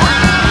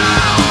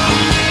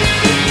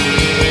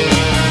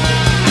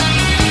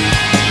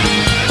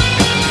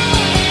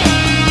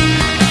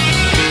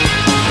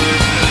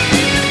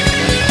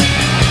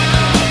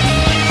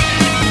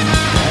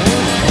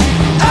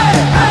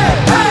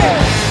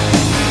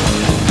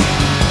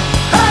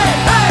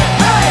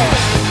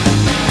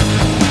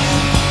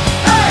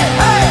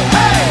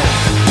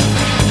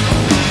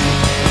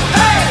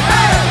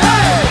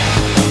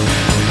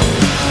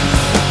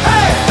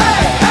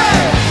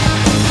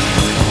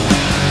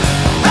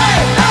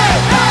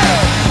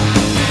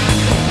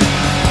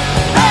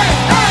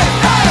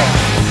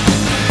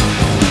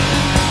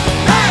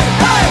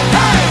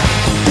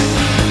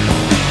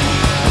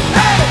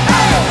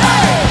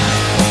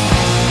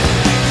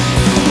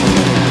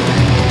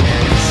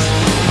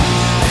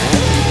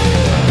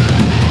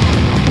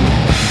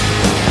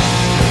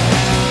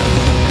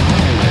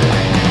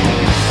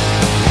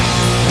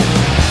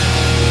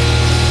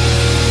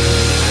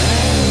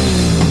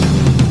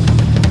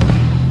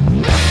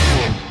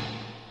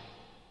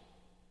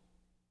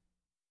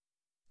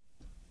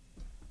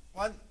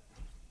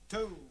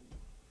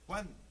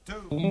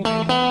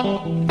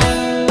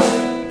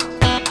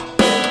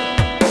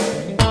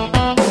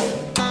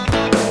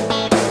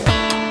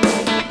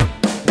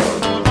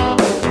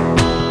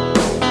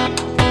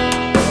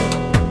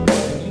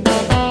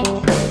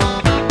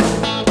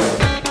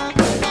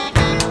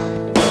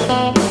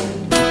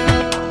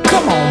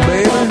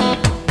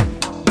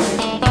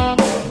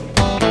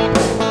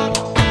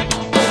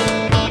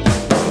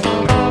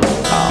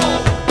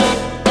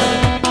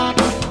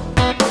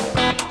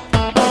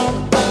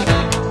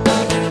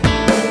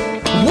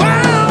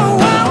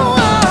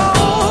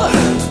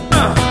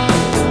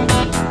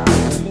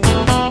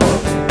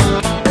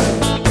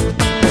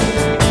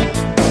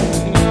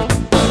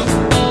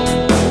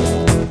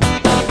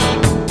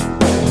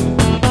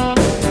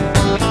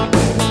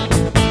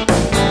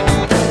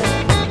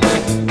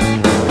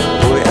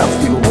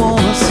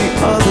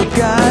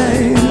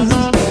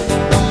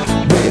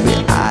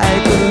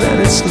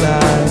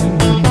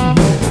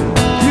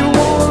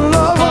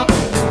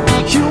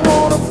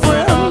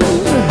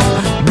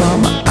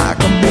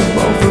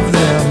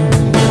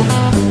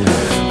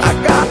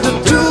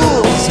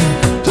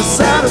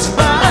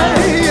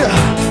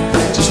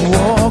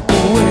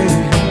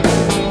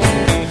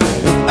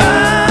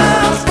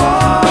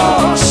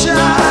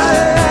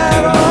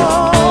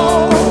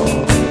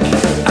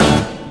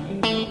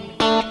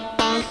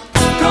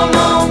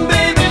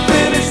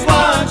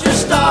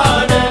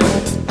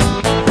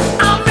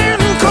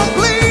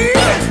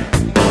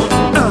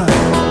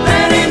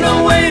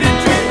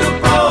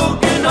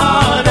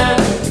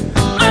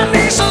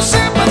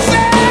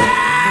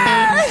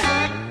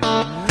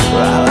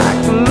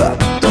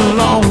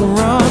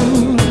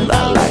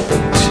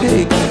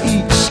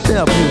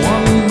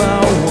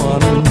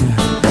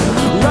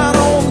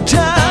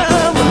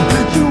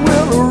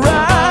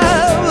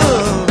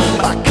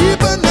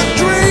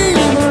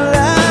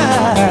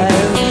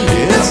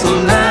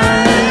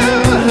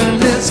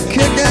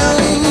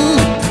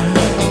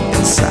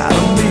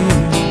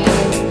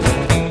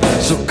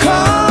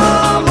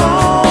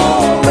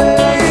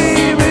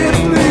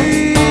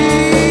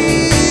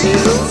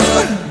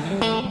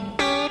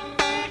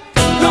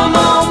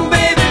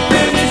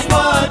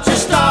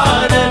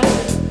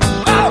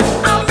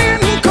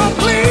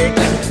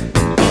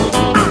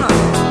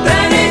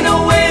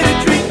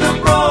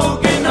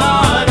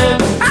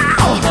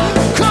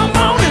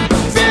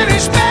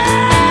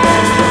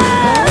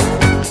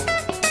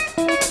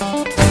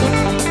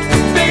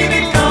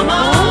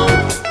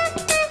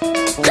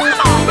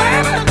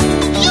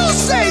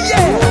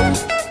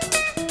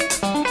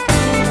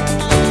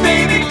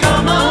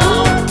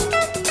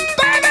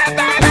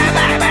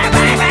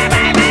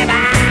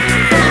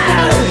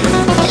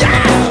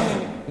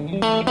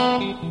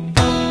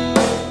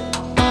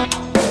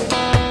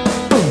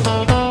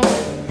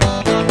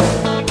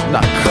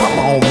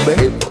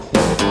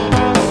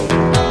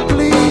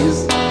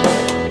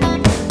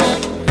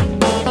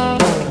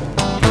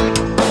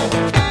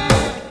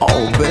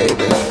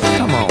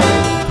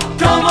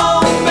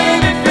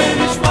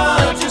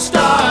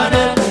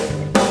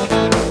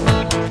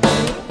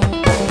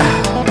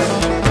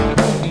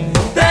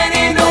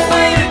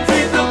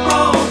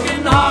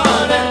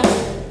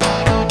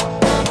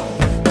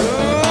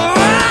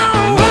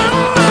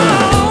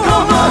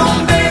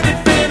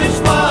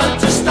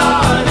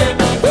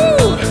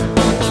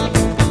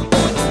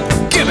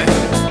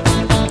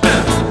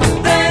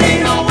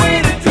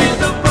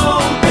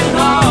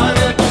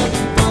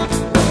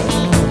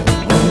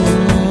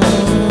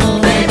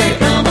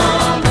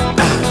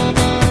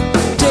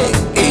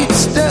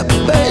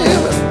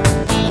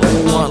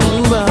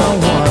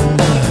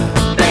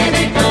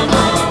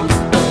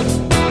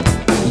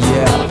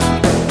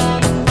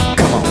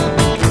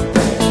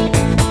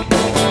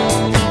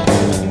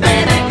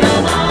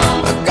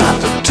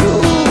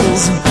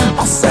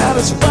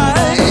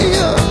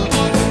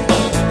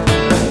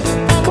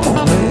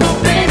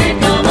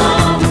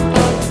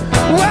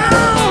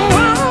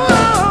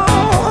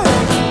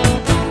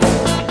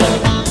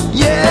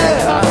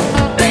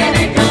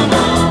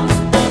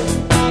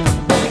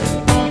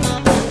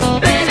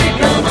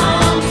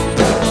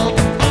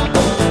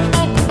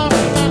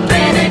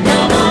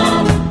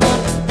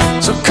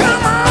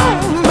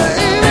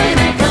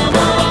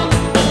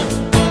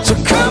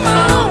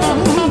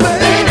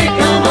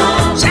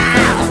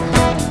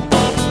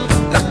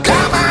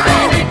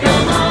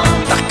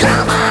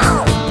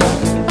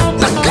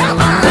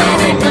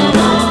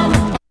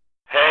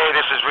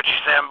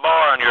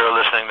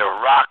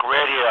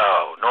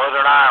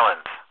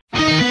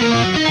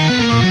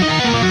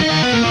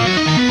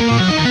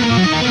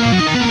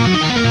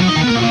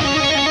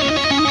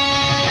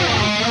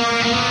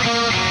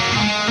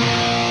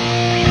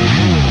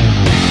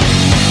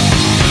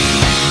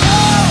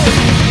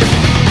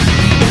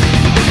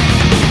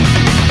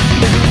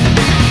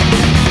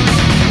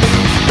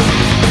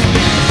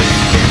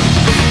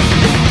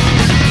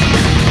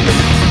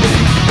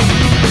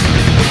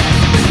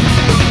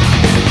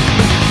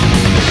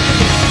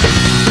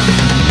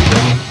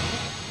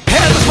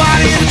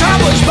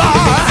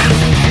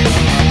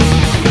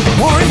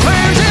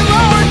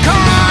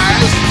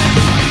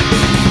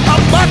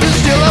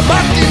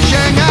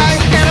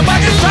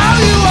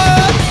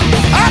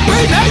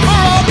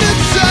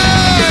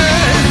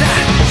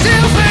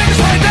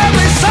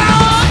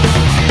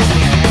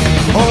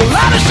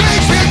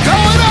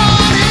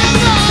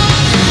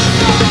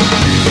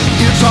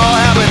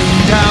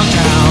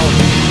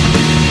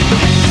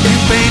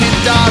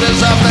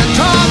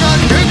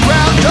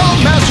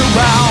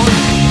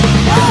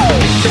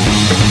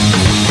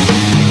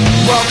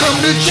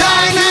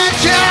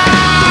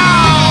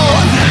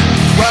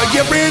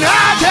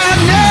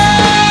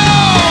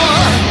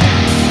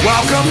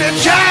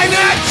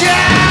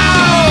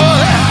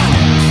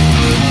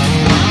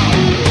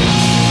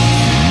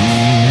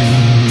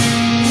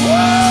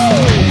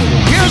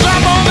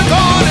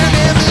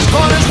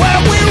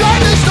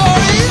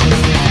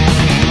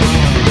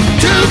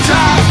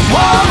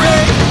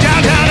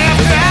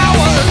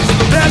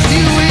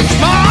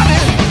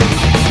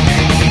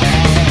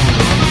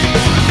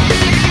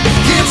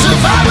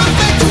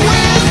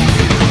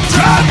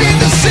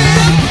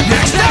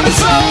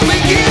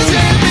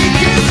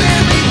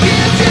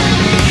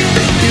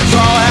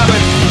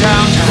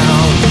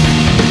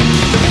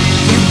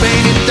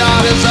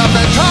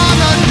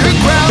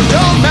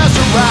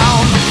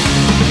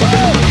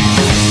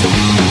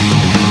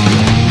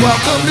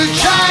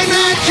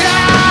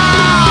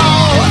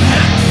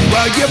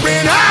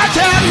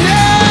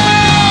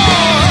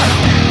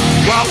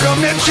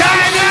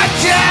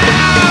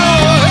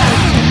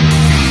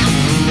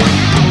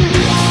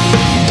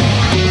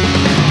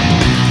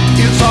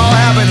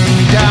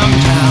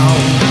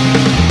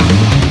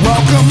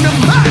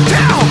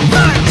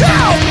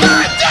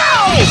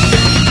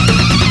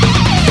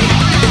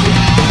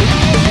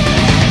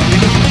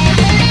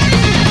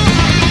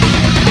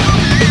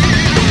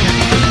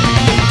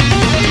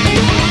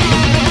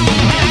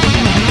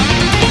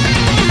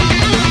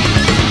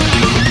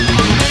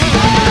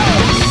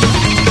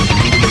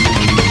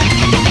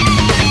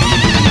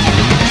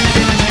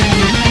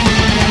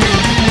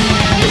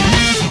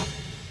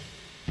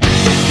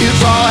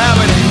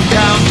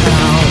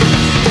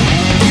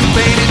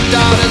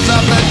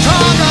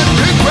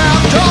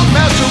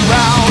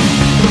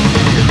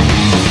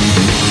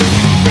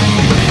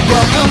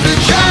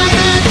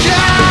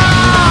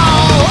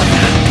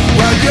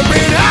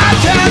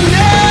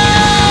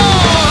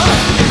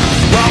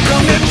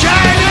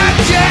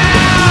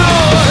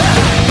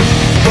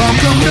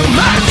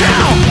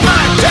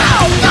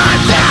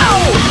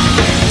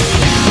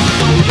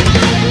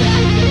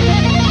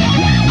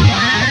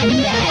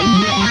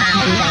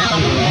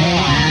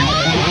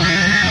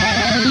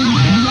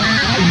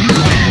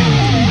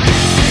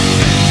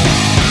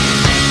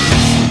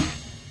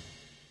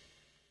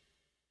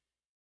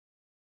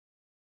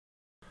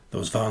 There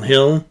was Van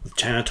Halen with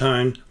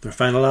Chinatown, their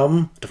final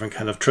album, Different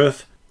Kind of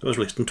Truth, that was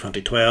released in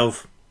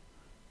 2012.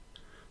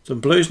 Some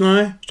blues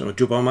now, starting with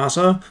Joe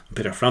Bonamassa and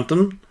Peter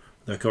Frampton.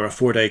 They've got a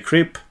 4-Day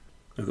Creep.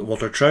 They've got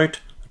Walter Trout,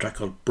 a track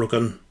called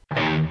Broken.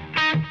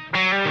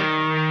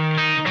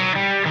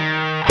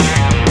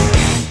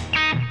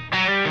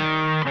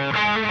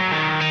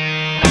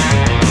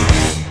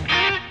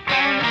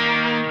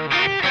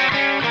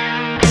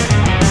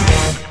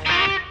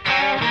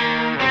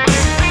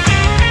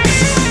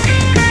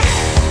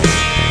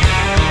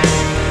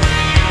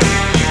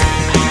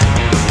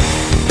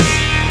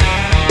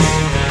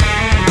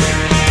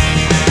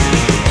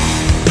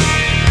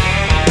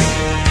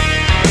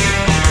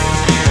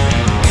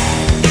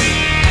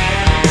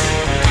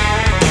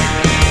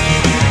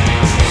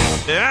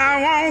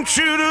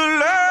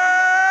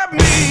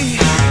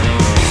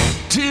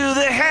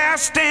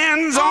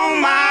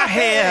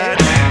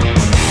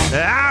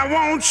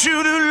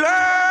 You to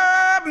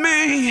love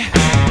me,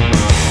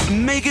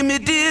 making me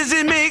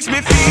dizzy, makes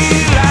me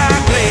feel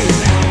like play.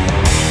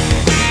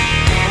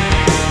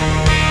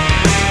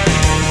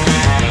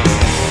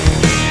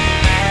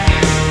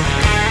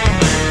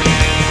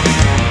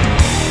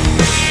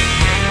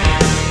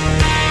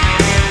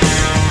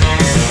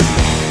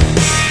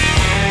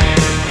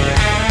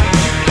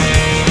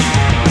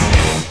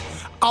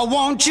 I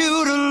want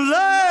you to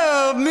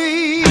love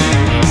me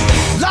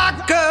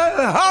like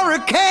a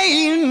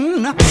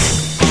hurricane.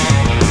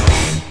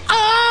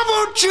 I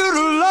want you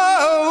to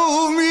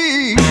love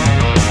me.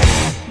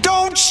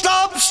 Don't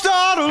stop,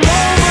 start all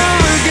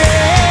over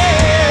again.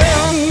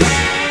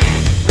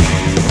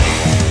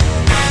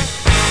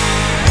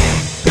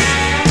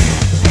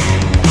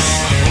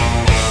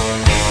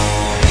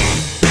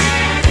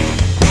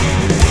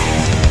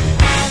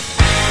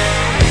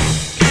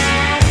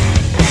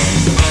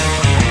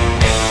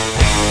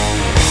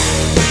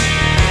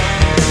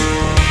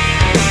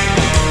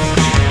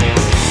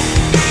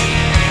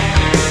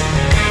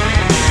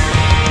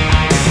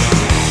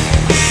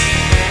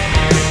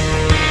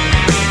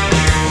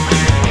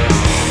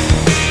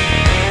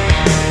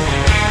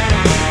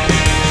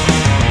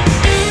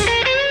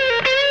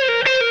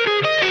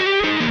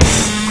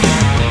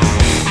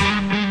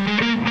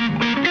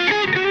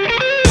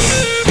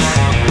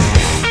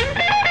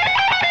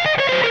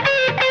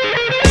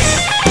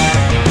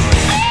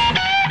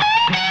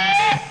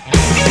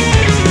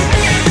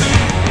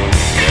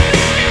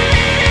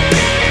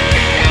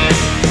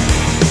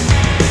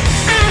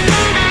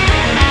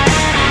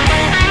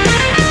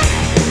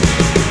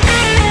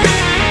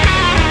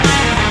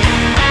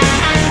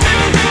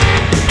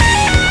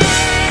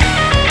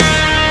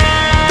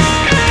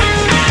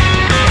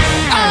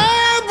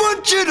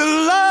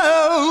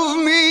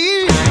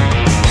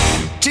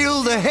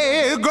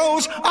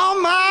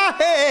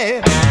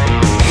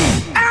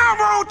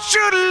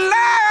 should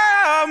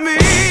love me.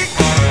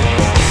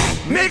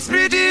 Makes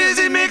me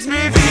dizzy, makes me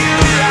feel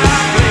like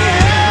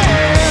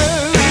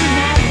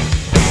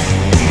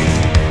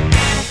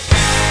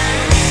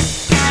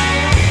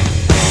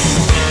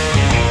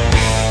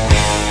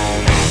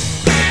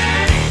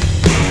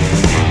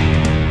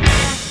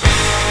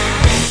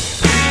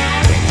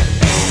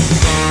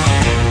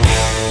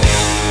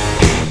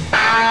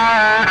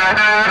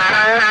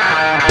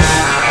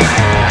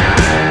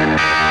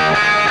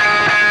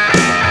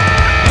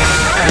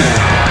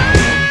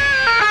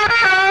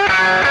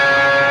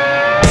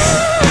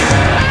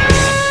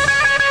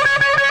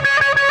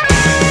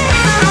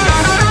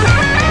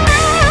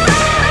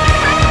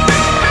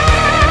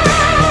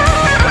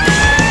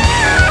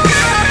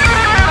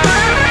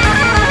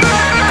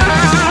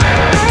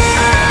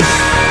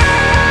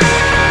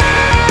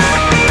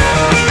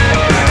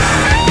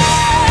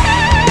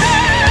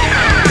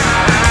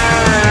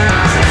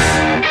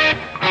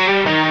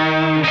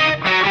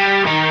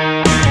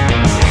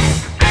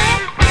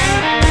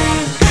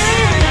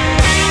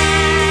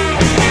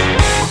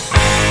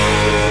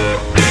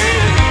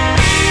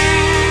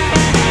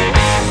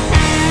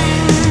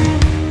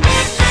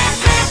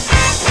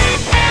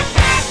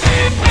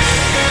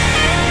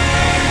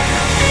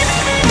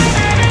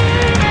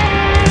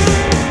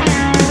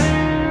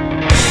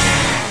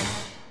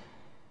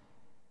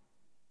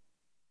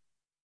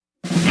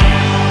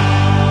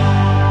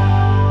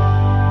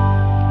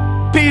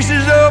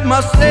pieces of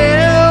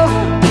myself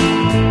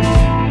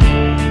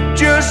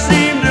just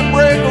seem to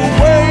break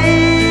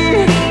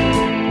away,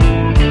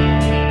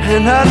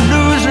 and I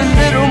lose a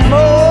little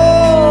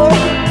more,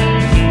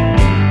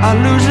 I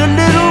lose a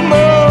little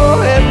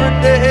more every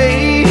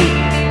day.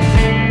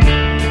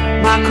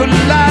 My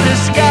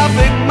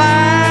kaleidoscopic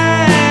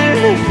mind,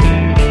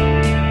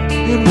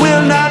 it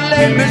will not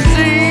let me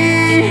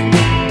see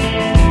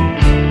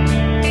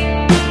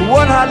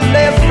what I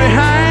left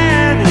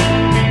behind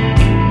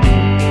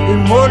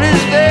and what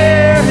is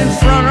there in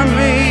front of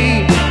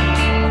me.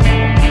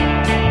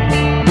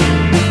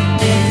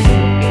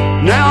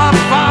 Now I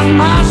find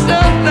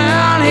myself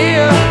down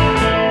here,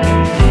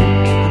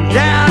 I'm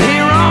down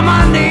here on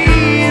my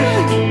knees.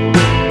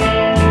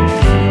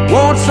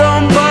 Won't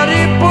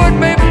somebody put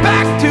me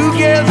back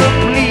together,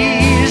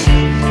 please?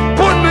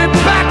 Put me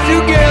back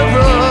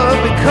together,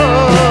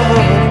 because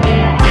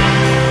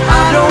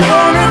I don't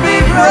wanna be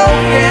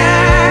broken.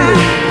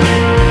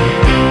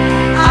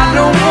 I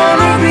don't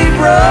wanna be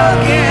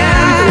broken.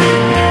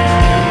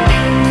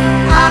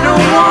 I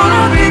don't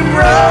wanna be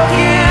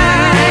broken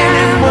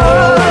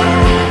anymore.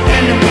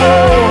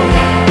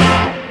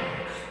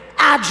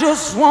 I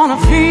just wanna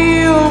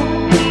feel,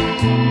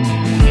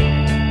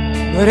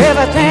 but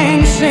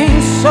everything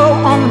seems so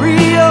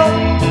unreal,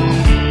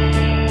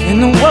 and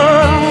the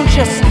world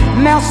just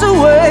melts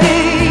away.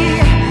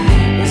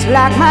 It's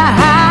like my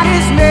heart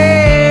is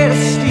made of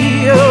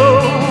steel,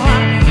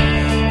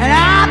 and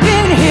I've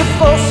been here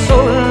for so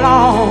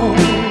long,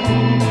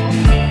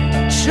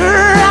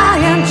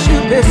 trying to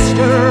be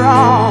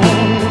strong,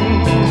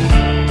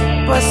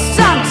 but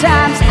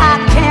sometimes I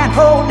can't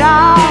hold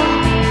on,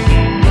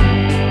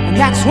 and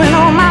that's when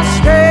all my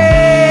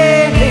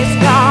strength is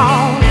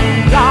gone,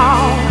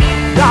 gone,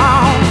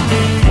 gone.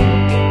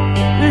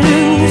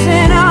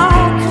 Losing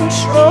all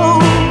control,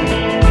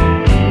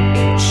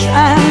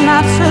 trying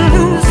not to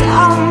lose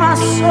all my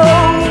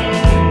soul.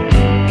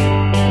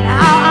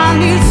 Now I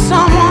need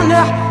someone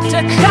to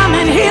come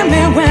and hear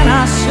me when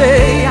I say,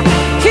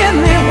 hear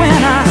me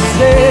when I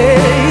say,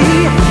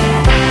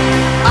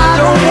 I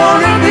don't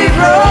wanna be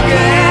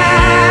broken.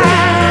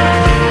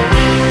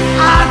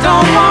 I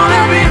don't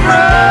wanna be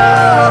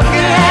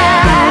broken.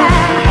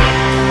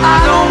 I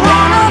don't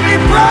wanna be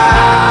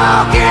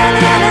broken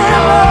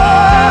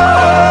anymore,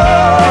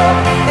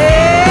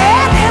 baby.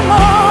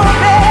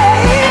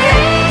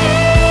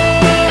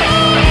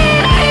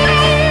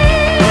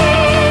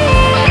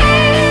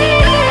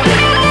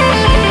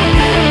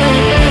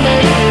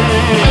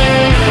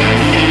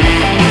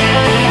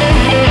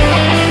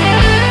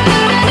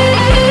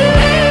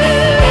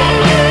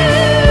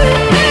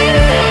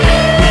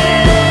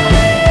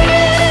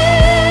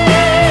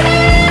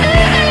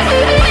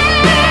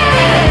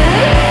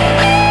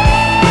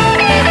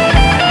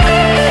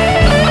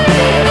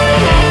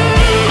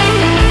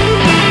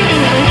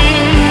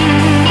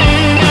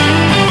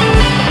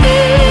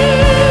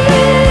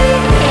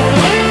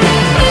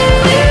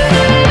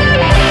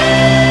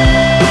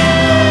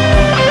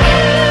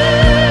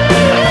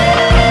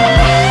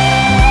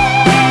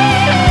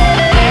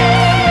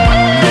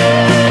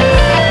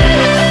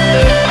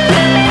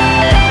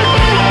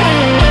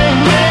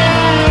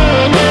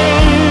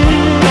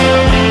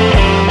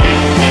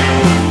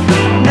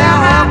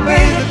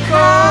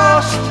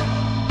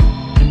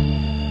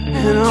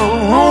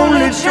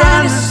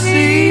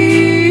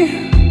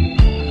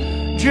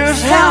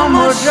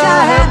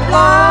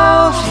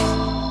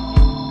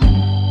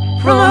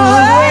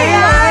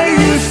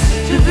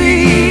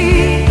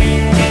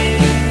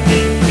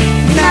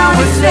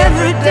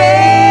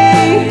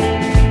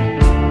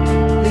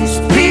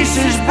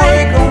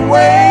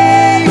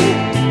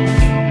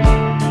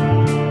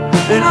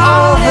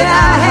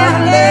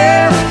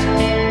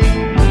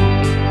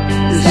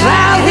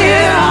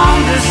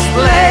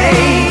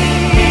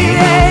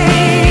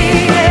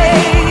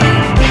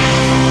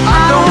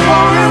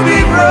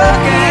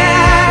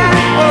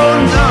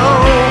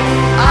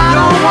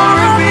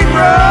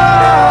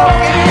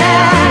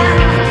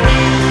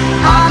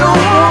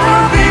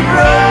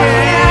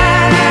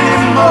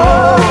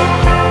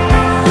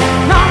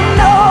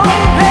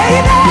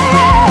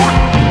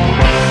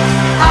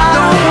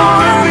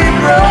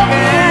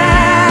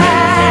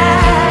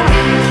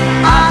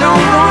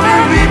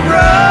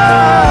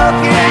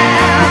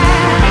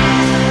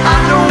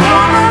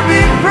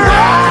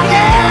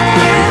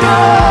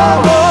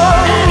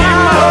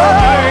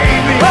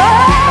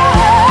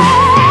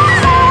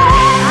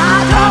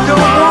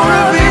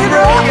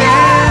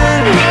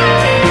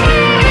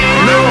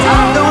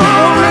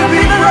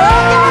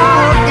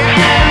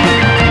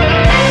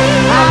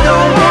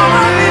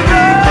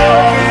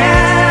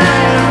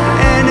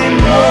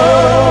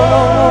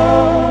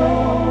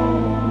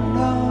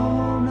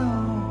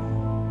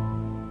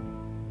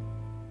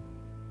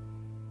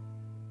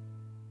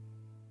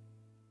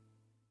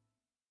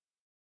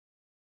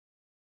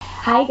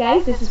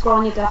 guys, this is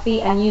Grania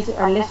Duffy and you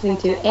are listening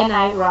to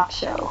NI Rock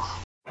Show.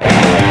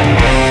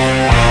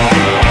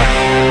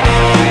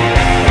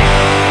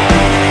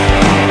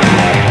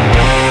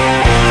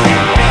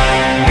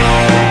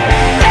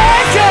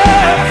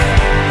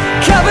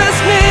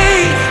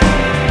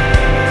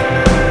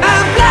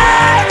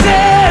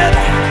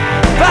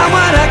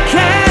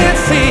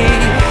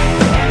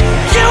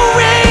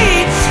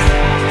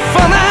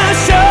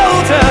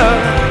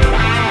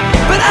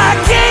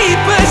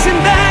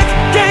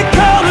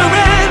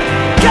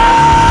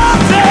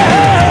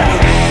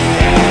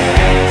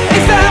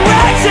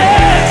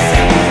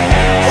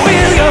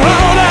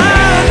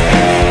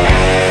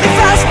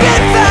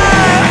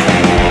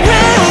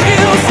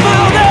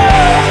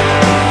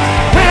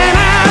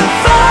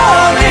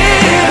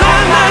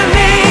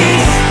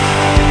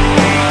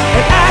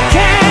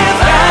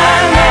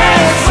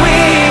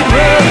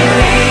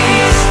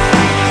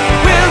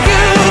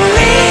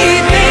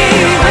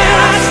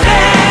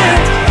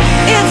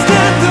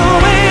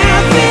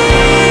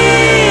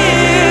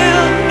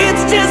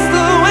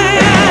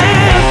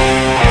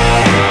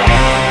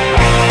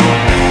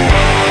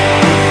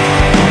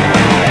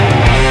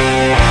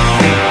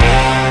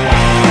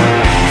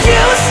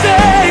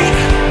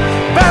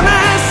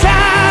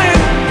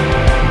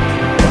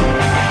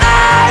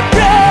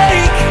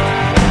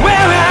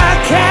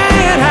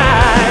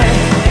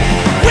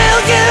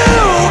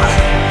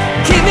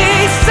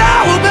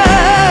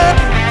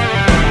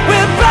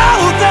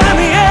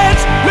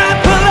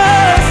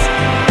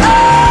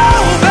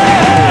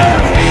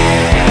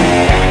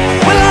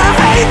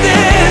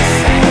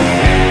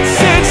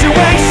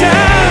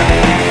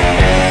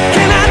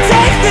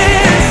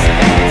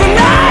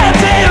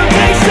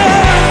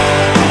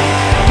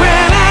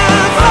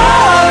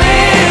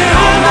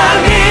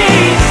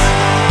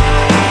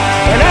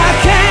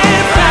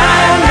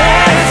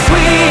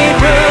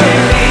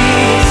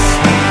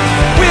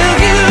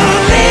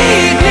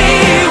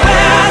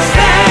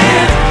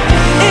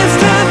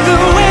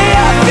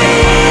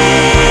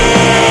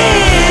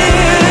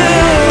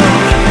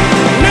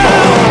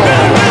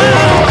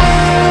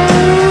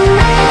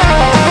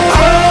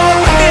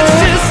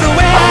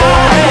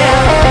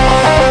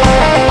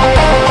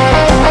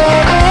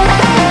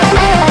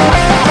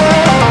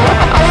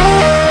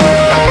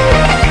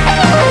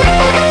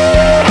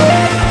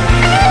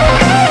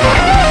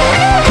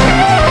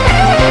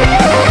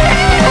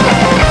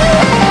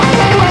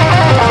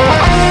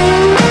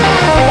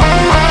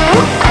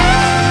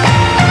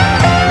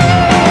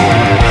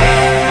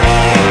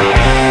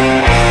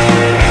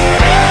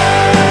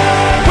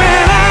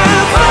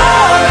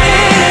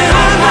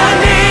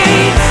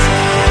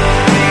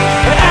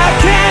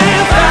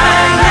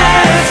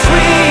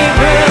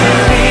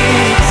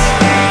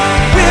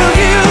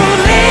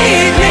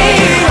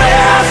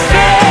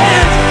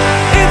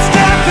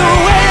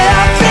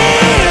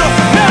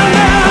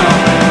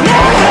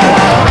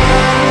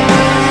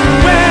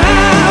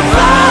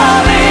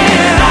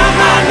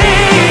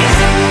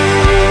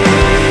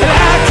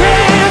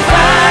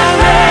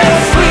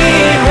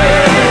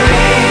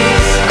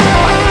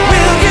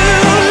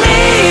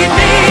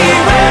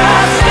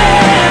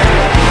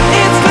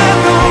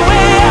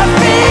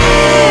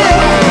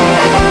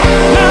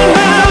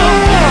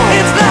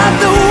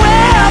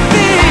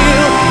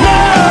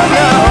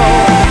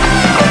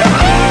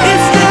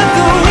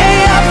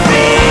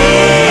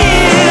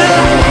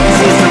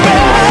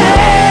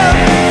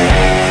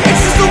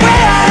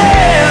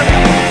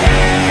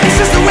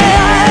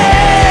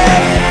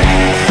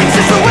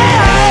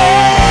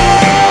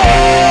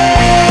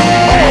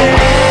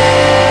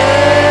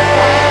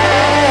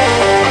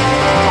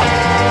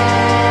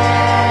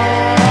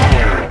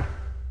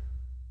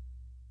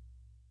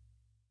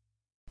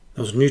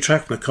 New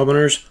track from the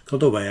Commoners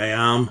called The Way I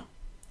Am.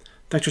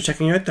 Thanks for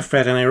checking out the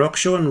Friday Night Rock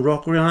Show on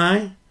Rock and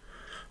I.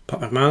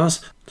 Pat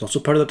McManus is also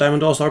part of the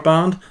Diamond All-Star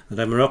Band, the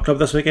Diamond Rock Club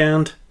this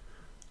weekend.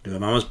 Do a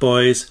Mama's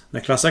Boys, and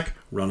the classic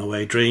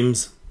Runaway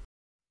Dreams.